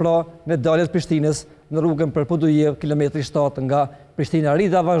shkëlqyshëm pra në daljet Prishtinës, në rrugën për Podujev, kilometri 7 nga Prishtina.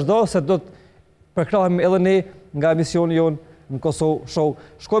 Rida vazhdo se do të përkrahemi edhe ne nga emisioni jonë në Kosovë Show.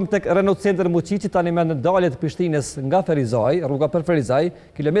 Shkojmë tek Renault Center Muqiqi, tani me në daljet Prishtinës nga Ferizaj, rruga për Ferizaj,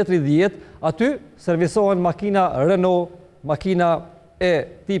 kilometri 10, aty servisohen makina Renault, makina e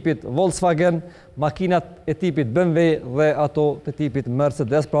tipit Volkswagen, makinat e tipit BMW dhe ato të tipit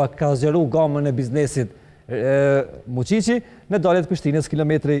Mercedes, pra ka zgjeru gamën e biznesit Muqiqi në daljet Prishtinës,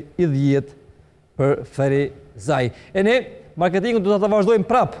 kilometri i 10 për Ferizaj. E ne, marketingun do të vazhdojmë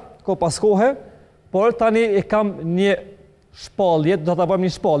prap, ko pas kohe, por tani e kam një shpallje, do të bëjmë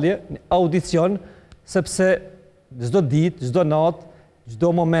një shpallje, një audicion, sepse çdo ditë, çdo natë,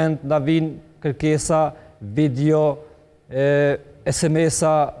 çdo moment na vinë kërkesa, video,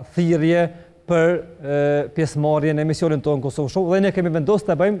 SMS-a, thirrje për pjesëmarrje në emisionin tonë Kosovë Show dhe ne kemi vendosur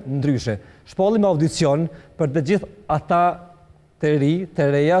ta bëjmë ndryshe. Shpallim audicion për të gjithë ata të ri, të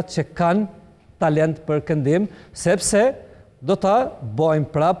reja që kanë talent për këndim, sepse do ta bëjmë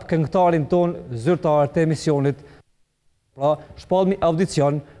prap këngëtarin tonë zyrtar të emisionit. Pra, shpallmi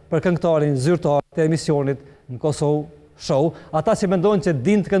audicion për këngëtarin zyrtar të emisionit në Kosovë Show. Ata që mendojnë që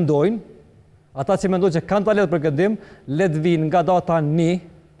din të këndojnë, ata që mendojnë që kanë talent për këndim, le të vinë nga data 1,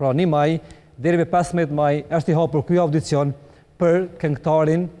 pra 1 maj, deri me 15 maj, është i hapur ky audicion për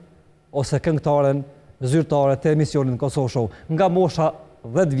këngëtarin ose këngëtaren zyrtare të emisionit në Kosovë Show. Nga mosha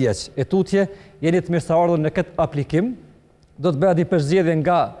 10 vjeç e tutje, jeni të mirëseardhur në këtë aplikim. Do të bëhet një përzgjedhje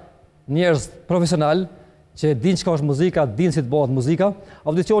nga njerëz profesional që din çka është muzika, din si të bëhet muzika.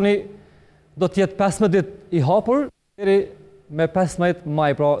 Audicioni do të jetë 15 ditë i hapur deri me 15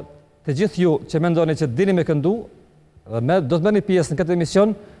 maj. Pra, të gjithë ju që mendoni që dini me këndu dhe do të merrni pjesë në këtë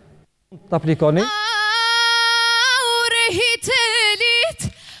emision, të aplikoni.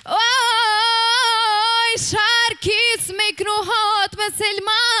 Sharkis me kruhat me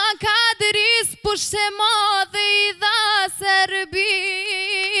selma kadris pushte madhe i dha Serbis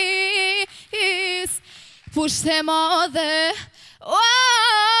pushte madhe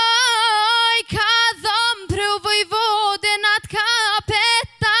ka dhëm preu vojvodin at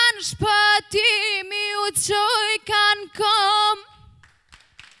kapetan shpëtimi u qoj kan kom.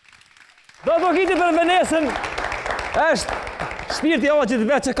 Do të kiti për Venesën është shpirti o që të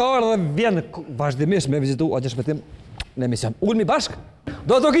vetë që ka arë dhe vjen vazhdimisht me vizitu a që shpetim në emision. Ulmi bashk,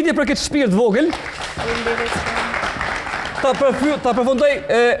 do të kiti për këtë shpirt vogël. Ta përfundoj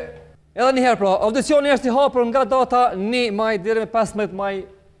edhe njëherë pra, audicioni është i hapur nga data 1 maj deri me 15 maj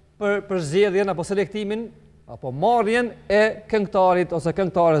për zgjedhjen apo selektimin apo marrjen e këngëtarit ose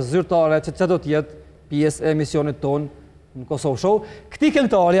këngëtare zyrtare që do të jetë pjesë e emisionit tonë në Kosovë Show. Këti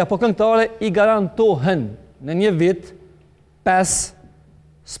këngëtari apo këngëtare i garantohen në një vit 5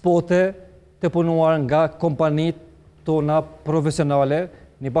 spote të punuar nga kompanit tona profesionale,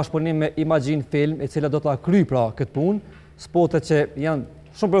 një bashkëpunim me Imagine Film, e cila do të kryj pra këtë punë, spote që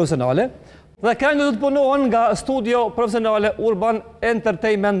janë shumë profesionale, dhe këngët do të punohen nga studio profesionale Urban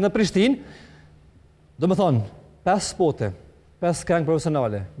Entertainment në Prishtinë. Do më thonë, 5 spote, 5 këngë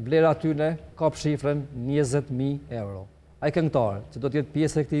profesionale, vlera atyne kap shifrën 20.000 euro. Ai këngëtar që do të jetë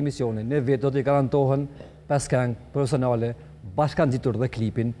pjesë e këtij emisioni, në vit do t'i garantohen 5 këngë profesionale, bashkan gjitur dhe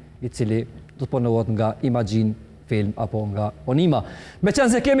klipin i cili do të punohet nga Imagine Film apo nga Onima. Me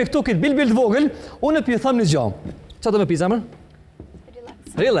qenë se kemi këtu këtë bil të vogël, unë p'i them një gjë. Çfarë do më pi zemër?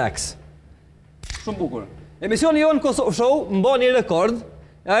 Relax. Shumë bukur. Emisioni jonë Kosovë Show mban një rekord.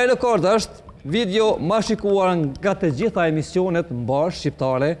 Ai rekord është video më shikuar nga të gjitha emisionet mbar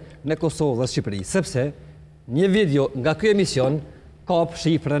shqiptare në Kosovë dhe Shqipëri, sepse një video nga ky emision kap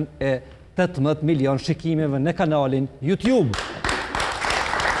shifrën e 18 milion shikimeve në kanalin YouTube.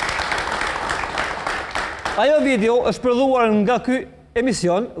 Ajo video është prodhuar nga ky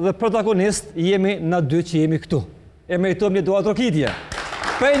emision dhe protagonist jemi na dy që jemi këtu. E meritojmë një dua trokitje.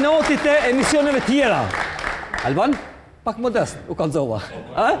 Prej notit e emisioneve tjera. Alban, pak modest, u kallzova.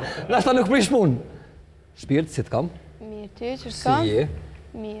 Nashta nuk prish punë. Shpirt, si të kam? Mirë ty, që s'kam? Si je?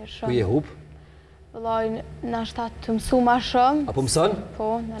 Mirë, Ku shumë. je hup? Vëllaj, nashta të mësu ma shumë. Apo mësën? Po,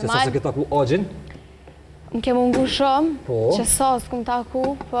 Që sa se normal. këtë taku Agjin? Më ke mungu shumë, Po. që sa s'kum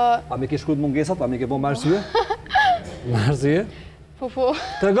taku, po, A mi ke shkrujt mungesat, a mi ke bo më arsye? Më arsye? po.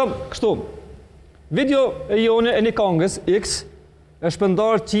 Të regëm, kështu. Video e jone e një kangës, X, e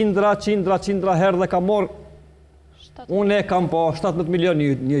shpëndar qindra herë dhe ka morë. Unë e kam pa 17 milion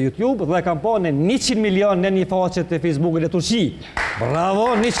një YouTube dhe kam pa në 100 milion në një faqe të Facebookit e Turqi.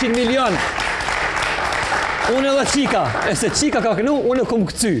 Bravo, 100 milion! Unë edhe qika, e se qika ka kënu, unë e kom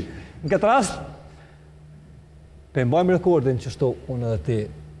këcy. Në këtë rast, pe mbajmë rekordin që shto unë edhe ti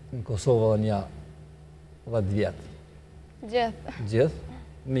në Kosovë dhe një 10 vjetë. Gjithë. Gjithë?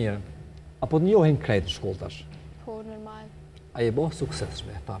 Mirë. Apo të njohin krejt në shkollë tash? Po, normal. A je bo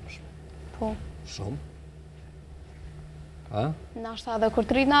suksesshme, famshme? Po. Shumë? A? Nashta edhe kur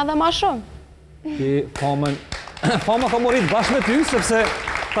të rritna edhe ma shumë. Ti famën... Fama ka morit bashkë me ty, sepse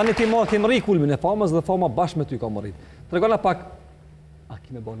tani ti ma kemë rri kulmin e famës dhe fama bashkë me ty ka morit. Tregona pak, a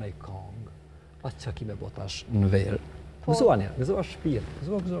kime bo nej kong, a që kime bo tash në verë? Po. Gëzua një, gëzua shpirë,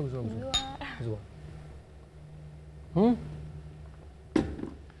 gëzua.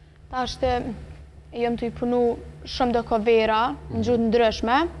 Ta është, jem të i punu shumë dhe kovera, në gjutë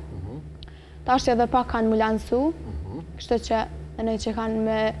ndryshme. Ta është edhe pak kanë më lansu, kështë që në që kanë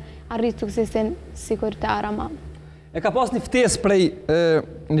me arritë suksesin si kur të arama. E ka pas një ftesë prej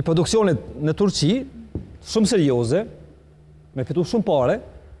një produksionit në Turqi, shumë serioze, me fitu shumë pare,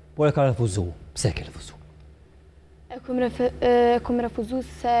 por e ka refuzu. Pse ke refuzu? E kum refuzu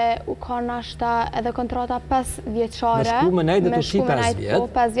se u ka nashta edhe kontrata 5 vjeqare. Me shku me nejt dhe Turqi 5 vjet.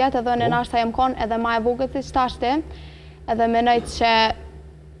 Po 5 vjet edhe në nashta jem kon edhe ma e vogët si qtashti, edhe me nejt që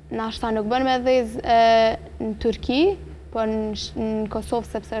nashta nuk bën me dhez në Turki, por në Kosovë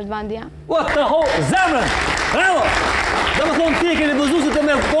sepse është vendi jam. What the ho, zemrën! Bravo! Dhe më thonë ti e ke refuzu se të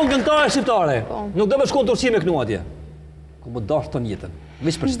me konë këngëtare shqiptare. Nuk dhe me shku në Turqi me kënu atje. Ku më dash të njëtën,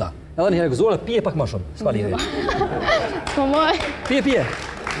 vish për qëta. Edhe një herë gëzuar, pije pak ma shumë, s'ka lidhje. Po moj. Pije.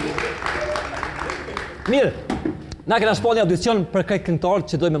 Mirë, na kena shpa një audicion për kaj këngëtarë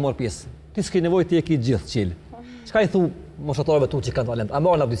që dojmë me marrë pjesë. Ti s'ke nevoj ti e ki gjithë qilë. Qka i thu moshatarëve tu që kanë talent? A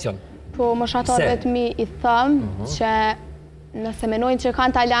marrë në audicion? Po moshatarëve të mi i thëmë që nëse menojnë që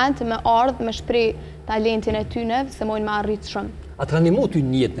kanë talent, me ardhë, me shpri talentin e tyne, se mojnë me arritë shumë. A të ranimu ty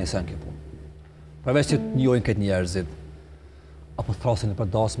njëtë në esen kjo punë? Përveç që njojnë këtë njerëzit. Apo thrasin e për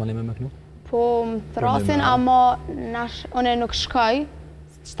dasë ma lime me kënu? Po më thrasin, ama une nuk shkoj.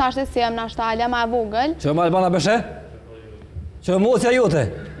 Qtashtë si jem nashta alja ma e vogël. Që ma Albana beshe? Që emocija jote?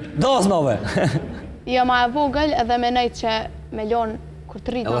 Dasë nove? Jo ma e vogël edhe me nejtë që me lonë kur të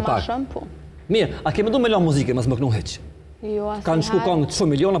rritë ma shumë, po. Mirë, a kemi du me lonë muzike, mas më kënu heqë? Jo, asë kanë shku kanë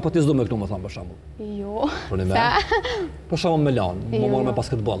shumë miliona, po ti s'du me kënu më thamë për shambull. Jo. Për shambull me lanë, më morë me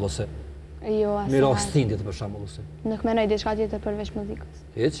basketball, ose? Jo, asë Mira stindit për shambull, ose? Nuk menoj diçka tjetër përveç muzikës.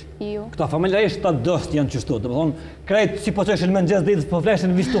 Heq? Jo. Këta familjarisht ta dështë janë qështu, dhe më thonë, krejt si po qeshin me nxez ditës, po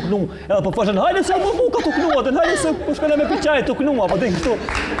fleshin vish të kënu, edhe po fashin, hajde se më buka të kënu, atin, hajde se po shkone me piqaj të kënu, apo din këtu.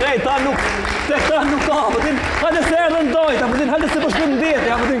 Krejt ta nuk, te këta nuk ka, apo din, hajde se erdhën dojt, apo din, hajde se po shkone ndete,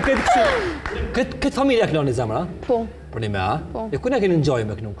 apo din, krejt kështu. Këtë familja këno një zemra, po. Për një me, a? E kujna keni njoj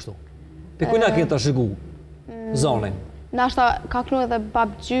me kënu kështu? Për kujna keni të shigu zonin? Nashta ka kënu edhe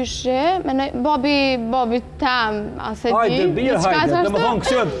babgjyshe, babi tem, ase di. Hajde, birë, hajde, dhe më thonë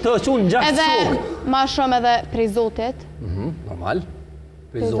kështu të qunë gjashtë shok. Edhe ma shumë edhe prej Zotit. Normal.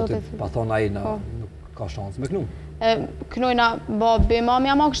 Prej Zotit, pa thonë aji nuk ka shansë me kënu. Kënujna babi,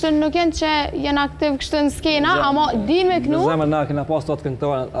 mami, ama kështu nuk jenë që jenë aktiv kështu në skena, ama din me kënu. Në zemër na kena pas të atë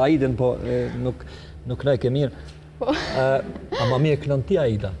këngëtore Aidin, po nuk ne ke mirë. Ama mirë këllon ti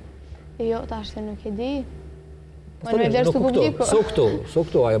Aida? Jo, ta është nuk e di. Më në me vlerës të publiku. So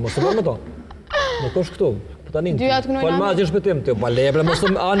këtu, ajo, mos të bërë më to. Nuk është këtu, po ta një Dyjat kënujna. Po në ma gjithë shpetim të, pa lebre, mos të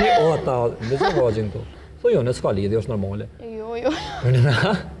ani, ta, në gjithë vajgjën këtu. So jo, në s'ka lidhje, është normale. Jo.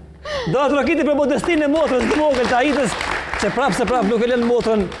 Do të rakiti për modestinë e motrës të vogël të Aidës, që prapë se prapë nuk e lënë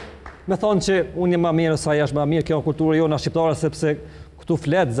motrën me thonë që unë jem ma mirë, sa jash ma mirë, kjo në kulturë jo në shqiptare, sepse këtu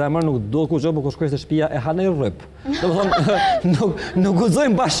fletë, zemër nuk do ku gjë, po kur shkojnë se shpia e hanë e rrëpë. Do më thonë, nuk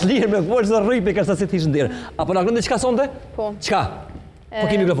guzojnë bashkëlirë me kërë që rrëpë i kërsa si t'ishë ndirë. Apo në akërën dhe qka sonde? Po. Qka? Po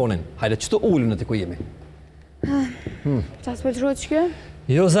ki mikrofonin. Hajde, që të ullëm në të ku jemi? Qa s'për të që kjo?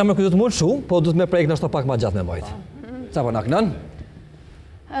 Jo, zemër këtë du të mund shumë, po du të me prejkë nështë pak ma gjatë me bajtë. Qa po në akënën?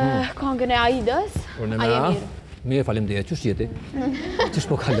 Kongën e Aidës. A je mirë? Mirë, falim dhe, qështë jeti? Qështë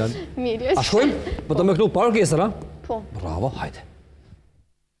po kalën? Mirë. A shkojmë? Po të me kënu parë orkestra? Po. Bravo, hajde.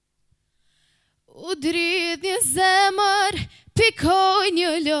 U dridh një zemër, pikoj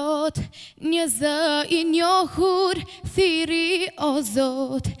një lot, një zë i njohur, thiri o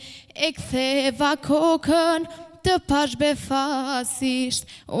Zot, e ktheva kokën të pash befasisht,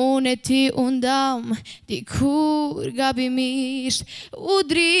 unë e ti undam, dikur gabimisht. U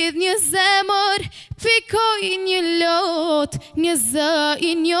dridh një zemër, pikoj një lot, një zë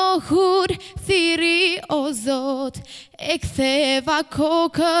i njohur, thiri o Zot, e ktheva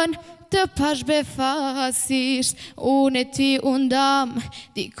kokën të pash befasisht, unë e ti undam,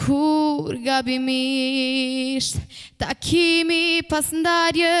 dikur gabimisht. Takimi pas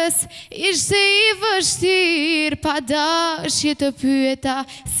ndarjes ishte i vështirë, pa dashje të pyeta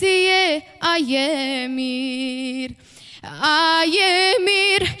si je, a je mirë. A je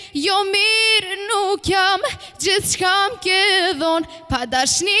mirë, jo mirë nuk jam, gjithë shka m'ke dhon, pa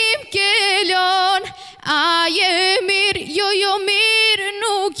dashnim ke lon. A je mirë, jo mirë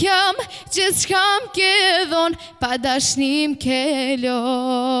nuk jam, gjithë shka m'ke dhon, pa dashnim ke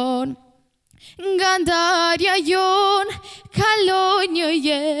lon. Nga ndarja jon, kaloj një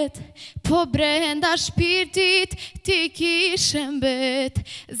jet, po brenda shpirtit ti kishe mbet.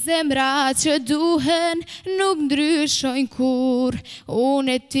 Zemrat që duhen nuk ndryshojnë kur,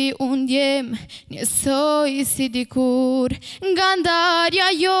 unë e ti unë jem njësoj si dikur. Nga ndarja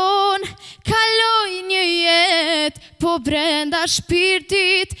jon kaloj një jet, po brenda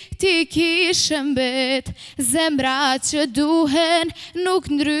shpirtit ti kishe mbet. Zemrat që duhen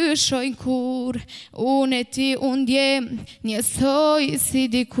nuk ndryshojnë kur, unë e ti unë jem njësoj si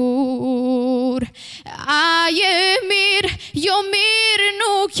dikur. A je mirë, jo mirë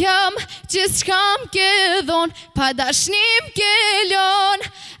nuk jam, gjithë shkam ke dhon, pa dashnim ke lon.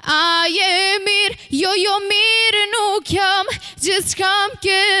 A je mirë, jo mirë nuk jam, gjithë shkam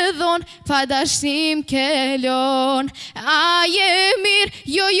ke dhon, pa dashnim ke lon. A je mirë,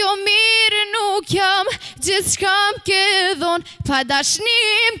 jo mirë nuk jam, gjithë shkam ke dhon, pa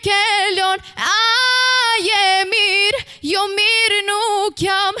dashnim ke lon. A je mirë, jo mirë nuk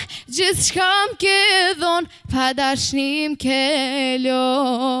jam, gjithë shkam ke dhon, pa dashnim ke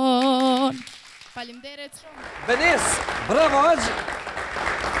lon. Faleminderit shumë. Venes, bravo Aq.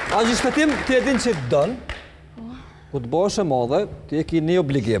 Aq i shpetim ti e din që të dënë, ku të bosh e madhe, ti e ki një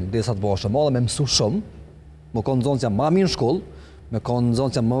obligim, dhe sa të bosh e madhe me mësu shumë, më konë zonë që jam mami në shkollë, me konë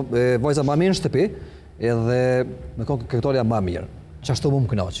zonë që jam vajza mami në shtëpi, edhe me konë këtoria ma mirë. Qashtu mu më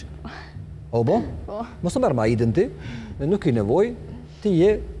kënaqë. O bo? Mos të merë ma idin ti, dhe nuk i nevoj, ti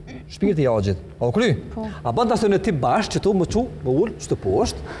je shpirti i Agjit. O kry? A ban të ashtë në ti bashkë që tu më qu, më ullë, që të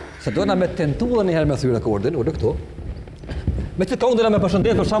poshtë, se dojna me tentu dhe njëherë me thyre kordin, ullë këtu. Me që të kongë dhe me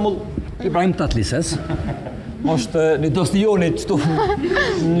përshëndet, për shamull, Ibrahim Tatlises, është një dostijoni qëtu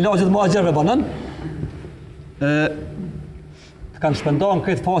në lagjët më agjerve banën. Të kanë shpendohen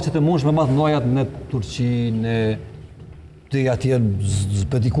këtë faqet e mundshme më të mëdha në Turqi, në të atje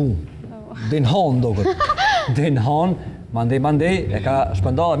zbediku. Dhe në hanë dokët. Dhe në hanë, mandej, e ka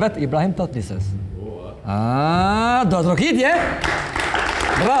shpendohen vetë Ibrahim Tatlises. Do të rokitje?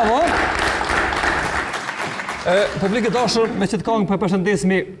 Bravo! Publikët dashur, me që të kongë për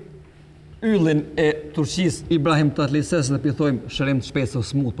përshëndesmi yllin e Turqis Ibrahim Tatlises dhe pithojmë shërim të shpejt se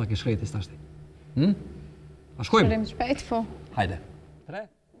smut pak i shkreti së tashti. A shkojmë? Shërim të shpejt, po. Hajde. 3,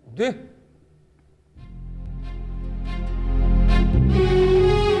 2.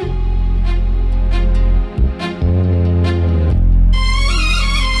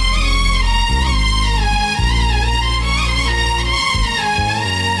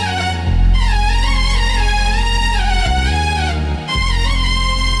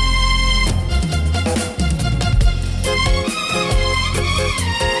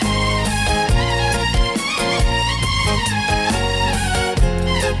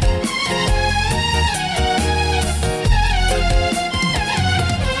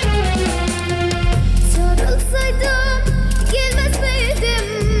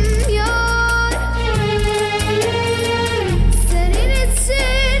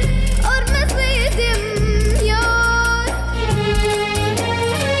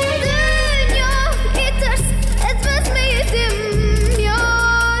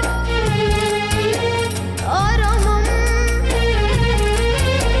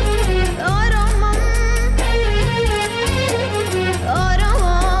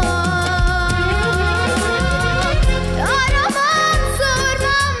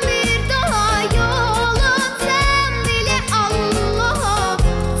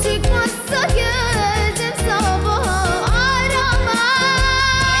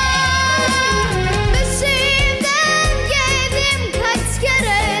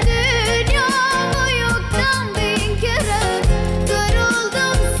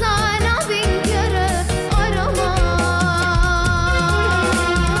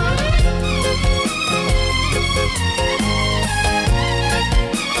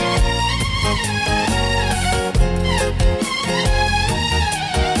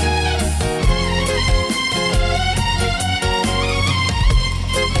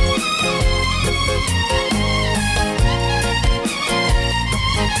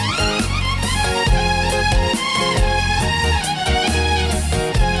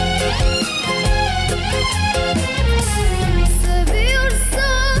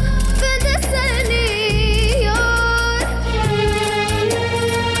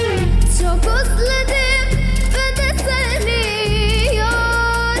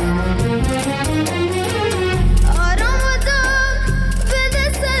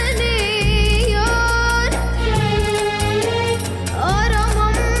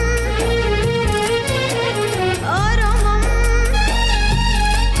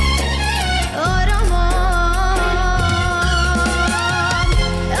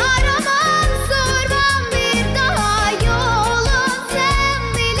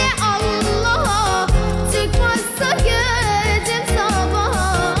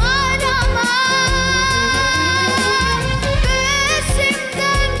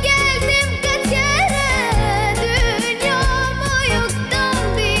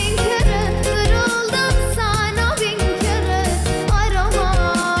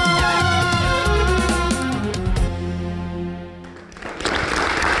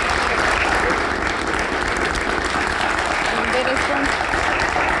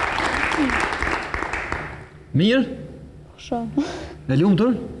 Mirë? Shumë. E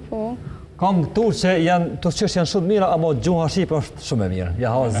lumtur? Po. Kam turq që janë shumë mira, ama gjuha shqipe është shumë e mirë.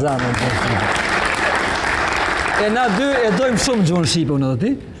 Ja ha zemrën gjuhën shqipe. E na dy e dojmë shumë gjuhën shqipe, unë dhe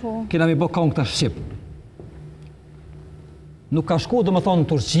ti? Po. Kena mi bo këngë të shqip. Nuk ka shku, do me thonë, në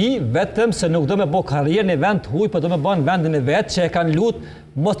Turqi, vetëm se nuk do me bo karrierë në vend huj, për do me bo në vendin e vetë, që e kanë lutë,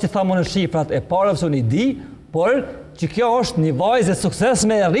 mos që thamë në shifrat e pare, pësë unë i di, por që kjo është një vajzë e sukses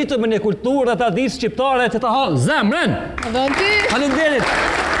me rritu me një kulturë dhe ta ditë shqiptare që ta halë zemrën. Dhe në ty. Falenderit.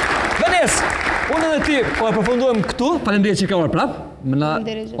 Venes, unë edhe ty, po e përfunduem këtu, falenderit që ka orë prapë, më na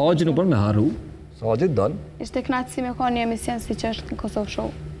Agji nuk bërë me haru, së Agji të donë. Ishte knatësi me ka një emision si që është në Kosovë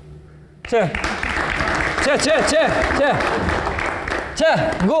Show. Që,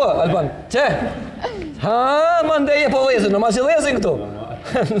 ngo, Alban, që. Ha, ma ndeje po dhezin, në ma që dhezin këtu.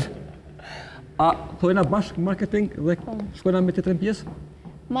 A, thojna bashkë marketing dhe shkojna me të tërën pjesë?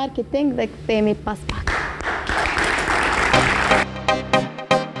 Marketing dhe këthemi pas pak.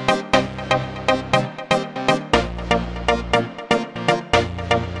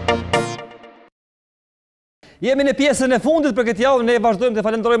 Jemi në pjesën e fundit për këtë javë, ne vazhdojmë të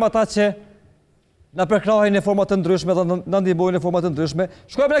falenderojmë ata që na përkrahin në format të ndryshme dhe na ndihmojnë në format të ndryshme.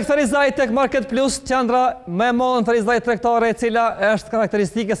 Shkojmë në Ferizaj tek Market Plus, qendra më e madhe në Ferizaj tregtare, e cila është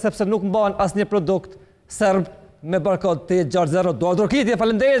karakteristike sepse nuk mban asnjë produkt serb me barkod T60. Doadrokitje,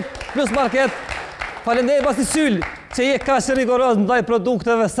 faleminderit Plus Market. Faleminderit pasi syl që je kaq rigoroz ndaj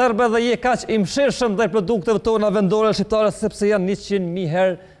produkteve serbe dhe je kaq i mëshirshëm ndaj produkteve tona vendore shqiptare sepse janë 100.000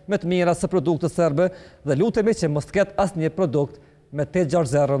 herë më të mira se produktet serbe dhe lutemi që mos ketë asnjë produkt me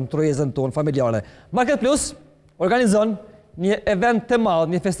T60 në trojezën tonë familjare. Market Plus organizon një event të madh,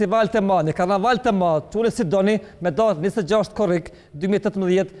 një festival të madh, një karnaval të madh, çuni si doni, me datë 26 korrik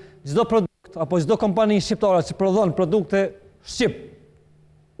 2018, çdo produkt apo çdo kompani shqiptare që prodhon produkte shqip,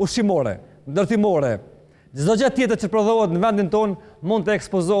 ushqimore, ndërtimore, çdo gjë tjetër që prodhohet në vendin tonë mund të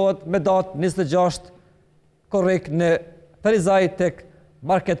ekspozohet me datë 26 korrik në Ferizaj tek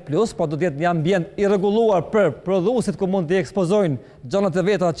Market Plus, po do të jetë një ambient i rregulluar për prodhuesit ku mund të ekspozojnë gjanat e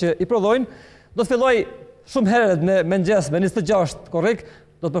veta që i prodhojnë. Do të filloj shumë herët në mëngjes me 26 korrik,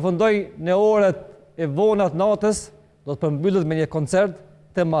 do të përfundoj në orët e vona të natës, do të përmbyllet me një koncert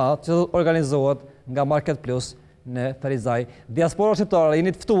të madh që do të organizohet nga Market Plus në Ferizaj. Diaspora shqiptare,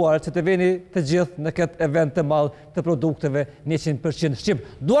 jeni të ftuar që të vini të gjithë në këtë event të madh të produkteve 100%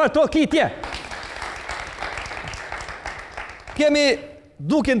 shqip. Duar trokitje. Kemi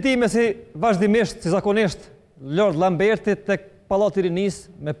duken time si vazhdimisht, si zakonisht, Lord Lamberti tek Pallati i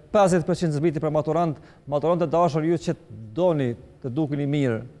Rinisë me 50% zbriti për maturant të dashur ju që doni të dukeni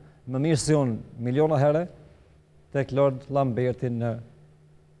mirë, më mirë se unë miliona herë, tek Lord Lamberti në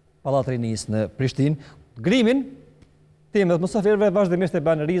Pallati i Rinisë në Prishtinë. Grimin tim dhe mysafirëve vazhdimisht e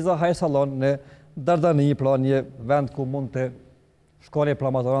bën Riza Hair Salon në Dardani, pra një vend ku mund të shkoni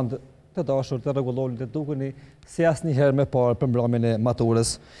pra maturant të dashur, të rregulloni, të dukeni si asnjëherë më parë për mbrëmjen e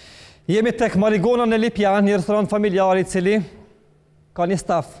maturës. Jemi tek Antigona në Lipjan, një restorant familjar i cili ka një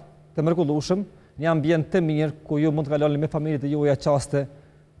staf të mrekullueshëm, një ambient të mirë ku ju mund të kaloni me familjet e juaja çaste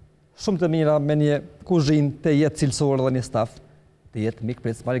shumë të mira me një kuzhinë të jetë cilësore dhe një staf të jetë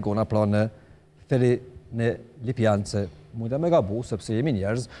mikpritës Antigona pra në Feri në Lipjan, se mund të më gabu sepse jemi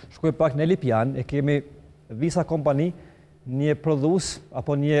njerëz. Shkoj pak në Lipjan e kemi Visa kompani, një prodhues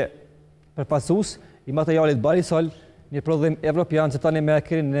apo një përfaqësues i materialit barisol, një prodhim evropian që tani me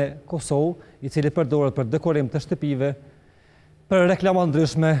keni në Kosovë, i cili përdoret për dekorim të shtëpive, për reklama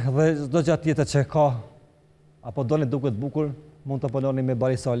ndryshme dhe çdo gjë tjetër që ka apo doni duket bukur, mund të punoni me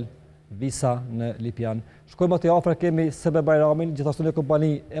barisol Visa në Lipjan. Shkojmë aty afër kemi Sebe Bajramin, gjithashtu një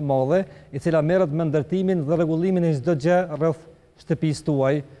kompani e madhe, i cila merret me ndërtimin dhe rregullimin e çdo gjë rreth shtëpisë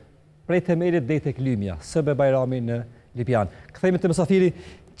tuaj, prej themelit deri tek lymja. Sebe Bajramin në Lipjan. Kthehemi te mysafiri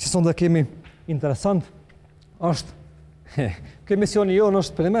që sonda kemi interesant është ky misioni jonë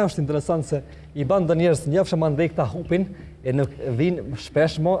është për më është interesant se i bën do njerëz njëfshëm andej këta hupin e nuk vin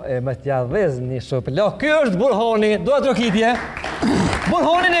shpesh mo e me t'ja dhez një shop. La, ky është Burhani, dua trokitje.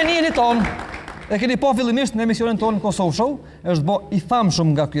 Burhanin e njëni ton. E keni pa fillimisht në emisionin tonë Kosovë Show, është bë i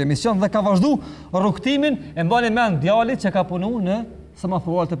famshëm nga ky emision dhe ka vazhdu rrugtimin e mbani mend djalit që ka punu në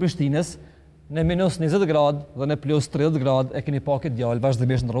semaforat të Prishtinës në minus 20 grad dhe në plus 30 grad e keni pa këtë djalë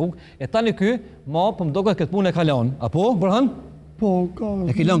vazhdimisht në rrugë. E tani ky, ma po më duket këtë punë e ka lënë. Apo, Burhan? Po, ka.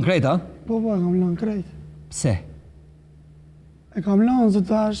 E ke lënë krejt, a? Po, kam lënë krejt. Pse? E kam lënë se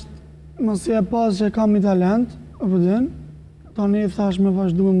tash mos e pas që kam një talent, apo din. Tani thash me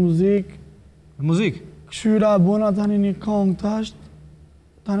vazhdu me muzikë. Muzikë? Këshyra e bona tani një këngë tash.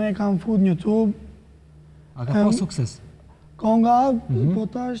 Tani kam fut në YouTube. A ka pas sukses? Konga, po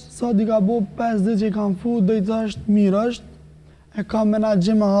tash, sa di ka bo 5 ditë që i kam fu, dhe i tash mirë është, e kam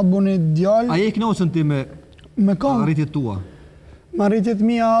menaxhim me habun e djallë. A je i kënaqur ti me arritjet tua? Me arritjet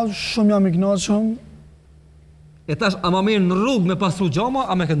mia shumë jam i kënaqur. E tash, a ma mirë në rrugë me pasru gjama,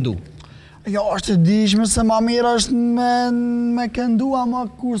 a me këndu? Jo, është e dishme se ma mirë është me këndu, ama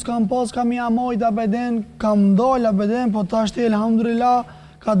kur s'kam pas, kam i amojt abeden, kam ndalë abeden, po ta është elhamdulillah,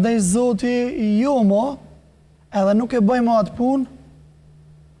 ka dhej zoti jo mo, edhe nuk e bëj ma atë punë,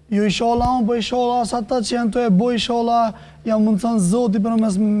 jo i shola unë, po i shola sa ta që janë të e bëj shola, jam mundësan zoti, për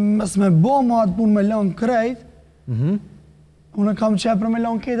mes me bëj ma atë punë me lënë krejt, unë kam që për me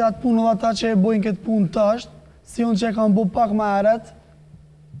lënë këtë atë punë, dhe ata që e bëjnë këtë punë tashtë, si unë që e kam bëj pak ma eret.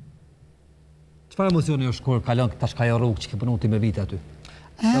 Çfarë emocioni është kur kalon tash ka rrugë që ke punu ti me vite aty?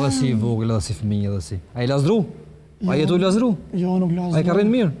 Edhe si i vogël, edhe si fëmijë, edhe si. A i lazru? A jetu i lazru? Jo, nuk lazru. A i ka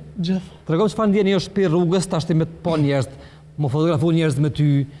rrinë mirë? Gjithë. Tregom çfarë ndjeni është për rrugës, tash ti me të pa njerëz, më fotografu njerëz me ty,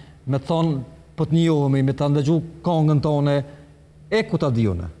 me të thonë po të njohemi, me ta ndëgju këngën tonë, e ku ta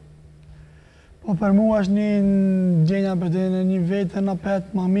diune? Po për mua është një gjenja për të një vetë në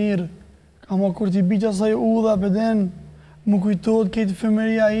petë ma mirë, ka ma kur t'i biqa sa i udha për të më kujtot këtë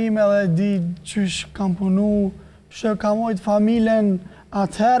fëmëria ime dhe di qysh kam punu, që kam ojtë familjen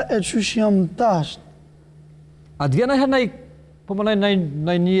atëherë e qysh jam tash. A të vjen herë po më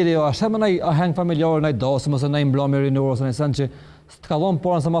nëj njëri, o ashtë më nëj aheng familjarë, nëj dasëm, ose nëj mblami rinurë, ose nëj sen që s'të kalon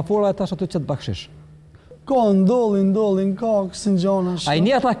porën semafora e tash aty që të bakshish? Ka ndollin, ka kësën gjana shumë. A i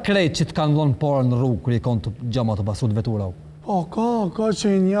një ata krejt që të kanë dhonë porën në rrugë, kërë i konë të gjama të pasur të vetura? Po, ka që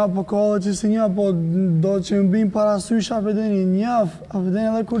i një, po ka dhe që si një, po do që i mbim parasysh apeten i njëf, apeten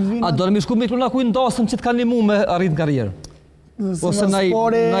edhe kur të vinë. A do në mishku mikro në kuj ndasëm që të kanë një mu me arrit në karrierë? Ose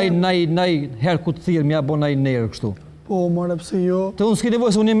naj herë ku të thirë, mja bo naj nerë kështu? Po, more pse jo. Të unë s'ki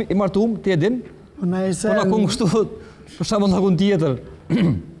nevoj se unë i martum, ti e din? Po, na e se... Po, në kunë kështu, për shamë në kun tjetër.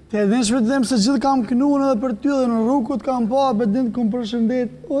 Ti e din shpetim se gjithë kam kënuën edhe për ty dhe në rrugët kam pa, apeten të kom përshëndet.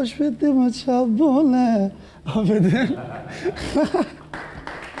 O, shpetim e qa bole. Apeten.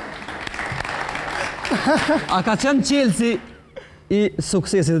 A ka qenë qelësi i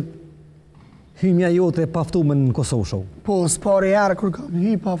suksesit hymja jote paftume në Kosovë show? Po, s'pari herë kur kam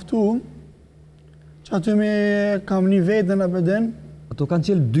hy paftum, që aty me kam një vetën apeten. Ato kanë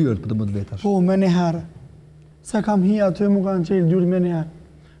qelë dyrët për të më të vetash? Po, me një herë. Se kam hy aty mu kanë qelë dyrët me një herë.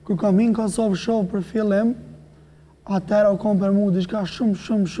 Kur kam hy në Kosovë show për fillim, atëra u kom për mu diçka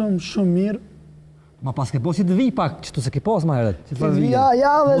shumë mirë. Ma pas ke po si të vi pak, që të se ke pas ma heret. Ja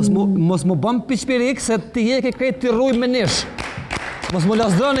dhe... Mos më bëm piçpirik se ti je ke krejt të rruj me nish. Mos më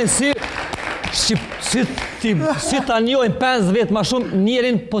lasdroni si ta njojnë 5 vetë ma shumë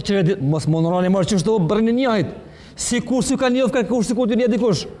njerin, po qëre ditë. Mos më nërani marë që shto bërni njëjt. Si kur si ka njofë ka kush, si kur t'ju një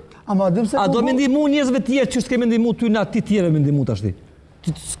dikush. A do me ndimu njëzve tjerë që s'ke me ndimu ty na, ti tjere me ndimu t'ashti.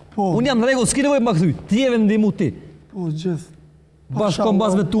 Unë jam në regull, s'ki nevoj ma këthuj, tjere me ndimu ti. Po, gjithë. Bashkë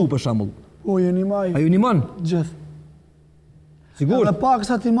kombazve tu, për shambull. Po, ju një maj. A ju një man? Gjithë. Sigur? Edhe pak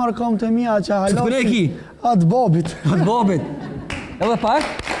sa ti marrë kam të mija që halosi... Që të këne e ki? Atë babit. Atë babit. Edhe pak?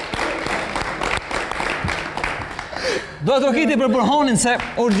 Do të rokiti për Burhanin se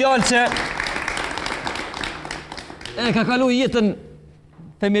urdjallë që e ka kalu jetën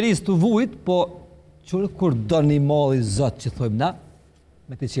femiris të vujt, po qërë kur do një malli zot që thojmë na,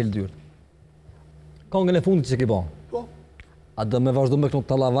 me ti qelë dyrë. Kongën e fundit që ki bon. Po. A do me vazhdu me kënu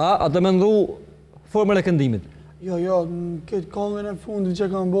të lava, a do me ndru formën e këndimit? Jo, në këtë kongën e fundit që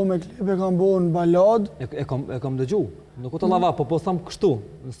kam bo me klip, e kam bo në balad. E kam dëgju, nuk të lava, po thamë kështu,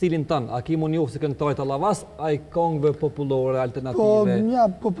 në stilin tanë, a ki mu njohë si këngëtaj të lavas, a i kongëve populore, alternative? Po, nja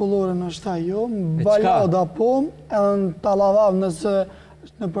populore në shta jo, balada po, edhe në të lava, nëse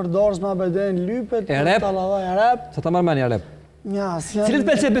në përdorës ma beden lypet, e rep? E rep. Sa ta marrë e rep? Nja, si janë... Cilit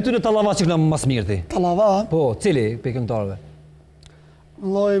pëlqen për ty në të lava që këna mas mirë ti? Të lava? Po, cili për këngëtarëve?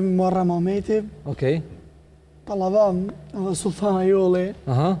 Lloj Mehmeti. Okej. Talava edhe Sultana Jolli.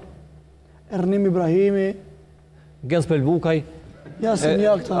 Aha. Ernim Ibrahimi. Gens Pelbukaj. Ja, se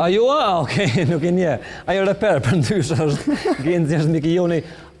një këta. Ajo, okej, nuk e nje. Ajo reper për ndysh është. Gens është Miki Joni.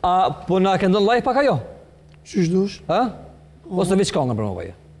 A po na këndon live pak ajo? Qysh dush? Ha? Ose veç këngën për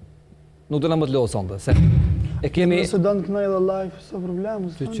mëvaje. Nuk do na më të lodh sonte, se e kemi. Nëse do të kënaj edhe live, s'ka problem.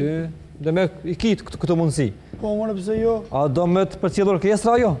 Që dhe me i kit këtë mundësi. Po, more pse jo? A do me të përcjellë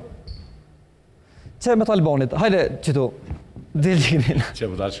orkestra ajo? Që me të Albanit? Hajde, qëtu, delinin.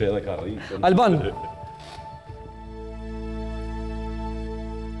 Që më ta që edhe ka rritë. Alban.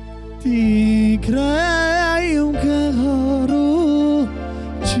 Ti krejum ke haru,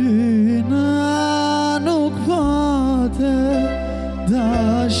 që na nuk pate,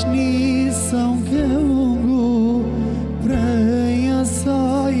 dashni sa unë ke mungu,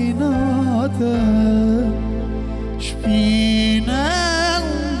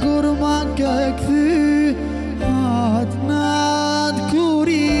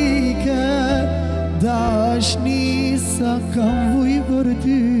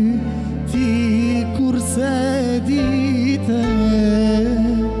 ty, ti kurse dite.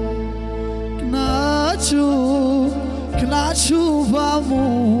 Knaqu pa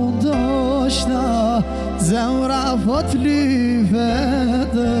mund është zemra po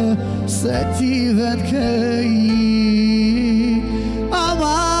t'lyvet se ti vet këj.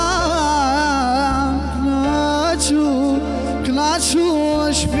 Aman knaqu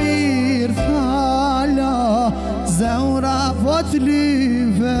shpirt hala zemra po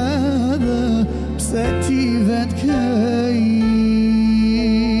t'lyvet se ti vet këj.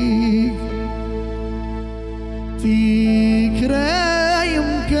 Ti krejm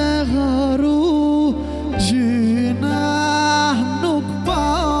ke haru gjynah nuk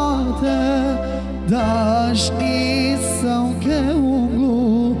pate dashni sa ke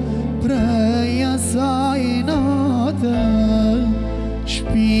ungu prej asaj nate.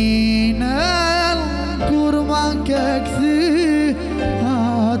 Shpinën kur ma ke kthy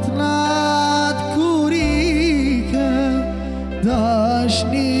atë nat kur ike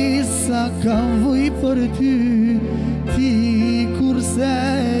dashni sa kam vuj për ty, ti kurse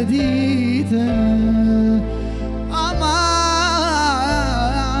dite. Aman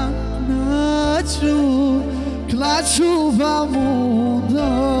knaqu pa mund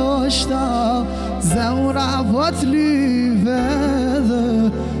është zemra po t'lyvet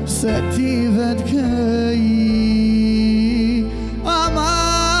se ti vet këj. Aman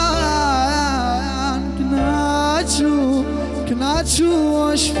knaqu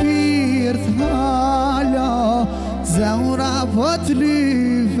shpirt hala zemra po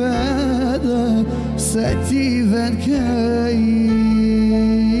t'lyvet se ti vet këj.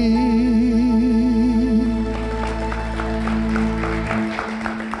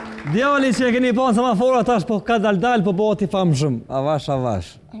 Djali që e keni panë semaforat tash po ka dal po bëhet i famshëm. Avash.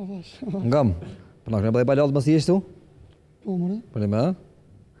 Ngam. Po na këne bëj balallë mos jesh tu? Po mëre. Po le më.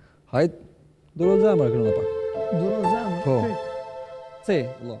 Hajt. Duro zemër këna pak. Duro zemër. Po. C,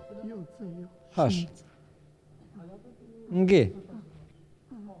 Allah. Jo. Hash. Nge.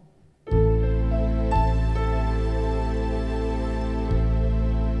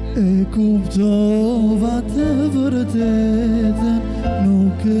 E kuptova të vërtetën,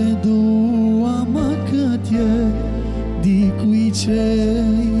 nuk e dua më këtje, dikuj që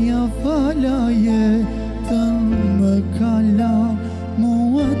ja fala jetën më kalan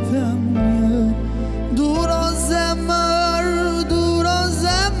mua të mje. Duro zemër,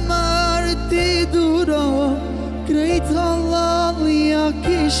 ti duro, krejt hallalja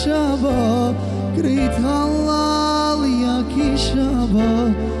kisha ba, krejt hallalja kisha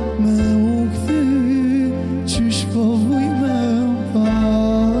ba, me u kthy qysh po vuj me mpa.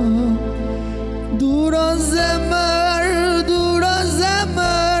 Duro zemër,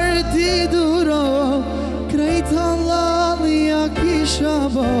 ti duro, krejt hallalja kisha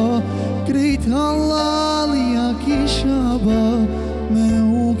ba, krejt hallalja kisha ba, me u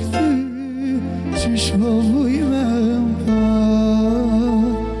kthy qysh po vuj me mpa.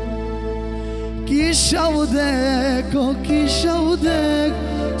 Kisha vdek,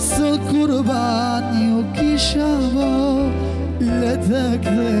 së kurban ju kisha ba, le të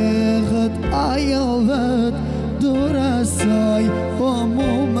kthehet ajo vet, dora saj po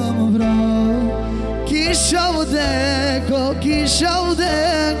mu me më vra. Kisha vdek,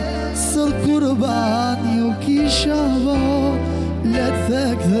 së kurban ju kisha ba, le të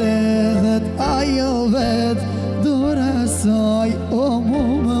kthehet ajo vet, dora saj po mu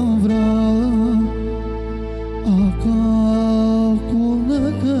me më vra. A ka kull në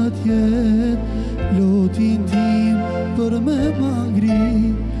këtë jet, lotin tim për me mangri,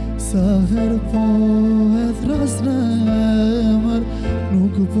 sa her po e thras në emër,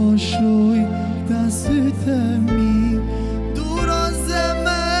 nuk po shuj këta sytë e mi. Duro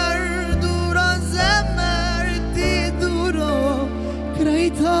zemër, ti duro,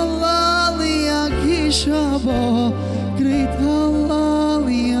 krejt hallalja kisha ba, krejt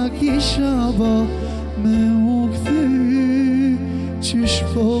hallalja kisha ba, me u kthy qysh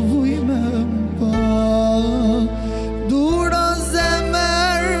po vuj me mpa. Duro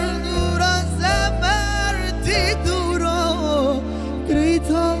zemër, ti duro, krejt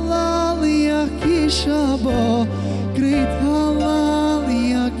hallalja kisha ba, krejt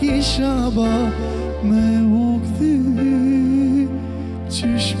hallalja kisha ba, me u kthy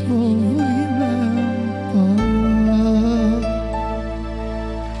qysh po vuj me mpa.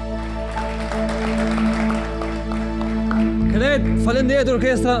 Faleminderit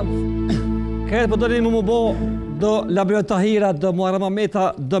orkestra. Kret po doni më bo do Labrio Tahira, do Muharrem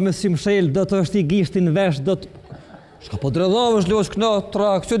Ahmeta, do Mësim Shel, do të është i gishtin vesh, do të... Shka po dredhovësh losh këno,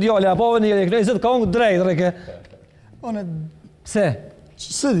 tra, kështu djale, apo vë njëri, këne i zëtë ka unë drejt, reke. One... Pse?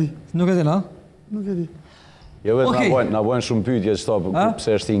 Së di? Nuk e di, na? Nuk e di. Jo vetë na bojnë shumë pyetje që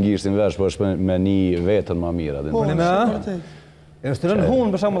pse është ti ngishtin vesh, po është me një vetën më mirë. Po, e është të rënë hunë,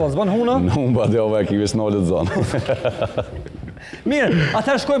 për shembull, zban huna? Në hunë ba dhe ove, ki vis nolët zonë. Mirë,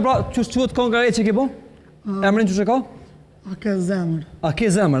 atëherë shkojmë pra, që quhet konga e që ki bo? Emrin që ka? A ke zemër. A ke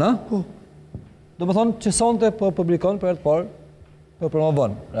zemër, a? Po. Do më thonë që sonte po publikon për e të parë, për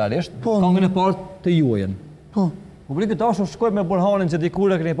promovon, realisht, kongën e parë të juajen. Po. Publikët ashtu shkojmë me Burhanin që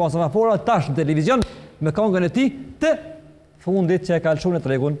dikur e keni pasë semafora, tash në televizion, me kongën e ti të fundit që e kalëshu në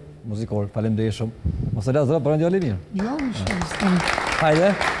tregun muzikor. Faleminderit shumë. Mos e la zëra për ndjali mirë. Jo, shumë.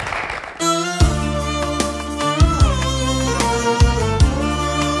 Hajde.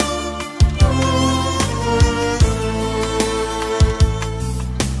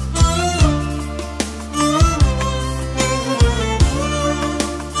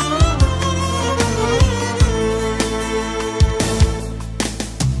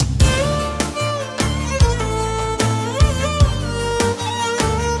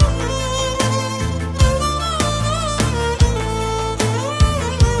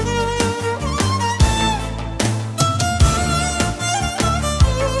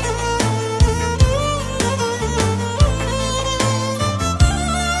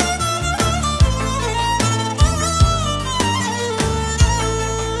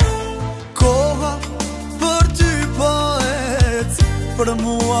 Për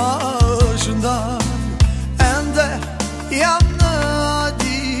mua është ndarë, ende jam në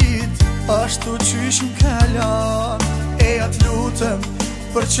adit, ashtu qysh më kalan, e atë lutem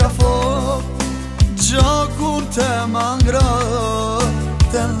për qafot, gjakun të mangra,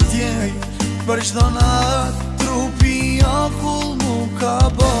 të ndjej për qdo natë, trupi akull mu ka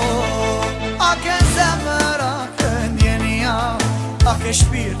bo. A ke zemër, a ke ndjenja, a ke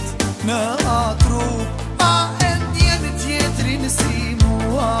shpirt në atrup, a e ndjeni tjetrin si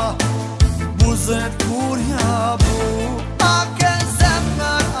mua, buzet kur jabu. A ke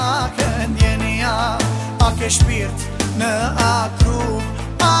zemër, a ke ndjenja, a ke shpirt në atrup,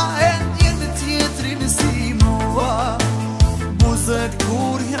 a e ndjeni tjetrin si mua, buzet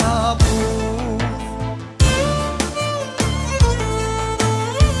kur jabu.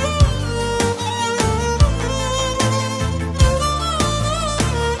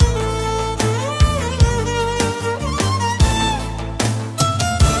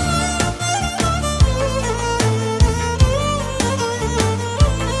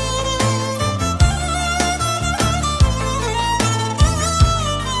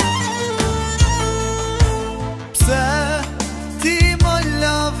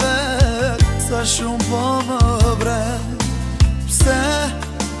 Shumë po më bret, pse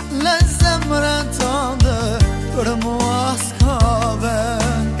le zemrën tënde për mua s'ka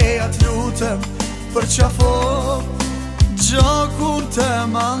vend, e atë lutem për qafot, gjakun të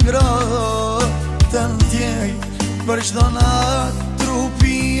mangra, të ndjej për qdo natë,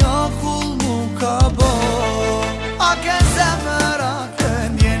 trupi akull mu ka bo. A ke zemër, a ke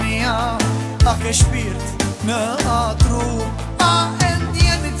ndjenja, a ke shpirt në atrup, a e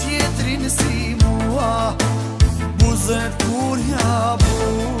ndjeni tjetrin si mua, buzet kur jabu.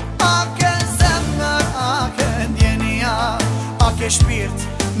 A ke zemër, a ke ndjenja, a ke shpirt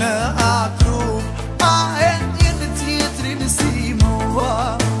në atrup, a e ndjeni tjetrin si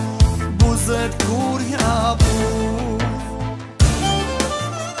mua, buzet kur jabu.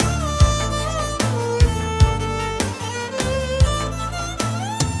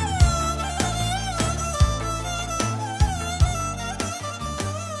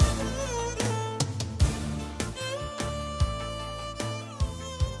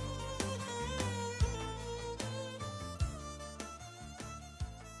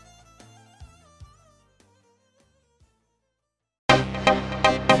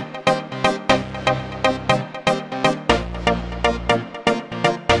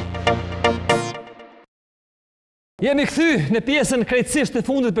 Jemi këthy në pjesën krejtësisht të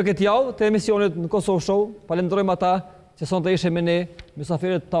fundit për këtë javë të emisionit në Kosovë Show. Falenderojmë ata që sonte ishe me ne,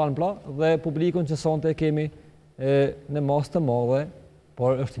 mysafirët tanë pra, dhe publikun që sonte kemi në mas të madhe,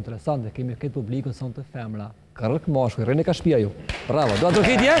 por është interesante, kemi këtë publikun sonte femra. Kërk mashkull, rreni ka shpia ju. Bravo, do atë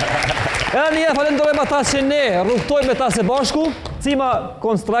rukitje? Edhe një falenderojmë ata që ne rrugtojmë me ta se bashku, Cima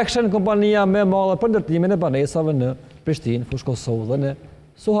Construction, kompania me madhe për ndërtimin e banesave në Prishtinë, Fushë Kosovë dhe në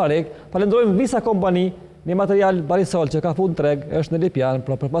Suharek. Falenderojmë Visa kompani, një material barisol që ka fund treg, është në Lipjan,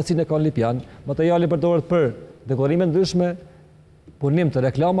 pra përpasin e ka në Lipjan, materiali përdoret për dekorime ndryshme, punim të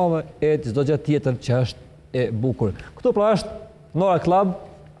reklamave e çdo gjë tjetër që është e bukur. Këtu pra është Nora Club,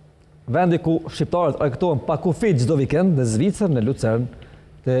 vendi ku shqiptarët arktohen pa kufi çdo vikend në Zvicër, në Lucern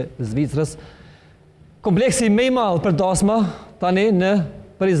të Zvicrës. Kompleksi më i madh për dasma tani në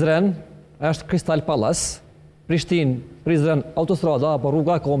Prizren është Crystal Palace, Prishtinë, Prizren, autostrada apo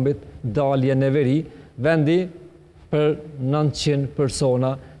rruga e Kombit, dalje në veri, vendi për 900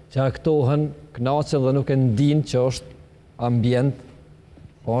 persona që aktohen, kënaqen dhe nuk e ndin që është ambient,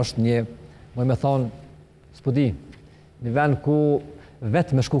 po është një, më me thonë, s'po di, një vend ku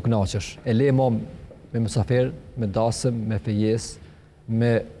vetë me shku kënaqesh, e le mo me mësafer, me dasëm, me fejes,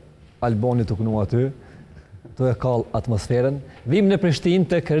 me Albani të kënu aty, të e kall atmosferën. Vim në Prishtinë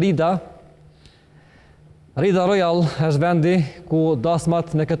të Rida. Rida Royal është vendi ku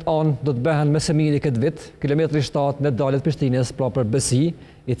dasmat në këtë anë do të behen me së miri këtë vit, kilometri 7 në daljet Prishtinës, pra për Besi,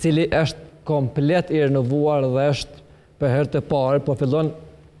 i cili është komplet i renovuar dhe është për herë të parë, po fillon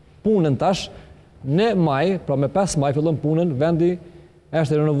punën tash, në maj, pra me 5 maj fillon punën, vendi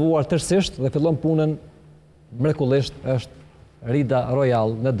është i renovuar tërësisht dhe fillon punën mrekullisht, është Rida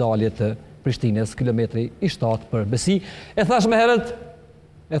Royal në daljet të Prishtinës, kilometri i 7 për Besi. E thash me herët,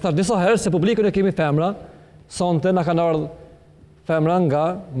 e thash disa herët se publikun e kemi femra, sonte na kanë ardhur femra nga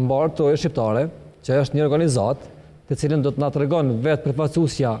mbar toje shqiptare, që është një organizat, të cilën do të na tregon vetë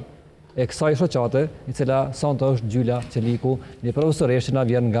përfaqësuesja e kësaj shoqate, i cila sonte është Gjyla Qeliku, një profesoreshe që na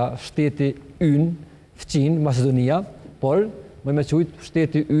vjen nga shteti ynë, fqin, Macedonia, por me qujtë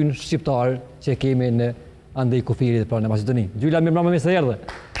shteti ynë shqiptar që kemi në andej kufirit pra në Macedoni. Gjyla, mirë mbrëma, mirë se erdhe.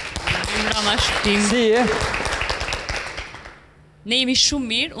 Mirë mbrëma, shpim. Si e? Ne jemi shumë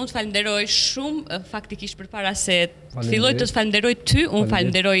mirë, unë të falenderoj shumë, faktikisht përpara se filloj të falenderoj ty, unë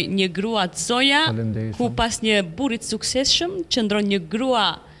falenderoj një grua të Zoja, ku pas një burrit suksesshëm, qëndron një grua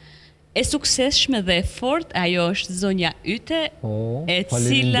e suksesshme dhe e fort, ajo është zonja yte, e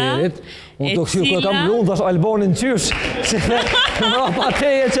cila... Unë të këshu kërë kam grunë, thash Albanin qysh, që më pa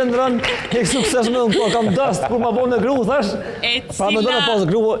teje që ndronë e suksesshme, unë kam dëst, kur ma bonë në gru, thash, pra me do në pasë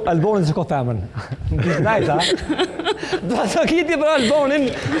gru Albanin që ko femën. Najta, do të kiti për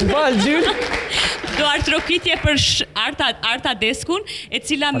Albanin, në balë gjysh. Do artrokitje për Arta Deskun, e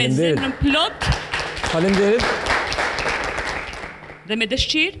cila me zemrën plot. Falenderit. Dhe me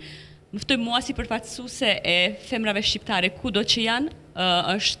dëshqirë, mëftoj mua si përfaqësuese e femrave shqiptare kudo që janë,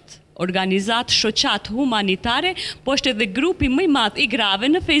 është organizat, shoqat humanitare, po është edhe grupi më i madh i grave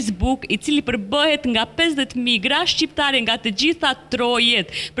në Facebook, i cili përbëhet nga 50.000 gra shqiptare nga të gjitha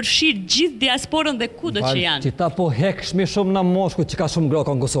trojet, përfshir gjithë diasporën dhe kudo që janë. Që ta po hekshmi shumë në moshku që ka shumë gra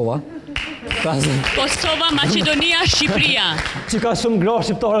ka në Kosova. Kosova, Macedonia, Shqipëria. Që ka shumë gra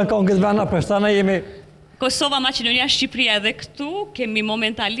shqiptare ka në këtë vena, për shtana jemi... Kosova, Macedonia, Shqipëria edhe këtu, kemi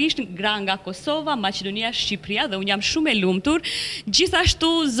momentalisht gra nga Kosova, Macedonia, Shqipëria dhe unë jam shumë e lumtur. Gjithashtu,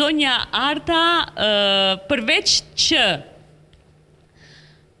 zonja Arta, përveç që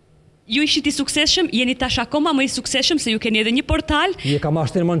ju ishit i sukseshëm, jeni tash akoma më i sukseshëm se ju keni edhe një portal. Je ka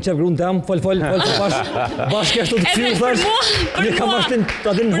mashtin më në qep grunë tem, fol, bashkë kështu të kështu, thash, je ka mashtin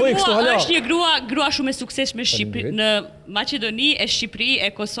të adin hoj kështu hala. Është një grua shumë e sukseshme në Macedoni, e Shqipëri,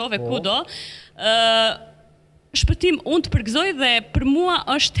 e Kosovë, kudo. Shpëtim, unë të përgëzoj dhe për mua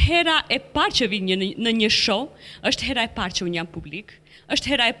është hera e parë që vinë në një show, është hera e parë që unë jam publik, është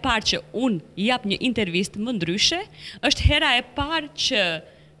hera e parë që unë jap një intervist më ndryshe, është hera e parë që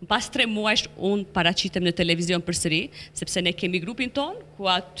pas 3 muajsh unë paraqitem në televizion përsëri, sepse ne kemi grupin ton, ku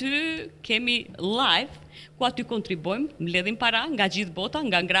aty kemi live, ku aty kontribojmë, mbledhim para nga gjithë bota,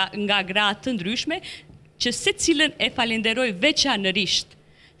 nga gra të ndryshme, që se cilën e falenderoj veçanërisht,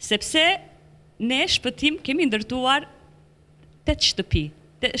 sepse ne shpëtim kemi ndërtuar 8 shtëpi.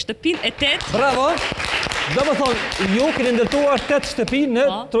 Shtëpin e 8... Bravo! Do më thonë, ju keni ndërtuar 8 shtëpi në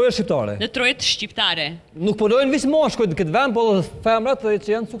trojet shqiptare. Në trojet shqiptare. Nuk punojnë visë moshkojt në këtë vend, po dhe femrat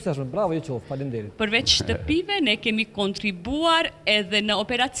që janë sukseshme. Bravo, ju qofë, falenderit. Përveç shtëpive, ne kemi kontribuar edhe në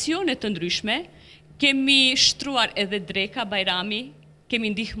operacionet të ndryshme, kemi shtruar edhe dreka Bajrami,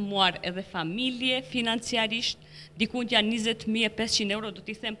 kemi ndihmuar edhe familje financiarisht, dikund janë 20.500 euro, do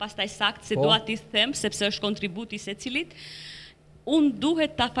t'i them pastaj sakt, se doa t'i them, sepse është kontributi se cilit. Unë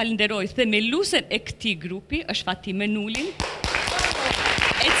duhet t'a falenderoj themeluesen e këtij grupi, është Fatime Nulin,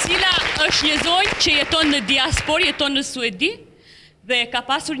 e cila është një zonjë që jeton në diaspor, jeton në Suedi, dhe ka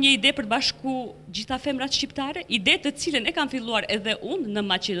pasur një ide për bashku gjitha femrat shqiptare, ide të cilën e kam filluar edhe unë në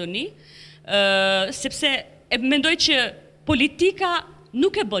Macedoni, sepse e mendoj që politika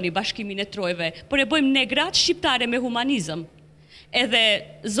nuk e bëni bashkimin e trojve, por e bëjmë ne gratë shqiptare me humanizëm. Edhe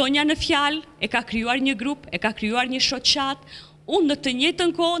zonja në fjalë e ka krijuar një grup, e ka krijuar një shoqat. Unë në të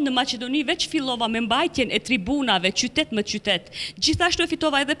njëjtën kohë në Macedoni veç fillova me mbajtjen e tribunave qytet më qytet. Gjithashtu e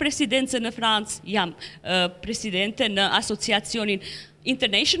fitova edhe presidencën në Francë, jam presidente në asociacionin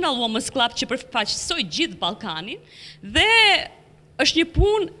International Women's Club që përfaqësoj gjithë Ballkanin dhe është një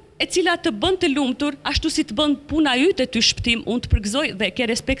punë e cila të bën të lumtur, ashtu si të bën puna yte ty shpëtim, unë të përgëzoj dhe ke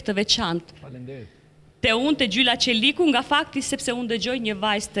respekt të veçantë. Faleminderit. Te unë të gjyla qeliku nga fakti sepse unë dëgjoj një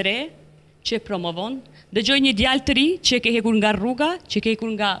vajzë të re që e promovon, dëgjoj një djalë të ri që e ke hekur nga rruga, që e ke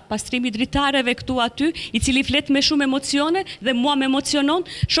hekur nga pastrimi dritareve këtu aty, i cili flet me shumë emocione dhe mua me emocionon,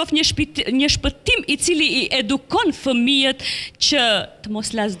 shoh një shpëtim i cili i edukon fëmijët që të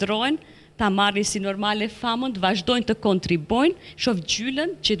mos lasdrohen, ta marrin si normale famën, të vazhdojnë të kontribojnë, shoh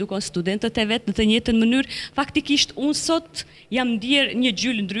gjylën që edukon studentët e vetë në të njëjtën mënyrë. Faktikisht unë sot jam ndier një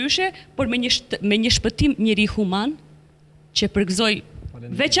gjylë ndryshe, por me një shpëtim njëri human që përgëzoj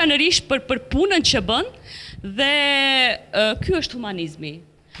veçanërisht për punën që bën dhe ky është humanizmi.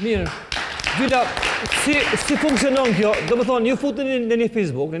 Mirë. Gjyla, si funksionon kjo? Do më thonë, ju futeni në një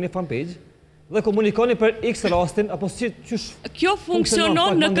Facebook, në një fanpage, dhe komunikoni për X rastin, apo si qysh... Kjo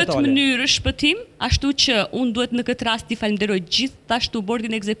funksionon në këtë mënyrë shpëtim, ashtu që unë duhet në këtë rast t'i falenderoj gjithashtu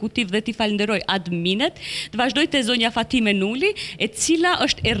bordin ekzekutiv dhe t'i falenderoj adminet, të vazhdoj të zonja Fatime Nuli, e cila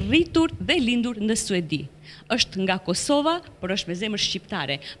është e rritur dhe lindur në Suedi. Është nga Kosova, por është me zemër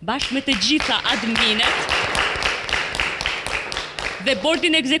shqiptare. Bashkë me të gjitha adminet dhe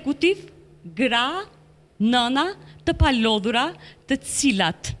bordin ekzekutiv, gra, nëna, të palodhura, të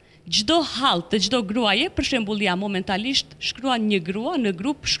cilat gjdo hall të gjdo gruaje, për shembull ja momentalisht shkruan një grua në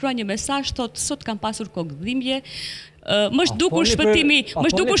grup, shkruan një mesazh thotë sot kam pasur kokëdhimbje, më është dukur shpëtimi, më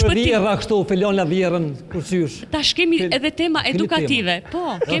është dukur shpëtimi. Vjerra kështu, filonja vjerën kursysh. Tash kemi edhe tema edukative.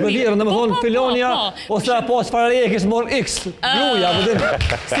 Po, kemi. Vjerën, domethënë filonja ose apo çfarë e kish marr X, gruaja, apo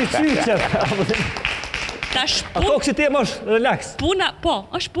si çyçet. Ato kësi tema është relax.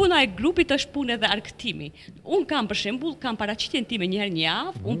 Është puna e grupit, është punë edhe argëtimi. Unë kam për shembull, kam paraqitjen time një herë në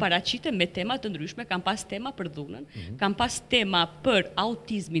javë, unë paraqitem me tema të ndryshme, kam pas tema për dhunën, kam pas tema për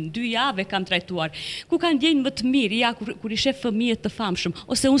autizmin, 2 javë kam trajtuar. Ku kanë ndjenjë më të mirë, ja kur i sheh fëmijët të famshëm,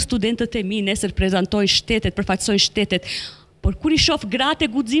 ose unë studentët e mi nesër prezantojnë shtetet, përfaqësojnë shtetet. Por kur i shoh gratë e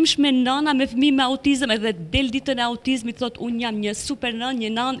guximshme, nëna me fëmijë me autizëm edhe del ditën e autizmit thot unë jam një super nën, një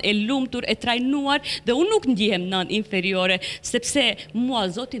nën e lumtur, e trajnuar dhe unë nuk ndihem nën inferiore sepse mua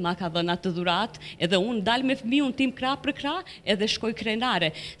Zoti ma ka dhënë atë dhuratë edhe unë dal me fëmijën tim krah për krah edhe shkoj krenare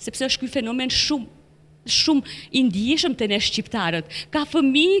sepse është ky fenomen shumë i ndjeshëm të ne shqiptarët. Ka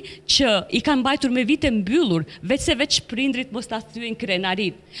fëmijë që i kanë mbajtur me vite mbyllur, veç prindrit mos ta thyen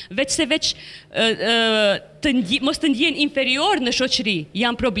krenarin, veç mos të ndjen inferior në shoqëri.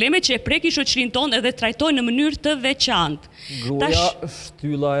 Janë probleme që e prekin shoqërinë tonë edhe trajtojnë në mënyrë të veçantë. Gruaja është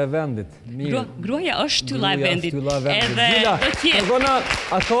shtylla e vendit. Gruaja është shtylla e vendit. Edhe Antigona,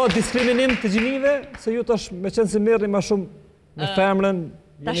 a ka diskriminim të gjinive? Se ju tash me qenë se merrni më shumë me femrën.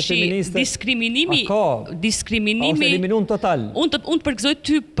 Diskriminimi është eliminun total. Unë të përgëzoj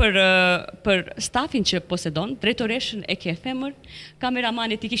ty për stafin që posedon, drejtoreshën e ke femër,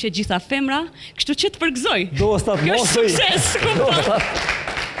 kameramanit i kishe gjitha femra, kështu që të përgëzoj. Do stat kjo është sukses, kupton.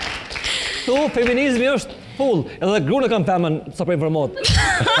 Tu, feminizmi është full, edhe grunë kam femën, sa për informat.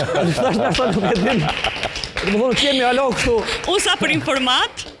 Nashta nuk e din. Më thonë, kemi alo kështu. Unë sa për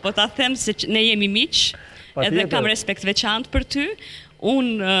informat, po ta them se ne jemi miq, edhe kam respekt veçantë për ty.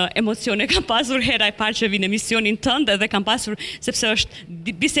 Unë emocione kam pasur hera e parë që vi në emisionin tënd edhe kam pasur sepse është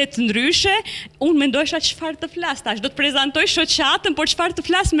bisedë ndryshe, unë mendojsha çfarë të flas tash, do të prezantoj shoqatën, por çfarë të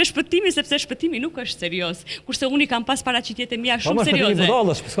flas me shpëtimin sepse shpëtimi nuk është serioz. Kurse unë kam pas paraqitjet e mia shumë serioze. Po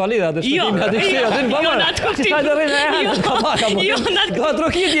më shpëtimi s'ka lidhje atë shpëtimi atë kështu atë në bamë.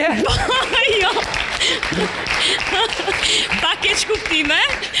 Jo, pa keq kuptime,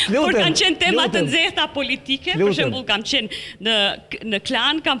 por kanë qenë tema të nxehta politike, për shembull kam qenë në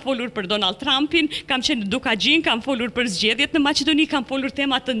Klan, kam folur për Donald Trumpin, kam qenë në Dukagjin, kam folur për zgjedhjet në Maqedoni, kam folur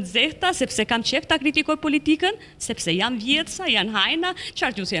tema të nxehta, sepse kam qef ta kritikoj politikën, sepse janë vjetësa, janë hajna,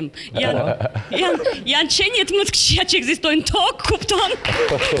 çfarë t'ju them, janë qenjet më të këqija që ekzistojnë në tokë, kupton?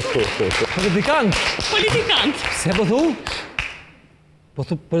 Politikant. Se po thu? Po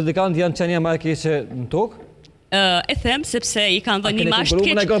thu politikant janë qenja më e keqe në tokë? E them, sepse i kanë dhënë imazh të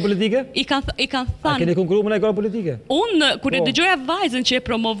keq. A keni konkuruar me negociata politike? I kanë thënë. A keni konkuruar me negociata politike? Unë kur e dëgjoja vajzën që e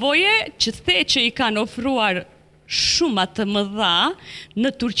promovoje, që the që i kanë ofruar shumë të mëdha në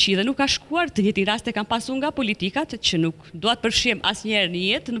Turqi dhe nuk ka shkuar, të njëjtin rast e kanë pasur nga politikat që nuk dua të përfshihem asnjëherë në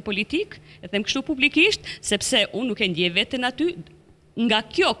jetë në politikë, e them kështu publikisht, sepse unë nuk e ndjej veten aty. Nga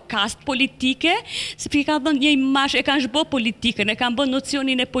kjo kast politike, sepse i kanë dhënë një imazh, e kanë zhbo politikën, e kanë bën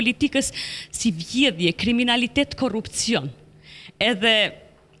nocionin e politikës si vjedhje, kriminalitet, korrupsion. Edhe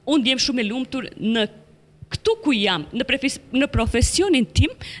unë ndjem shumë e lumtur në këtu ku jam, në profesionin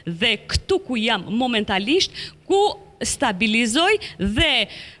tim dhe këtu ku jam momentalisht, ku stabilizoj dhe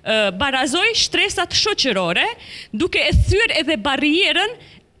barazoj shtresat shoqërore, duke e thyer edhe barrierën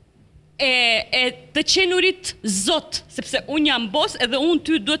e të qenurit zot, sepse unë jam bos edhe unë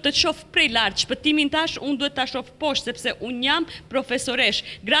ty duhet të qof prej lartë, shpëtimin tash unë duhet të shof poshtë, sepse unë jam profesoresh,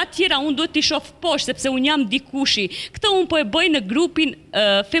 gratë tjera unë duhet të shof poshtë, sepse unë jam dikushi. Këtë unë po e bëj në grupin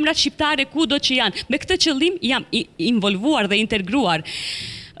femrat shqiptare kudo që janë, me këtë qëllim jam involvuar dhe integruar.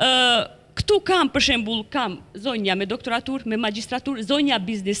 Këtu kam, për shembull, kam zonja me doktoratur, me magistratur, zonja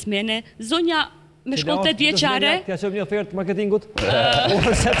biznesmene, zonja me shkollë 8 vjeçare. T'ja qëmë një ofertë marketingut?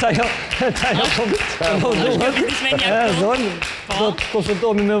 Do të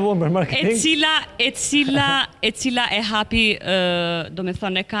konsultohemi me vonë për marketing. E cila e hapi, do me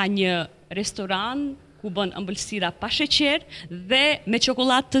thonë, e ka një restoran ku bën ëmbëlsira pa sheqer dhe me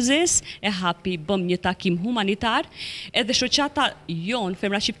çokoladë të zezë e hapi, bëm një takim humanitar, edhe shoqata jon,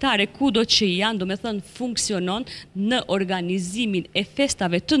 femra shqiptare kudo që janë, do me thënë funksionon në organizimin e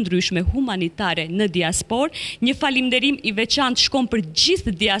festave të ndryshme humanitare në diaspor. Një falimnderim i veçantë shkon për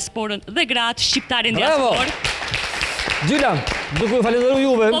gjithë diasporën dhe gratë shqiptare në diasporë. Gjyla, duke ju falenderu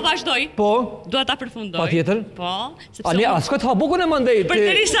juve. Po vazhdoj. Po. Dua ta përfundoj. Patjetër. Po. Ani, s'ka të ha bukun e mandej.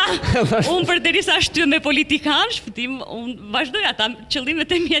 Unë përderisa shtyë me politikanë, shpëtim, unë vazhdoj ata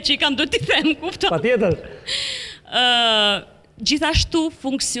qëllimet e mia që i kam do t'i them, kupton. Patjetër. Gjithashtu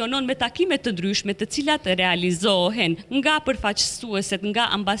funksionon me takime të ndryshme të cilat realizohen nga përfaqësueset, nga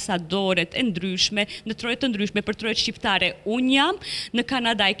ambasadoret e ndryshme, në trojet të ndryshme për trojet shqiptare. Unë jam, në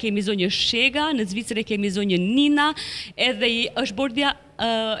Kanada e kemi zonjë Shega, në Zvicër e kemi zonjë Nina, edhe është bordja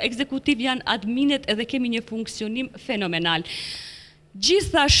ekzekutiv janë adminet edhe kemi një funksionim fenomenal.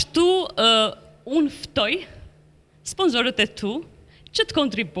 Gjithashtu unë ftoj sponsorët e tu që të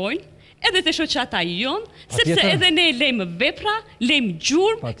kontribojnë edhe të shoqata jonë, sepse edhe ne lejmë vepra, lejmë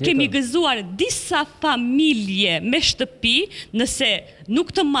gjurmë, kemi gëzuar disa familje me shtëpi, nëse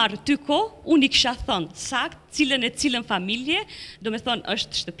nuk të marrë ty ko, unë i kisha thënë sakt, cilën familje, do me thonë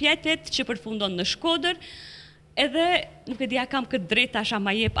është shtëpja e tetë që përfundon në Shkodër, edhe nuk e dija kam këtë drejt asha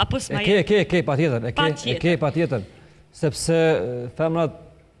ma jep, apo s'ma jep. E ke patjetër, sepse femrat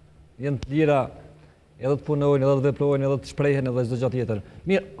jenë të lira, edhe të punojnë, edhe të veprojnë, edhe të shprehen, edhe çdo gjë tjetër.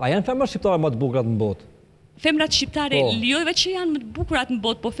 Mirë, a janë femrat shqiptare më të bukurat në botë? Femrat shqiptare, liojve që janë më të bukurat në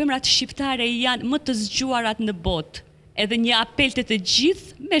botë, po femrat shqiptare janë më të zgjuarat në botë. Edhe një apel të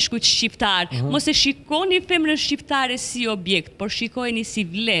gjithë meshkujt shqiptar. Mos e shikoni femrën shqiptare si objekt, por shikojeni si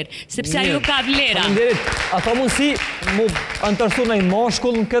vlerë, sepse ajo ka vlera. A ka mundësi mu antarësu në i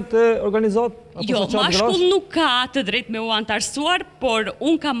mashkull në këtë organizat? Jo, mashkull nuk ka të drejt me u antarësuar, por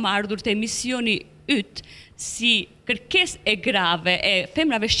unë kam ardhur të emisioni ytë si kërkes e grave e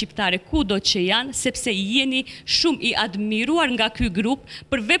femrave shqiptare kudo që janë, sepse jeni shumë i admiruar nga ky grup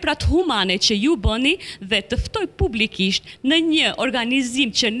për veprat humane që ju bëni dhe të ftoj publikisht në një organizim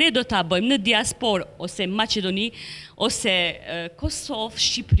që ne do ta bëjmë në diaspor ose Maqedoni ose Kosovë,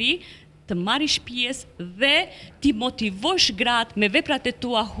 Shqipëri, të marrish pjesë dhe ti motivosh gratë me veprat e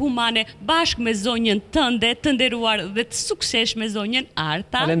tua humane bashkë me zonjën tënde, të nderuar dhe të suksesh me zonjën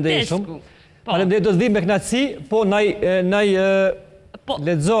Arta Tesku. Faleminderit, do të vim me kënaqësi, po naj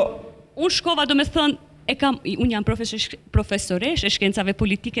lexo. Unë shkova, do me thënë, unë jam profesoresh e shkencave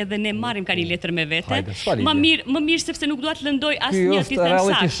politike dhe ne marrim ka një letër me vete. Më mirë sepse nuk dua të lëndoj asnjë ti them saktë. Ky është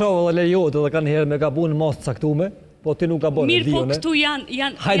reality show dhe lejohet edhe kanë herë me gabun mos caktuar, po ti nuk gabon. Mirë, po këtu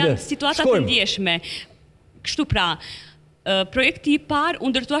janë situata të ndjeshme. Kështu pra, projekti i parë, u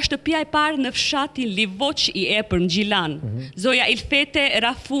ndërtua shtëpia e parë në fshatin Livoq i Epër, në Gjilan. Zoja Ilfete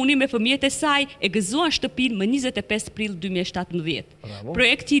Rafuni me fëmijët e saj e gëzuan shtëpinë më 25 prill 2017.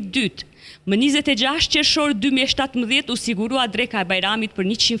 Projekti i dytë, më 26 qershor 2017 u sigurua dreka e Bajramit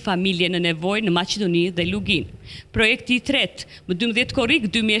për 100 familje në nevojë në Maqedoni dhe Lugin. Projekti i tretë, më 12 korrik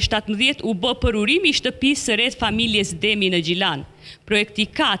 2017 u bë përurimi i shtëpisë së re familjes Demi në Gjilan. Projekti i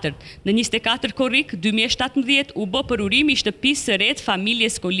 4, në 24 korrik 2017 u bë përurimi i shtëpisë së re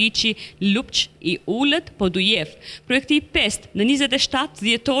familjes Koliçi Lupç i Ullët Podujev. Projekti i 5, në 27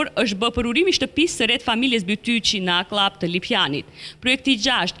 dhjetor është bë përurimi i shtëpisë së re familjes Bytyçi në Aklap të Lipjanit. Projekti i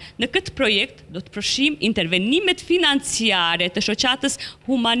 6, në këtë projekt do të përfshijmë intervenimet financiare të shoqatës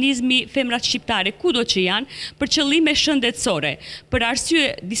Humanizmi Femrat Shqiptare kudo që janë për qëllime shëndetësore. Për arsye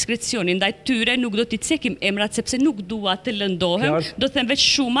diskrecioni ndaj tyre nuk do t'i cekim emrat sepse nuk dua të lëndohem, do të them veç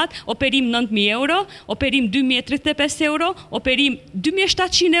shumat, operim 9.000 euro, operim 2.035 euro, operim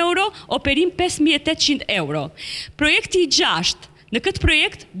 2.700 euro, operim 5.800 euro. Projekti i 6, në këtë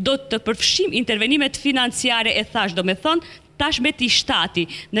projekt do të përfshim intervenimet financiare e thash, do me thonë, Mehmeti shtati.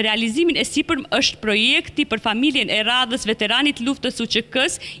 Në realizimin e sipërm është projekti për familjen e radhës veteranit luftës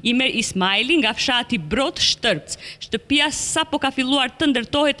UÇK-s Imer Ismaili nga fshati Brot Shtërpc. Shtëpia sa po ka filluar të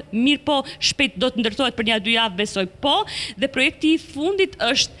ndërtohet, mirë po shpejt do të ndërtohet për 1-2 javë besoj po, dhe projekti i fundit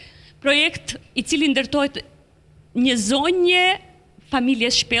është projekt i cili ndërtohet një zonje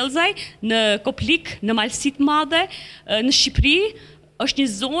familjes Shpellzaj në Koplik, në Malësit Madhe, në Shqipëri, është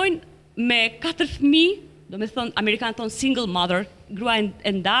një zonjë me 4 fëmijë, do me thonë, Amerikanë thonë single mother, grua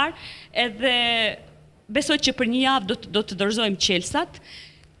e ndarë, edhe besoj që për një javë do të dorëzojmë qelsat.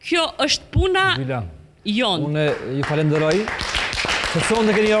 Kjo është puna jonë. Unë ju falenderoj, se sonë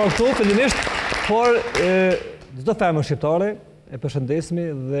të keni jarë këtu, fillimisht, por çdo femër shqiptare e përshëndesmi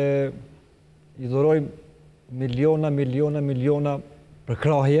dhe i dhurojmë miliona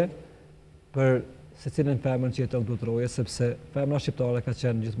përkrahje për secilën femër që jeton plotëroje, sepse femra shqiptare ka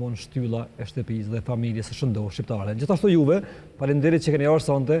qenë gjithmonë shtylla e shtëpisë dhe familjes së shëndosh shqiptare. Gjithashtu juve, faleminderit që keni ardhur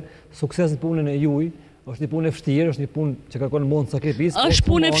sonte, sukses në punën e juaj. Është një punë e vështirë, është një punë që kërkon mund sakrificë. Është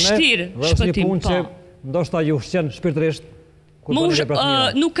punë e vështirë, është një punë që ndoshta ju ushqen shpirtërisht.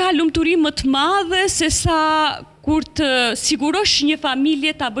 Nuk ka lumturi më të madhe se sa kur të sigurosh një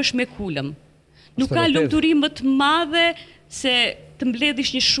familje ta bësh me kulëm. Nuk ka lumturi më të madhe se të mbledhish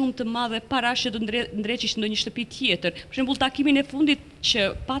një shumë të madhe para që të ndreqish në një shtëpi tjetër. Për shembull, takimin e fundit që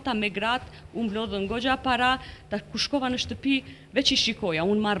pata me gratë, unë mblodhën goxha para, ku shkova në shtëpi, veç i shikoja,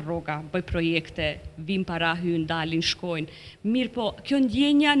 unë marr rroga, bëj projekte, vim para, hyn, dalin, shkojnë. Mirë po, kjo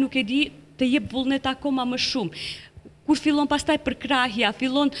ndjenja nuk e di të jep vullnet akoma më shumë. Kur fillon pastaj përkrahja,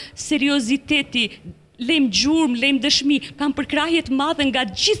 fillon serioziteti, lejmë gjurmë, lejmë dëshmi, kam përkrahje të madhe nga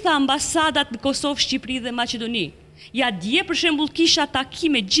gjitha ambasadat në Kosovë, Shqipëri dhe Maqedoni. Ja dje për shembull kisha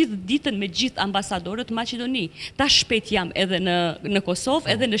takime gjithë ditën me gjithë ambasadorët Maqedoni. Ta shpejt jam edhe në Kosovë,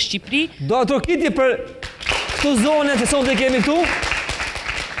 edhe në Shqipëri. Do ato kitje për këtë zonë që sonë të kemi këtu.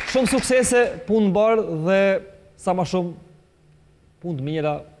 Shumë suksese, punë mbarë dhe sa ma shumë punë të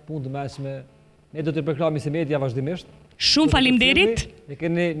mira, punë të mëshme. Ne do të përkrahemi si media vazhdimisht. Shumë faleminderit. Ne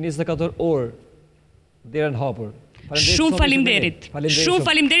keni 24 orë deri në hapur. Shumë faleminderit. Shumë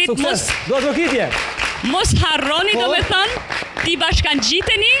faleminderit. Sukses. Do ato kitje. Mos harroni, do me thënë, ti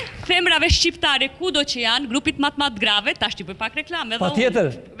bashkangjiteni femrave shqiptare kudo që janë, grupit mat grave, tash ti bëj pak reklame. Pa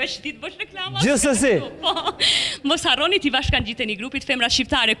tjetër. Veç ti të bësh reklama. Gjithsesi. Mos harroni ti bashkangjiteni grupit femra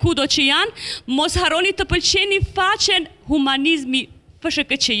shqiptare kudo që janë, mos harroni të pëlqeni faqen humanizmi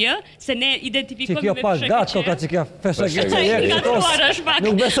FSHKÇJ, se ne identifikojmë me FSHKÇJ. Që kjo pak gatë, që kjo FSHKÇJ.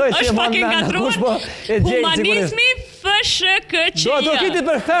 Nuk besoj që pak e ngatruar. Humanizmi FSHKÇJ. Do ato kiti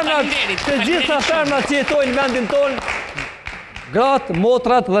për femrat, të gjitha femrat që jetojnë në vendin tonë, gratë,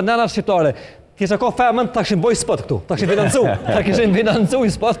 motrat dhe nënat shqiptare. Kisha ko femën, ta këshim boj spot këtu, ta këshim financu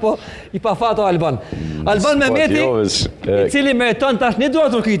i spot, po i pa fato Alban. Alban Mehmeti, i cili meriton tash një duar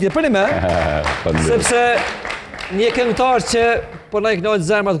turkitje, për një me, sepse një këngëtar që po na i kënaqet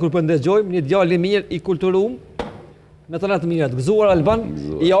zemrat kur po ndëgjojmë, një djalë i mirë, i kulturuar, me të natë mirë, të gëzuar Alban,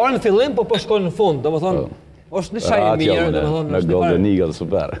 i orën në fillim, po shkon në fund, domethënë, është në shaj mirë, domethënë, në Golden Eagle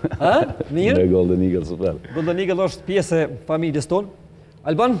super. Ha? Mirë? Në Golden Eagle super. Golden Eagle është pjesë e familjes tonë.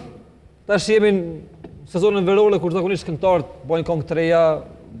 Alban, tash jemi në sezonën verore kur zakonisht këngëtarët bojnë këngë të reja,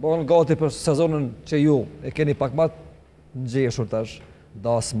 bojnë gati për sezonën që ju e keni pak më të ngjeshur tash,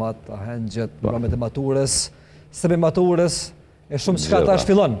 dasmat, ahengjet, programet e maturës, semi maturës, e shumë çka tash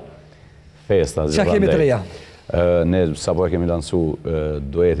fillon. Festa gjithë. Çka kemi të reja? Ne sapo kemi lancu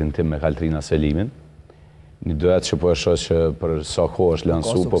duetin tim me Kaltrina Selimin. Një duet që po e shoh që për sa kohë është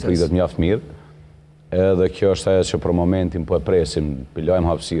lancu, po pritet mjaft mirë. Edhe kjo është ajo që për momentin po e presim, lajm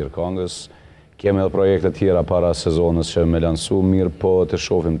hapësirë këngës. Kemi edhe projekte tjera para sezonës që me lancu mirë, po të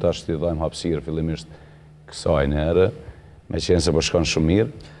shohim tash të dhajmë hapësirë fillimisht kësaj herë, meqense po shkon shumë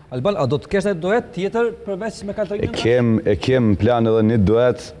mirë. Alban, a do të kesh një duet tjetër përveç me Kaltrinën? E kem plan edhe një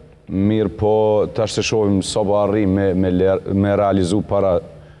duet, mirë po tash të shohim sa po arrim me realizu para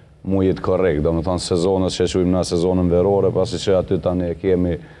mujit korrekt. Do me thonë sezonës që quim na sezonën verore, pasi që aty tani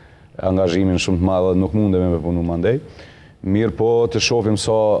kemi angazhimin shumë të madhe, nuk mundemi me punu mandej. Mirë po të shohim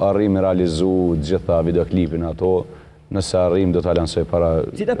sa arrim me realizu gjitha videoklipin ato, nëse arrim do të lansoj para...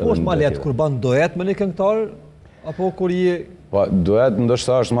 Cita po është ma letë kur ban duet me një këngëtar, apo kur i... Duet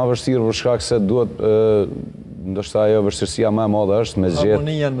ndoshta është ma vështirë për shkak se duhet, ndoshta ajo vështirësia më e madhe është me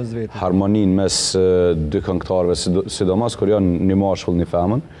zgjedh harmoninë mes dy këngëtarëve, sidomos kur janë një mashkull një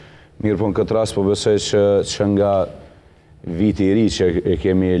femër. Mirë po në këtë rast po besoj që nga viti i ri që e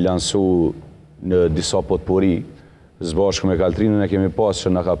kemi lansu në disa potpuri, zbashku me Kaltrinën e kemi pas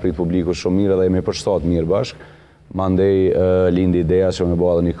që na ka prit publiku shumë mirë dhe jemi përshtat mirë bashk. Mandej lindi ideja që me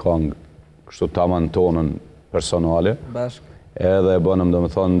bëha dhe një këngë, kështu taman tonën personale. Bashk. Edhe bënëm do me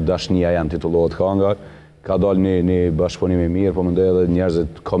thonë dashnia janë titullohet kënga, ka dalë një bashkëpunimi mirë, po mendoj edhe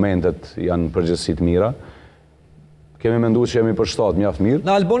njerëzit, komentet janë përgjithësi të mira. Kemi mendu që jemi për shtatë mjaft mirë.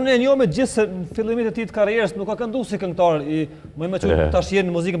 Në Albanin e njoh me gjithë se në fillimit e tij të karrierës nuk ka këndu si këngëtar, më që tash jenë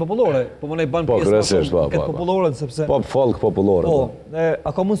në muzikën popullore, po më ne bën pjesë këtë popullore sepse pop folk popullore. Po,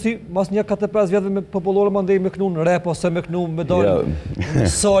 a ka mundsi mas një 4-5 vjetëve me popullore mandej me kënu në rap ose me kënu me dal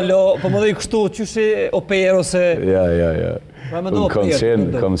solo, po më dhej kështu çyshi oper ose Ja. Kam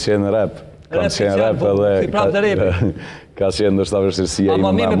qenë rap. Kam qenë rap edhe ka qenë ndoshta vështirësia ime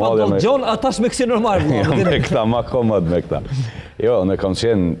më e madhe me John, atash me kësi normal. Me këta më komod me këta. Jo, ne kam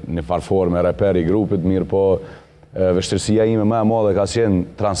qenë në farforme raper i grupit, mirë po vështirësia ime më e madhe ka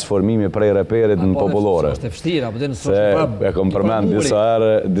qenë transformimi prej raperit në popullore. Është e vështirë, apo dhe në se e kam përmend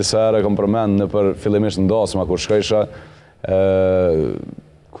disa herë kam përmend nëpër fillimisht në dasma kur shkojsha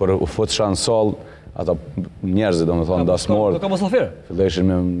kur u futësha në sallë ata njerëzit, do me thonë, dasmorë. Ka mosafir? Filleshin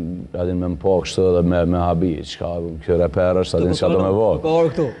me më po kështu dhe me habi, qka kjo reper është, adin qka do me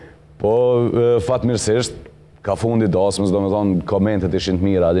vodë. Po, fatmirësisht, ka fundi dasmës, do me thonë, komentet ishin të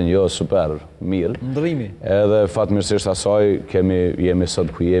mirë, adin jo, super, mirë. Ndrimi. Edhe fatmirësisht asaj, jemi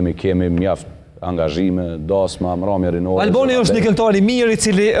sot ku jemi, kemi mjaft angazhime, dasma, mramje rinore. Albani është një këngëtar i mirë, i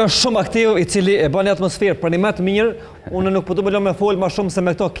cili është shumë aktiv, i cili e bën atmosferë për një më të mirë. Unë nuk po të bëjmë me fol më shumë se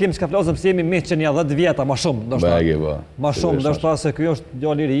me këto klim që flasëm se jemi miq që një 10 vjeta më shumë, ndoshta. Më shumë, ndoshta se ky është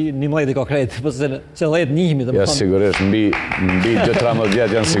djalë i ri, 11 ka krejt, po se 10 nihemi domethënë. Ja sigurisht mbi 13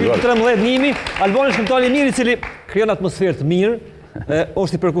 vjet janë sigurt. 13 nihemi. Albani është këngëtar i mirë i cili krijon atmosferë të mirë,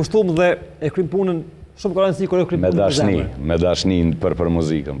 është i përkushtuar dhe e kryen punën shumë garanci kur e kryen punën me dashni për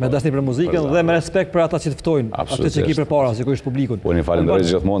muzikën. Me dashni për muzikën dhe me respekt për ata që të ftojnë, atë që ki përpara, sigurisht publikun. Po një falenderoj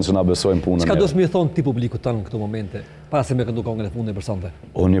gjithmonë që na besojnë punën. Çka dosh më thonë ti publikut tanë në këto momente, para se me këndu këngën e fundit personte?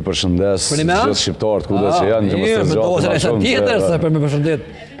 Unë i përshëndes gjithë shqiptarët kudo që janë, që mos të zgjatë më shumë. Tjetër se për me përshëndet.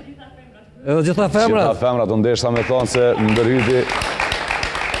 Edhe gjitha femrat. Gjitha femrat, unë desha me thonë se ndërhyti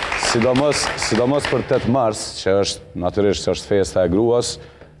sidomos për 8 mars, që është natyrisht që është festa e gruas,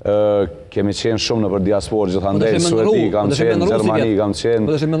 kemi qenë shumë në për diasporë, gjithandej, Suedi, kam qenë, Gjermani, kam qenë.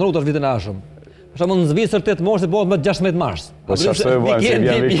 Po dhe shemë në rrutë është vitin ashëm. Për shumë në Zvicër 8 mars, bëhet më 16 mars. Po që ashtu e bëjmë, se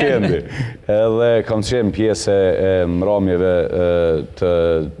vjen vikendi. Edhe kam qenë pjesë e mramjeve të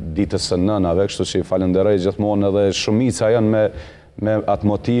ditës së nënave, kështu që i falenderoj gjithmonë edhe shumica janë me atë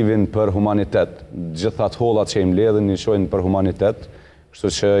motivin për humanitet. Gjithat hollat që i mbledhin i shojnë për humanitet,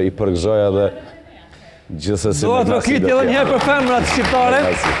 kështu që i përgëzoj edhe gjithsesi. Do të rokit edhe një herë për femrat shqiptare.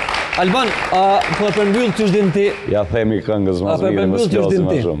 Alban, po e përmbyll ç'është din ti? Ja themi këngës më mirë, më shpjellësi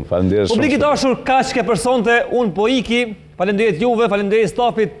më shumë. Faleminderit shumë. Publik i dashur, kaq ke personte, un po iki. Faleminderit juve, faleminderit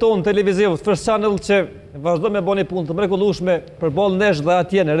stafit ton televiziv First Channel që vazhdo me bëni punë të mrekullueshme përballë nesh dhe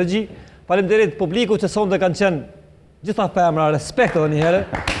atje në regji. Faleminderit publikut që sonte kanë qenë gjitha femra, respekt edhe një herë.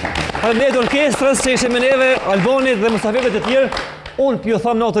 Faleminderit orkestrës që ishte me neve, Albanit dhe mysafirët e tjerë. Unë pjo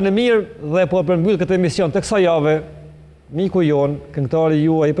tham natën e mirë dhe po përmbyll këtë emision të kësaj jave, miku jon, këngëtari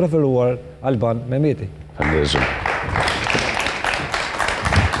juaj i preferuar, Alban Mehmeti. Faleminderit shumë.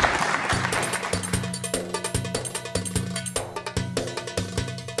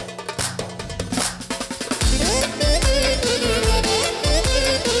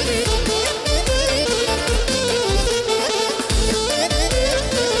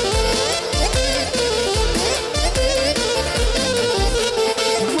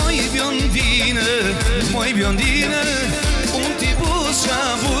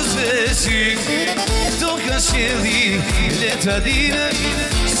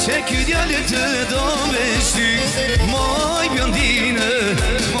 Se ky djalë të do veshty, moj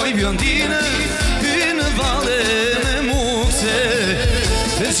bjondine, hy në valle me mukse,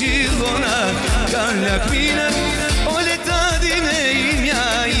 të gjithona kanë lakmine, o letadine i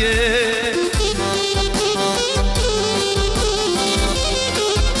mjaje.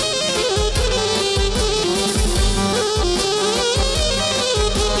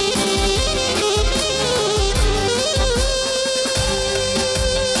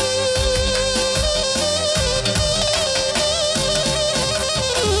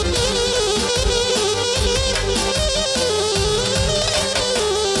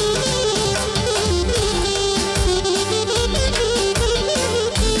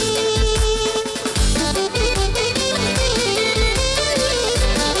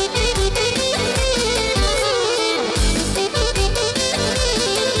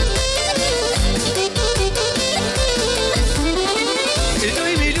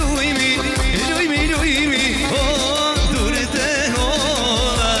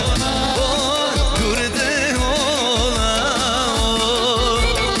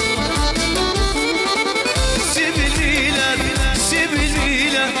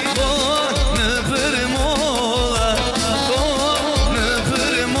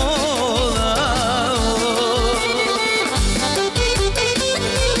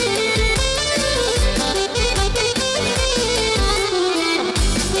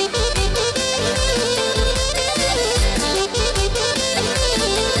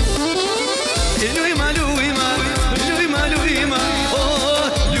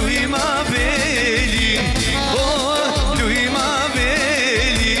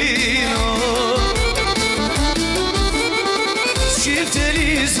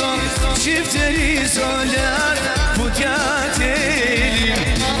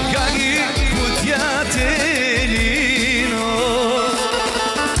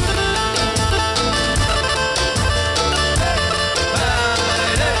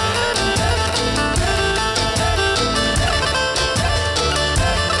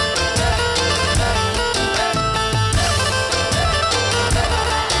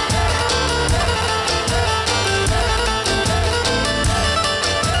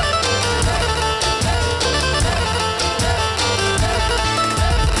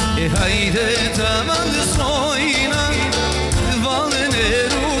 Hajde të vazhdojna valën e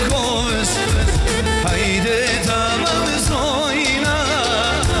rrugovës. Hajde të vazhdojna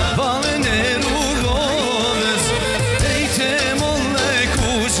valën e rrugovës. Ejte molle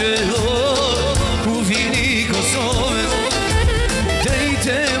kuqe ku vini Kosovës.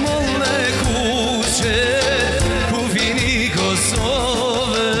 Ejte molle kuqe ku vini Kosovës.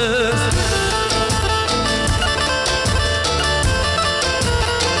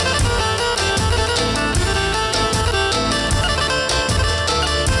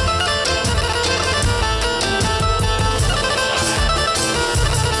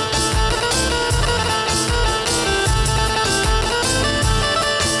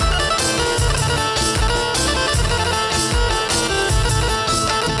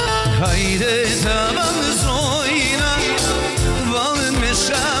 Hajde të vazhdojna valën me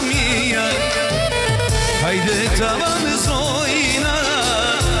shamia. Hajde të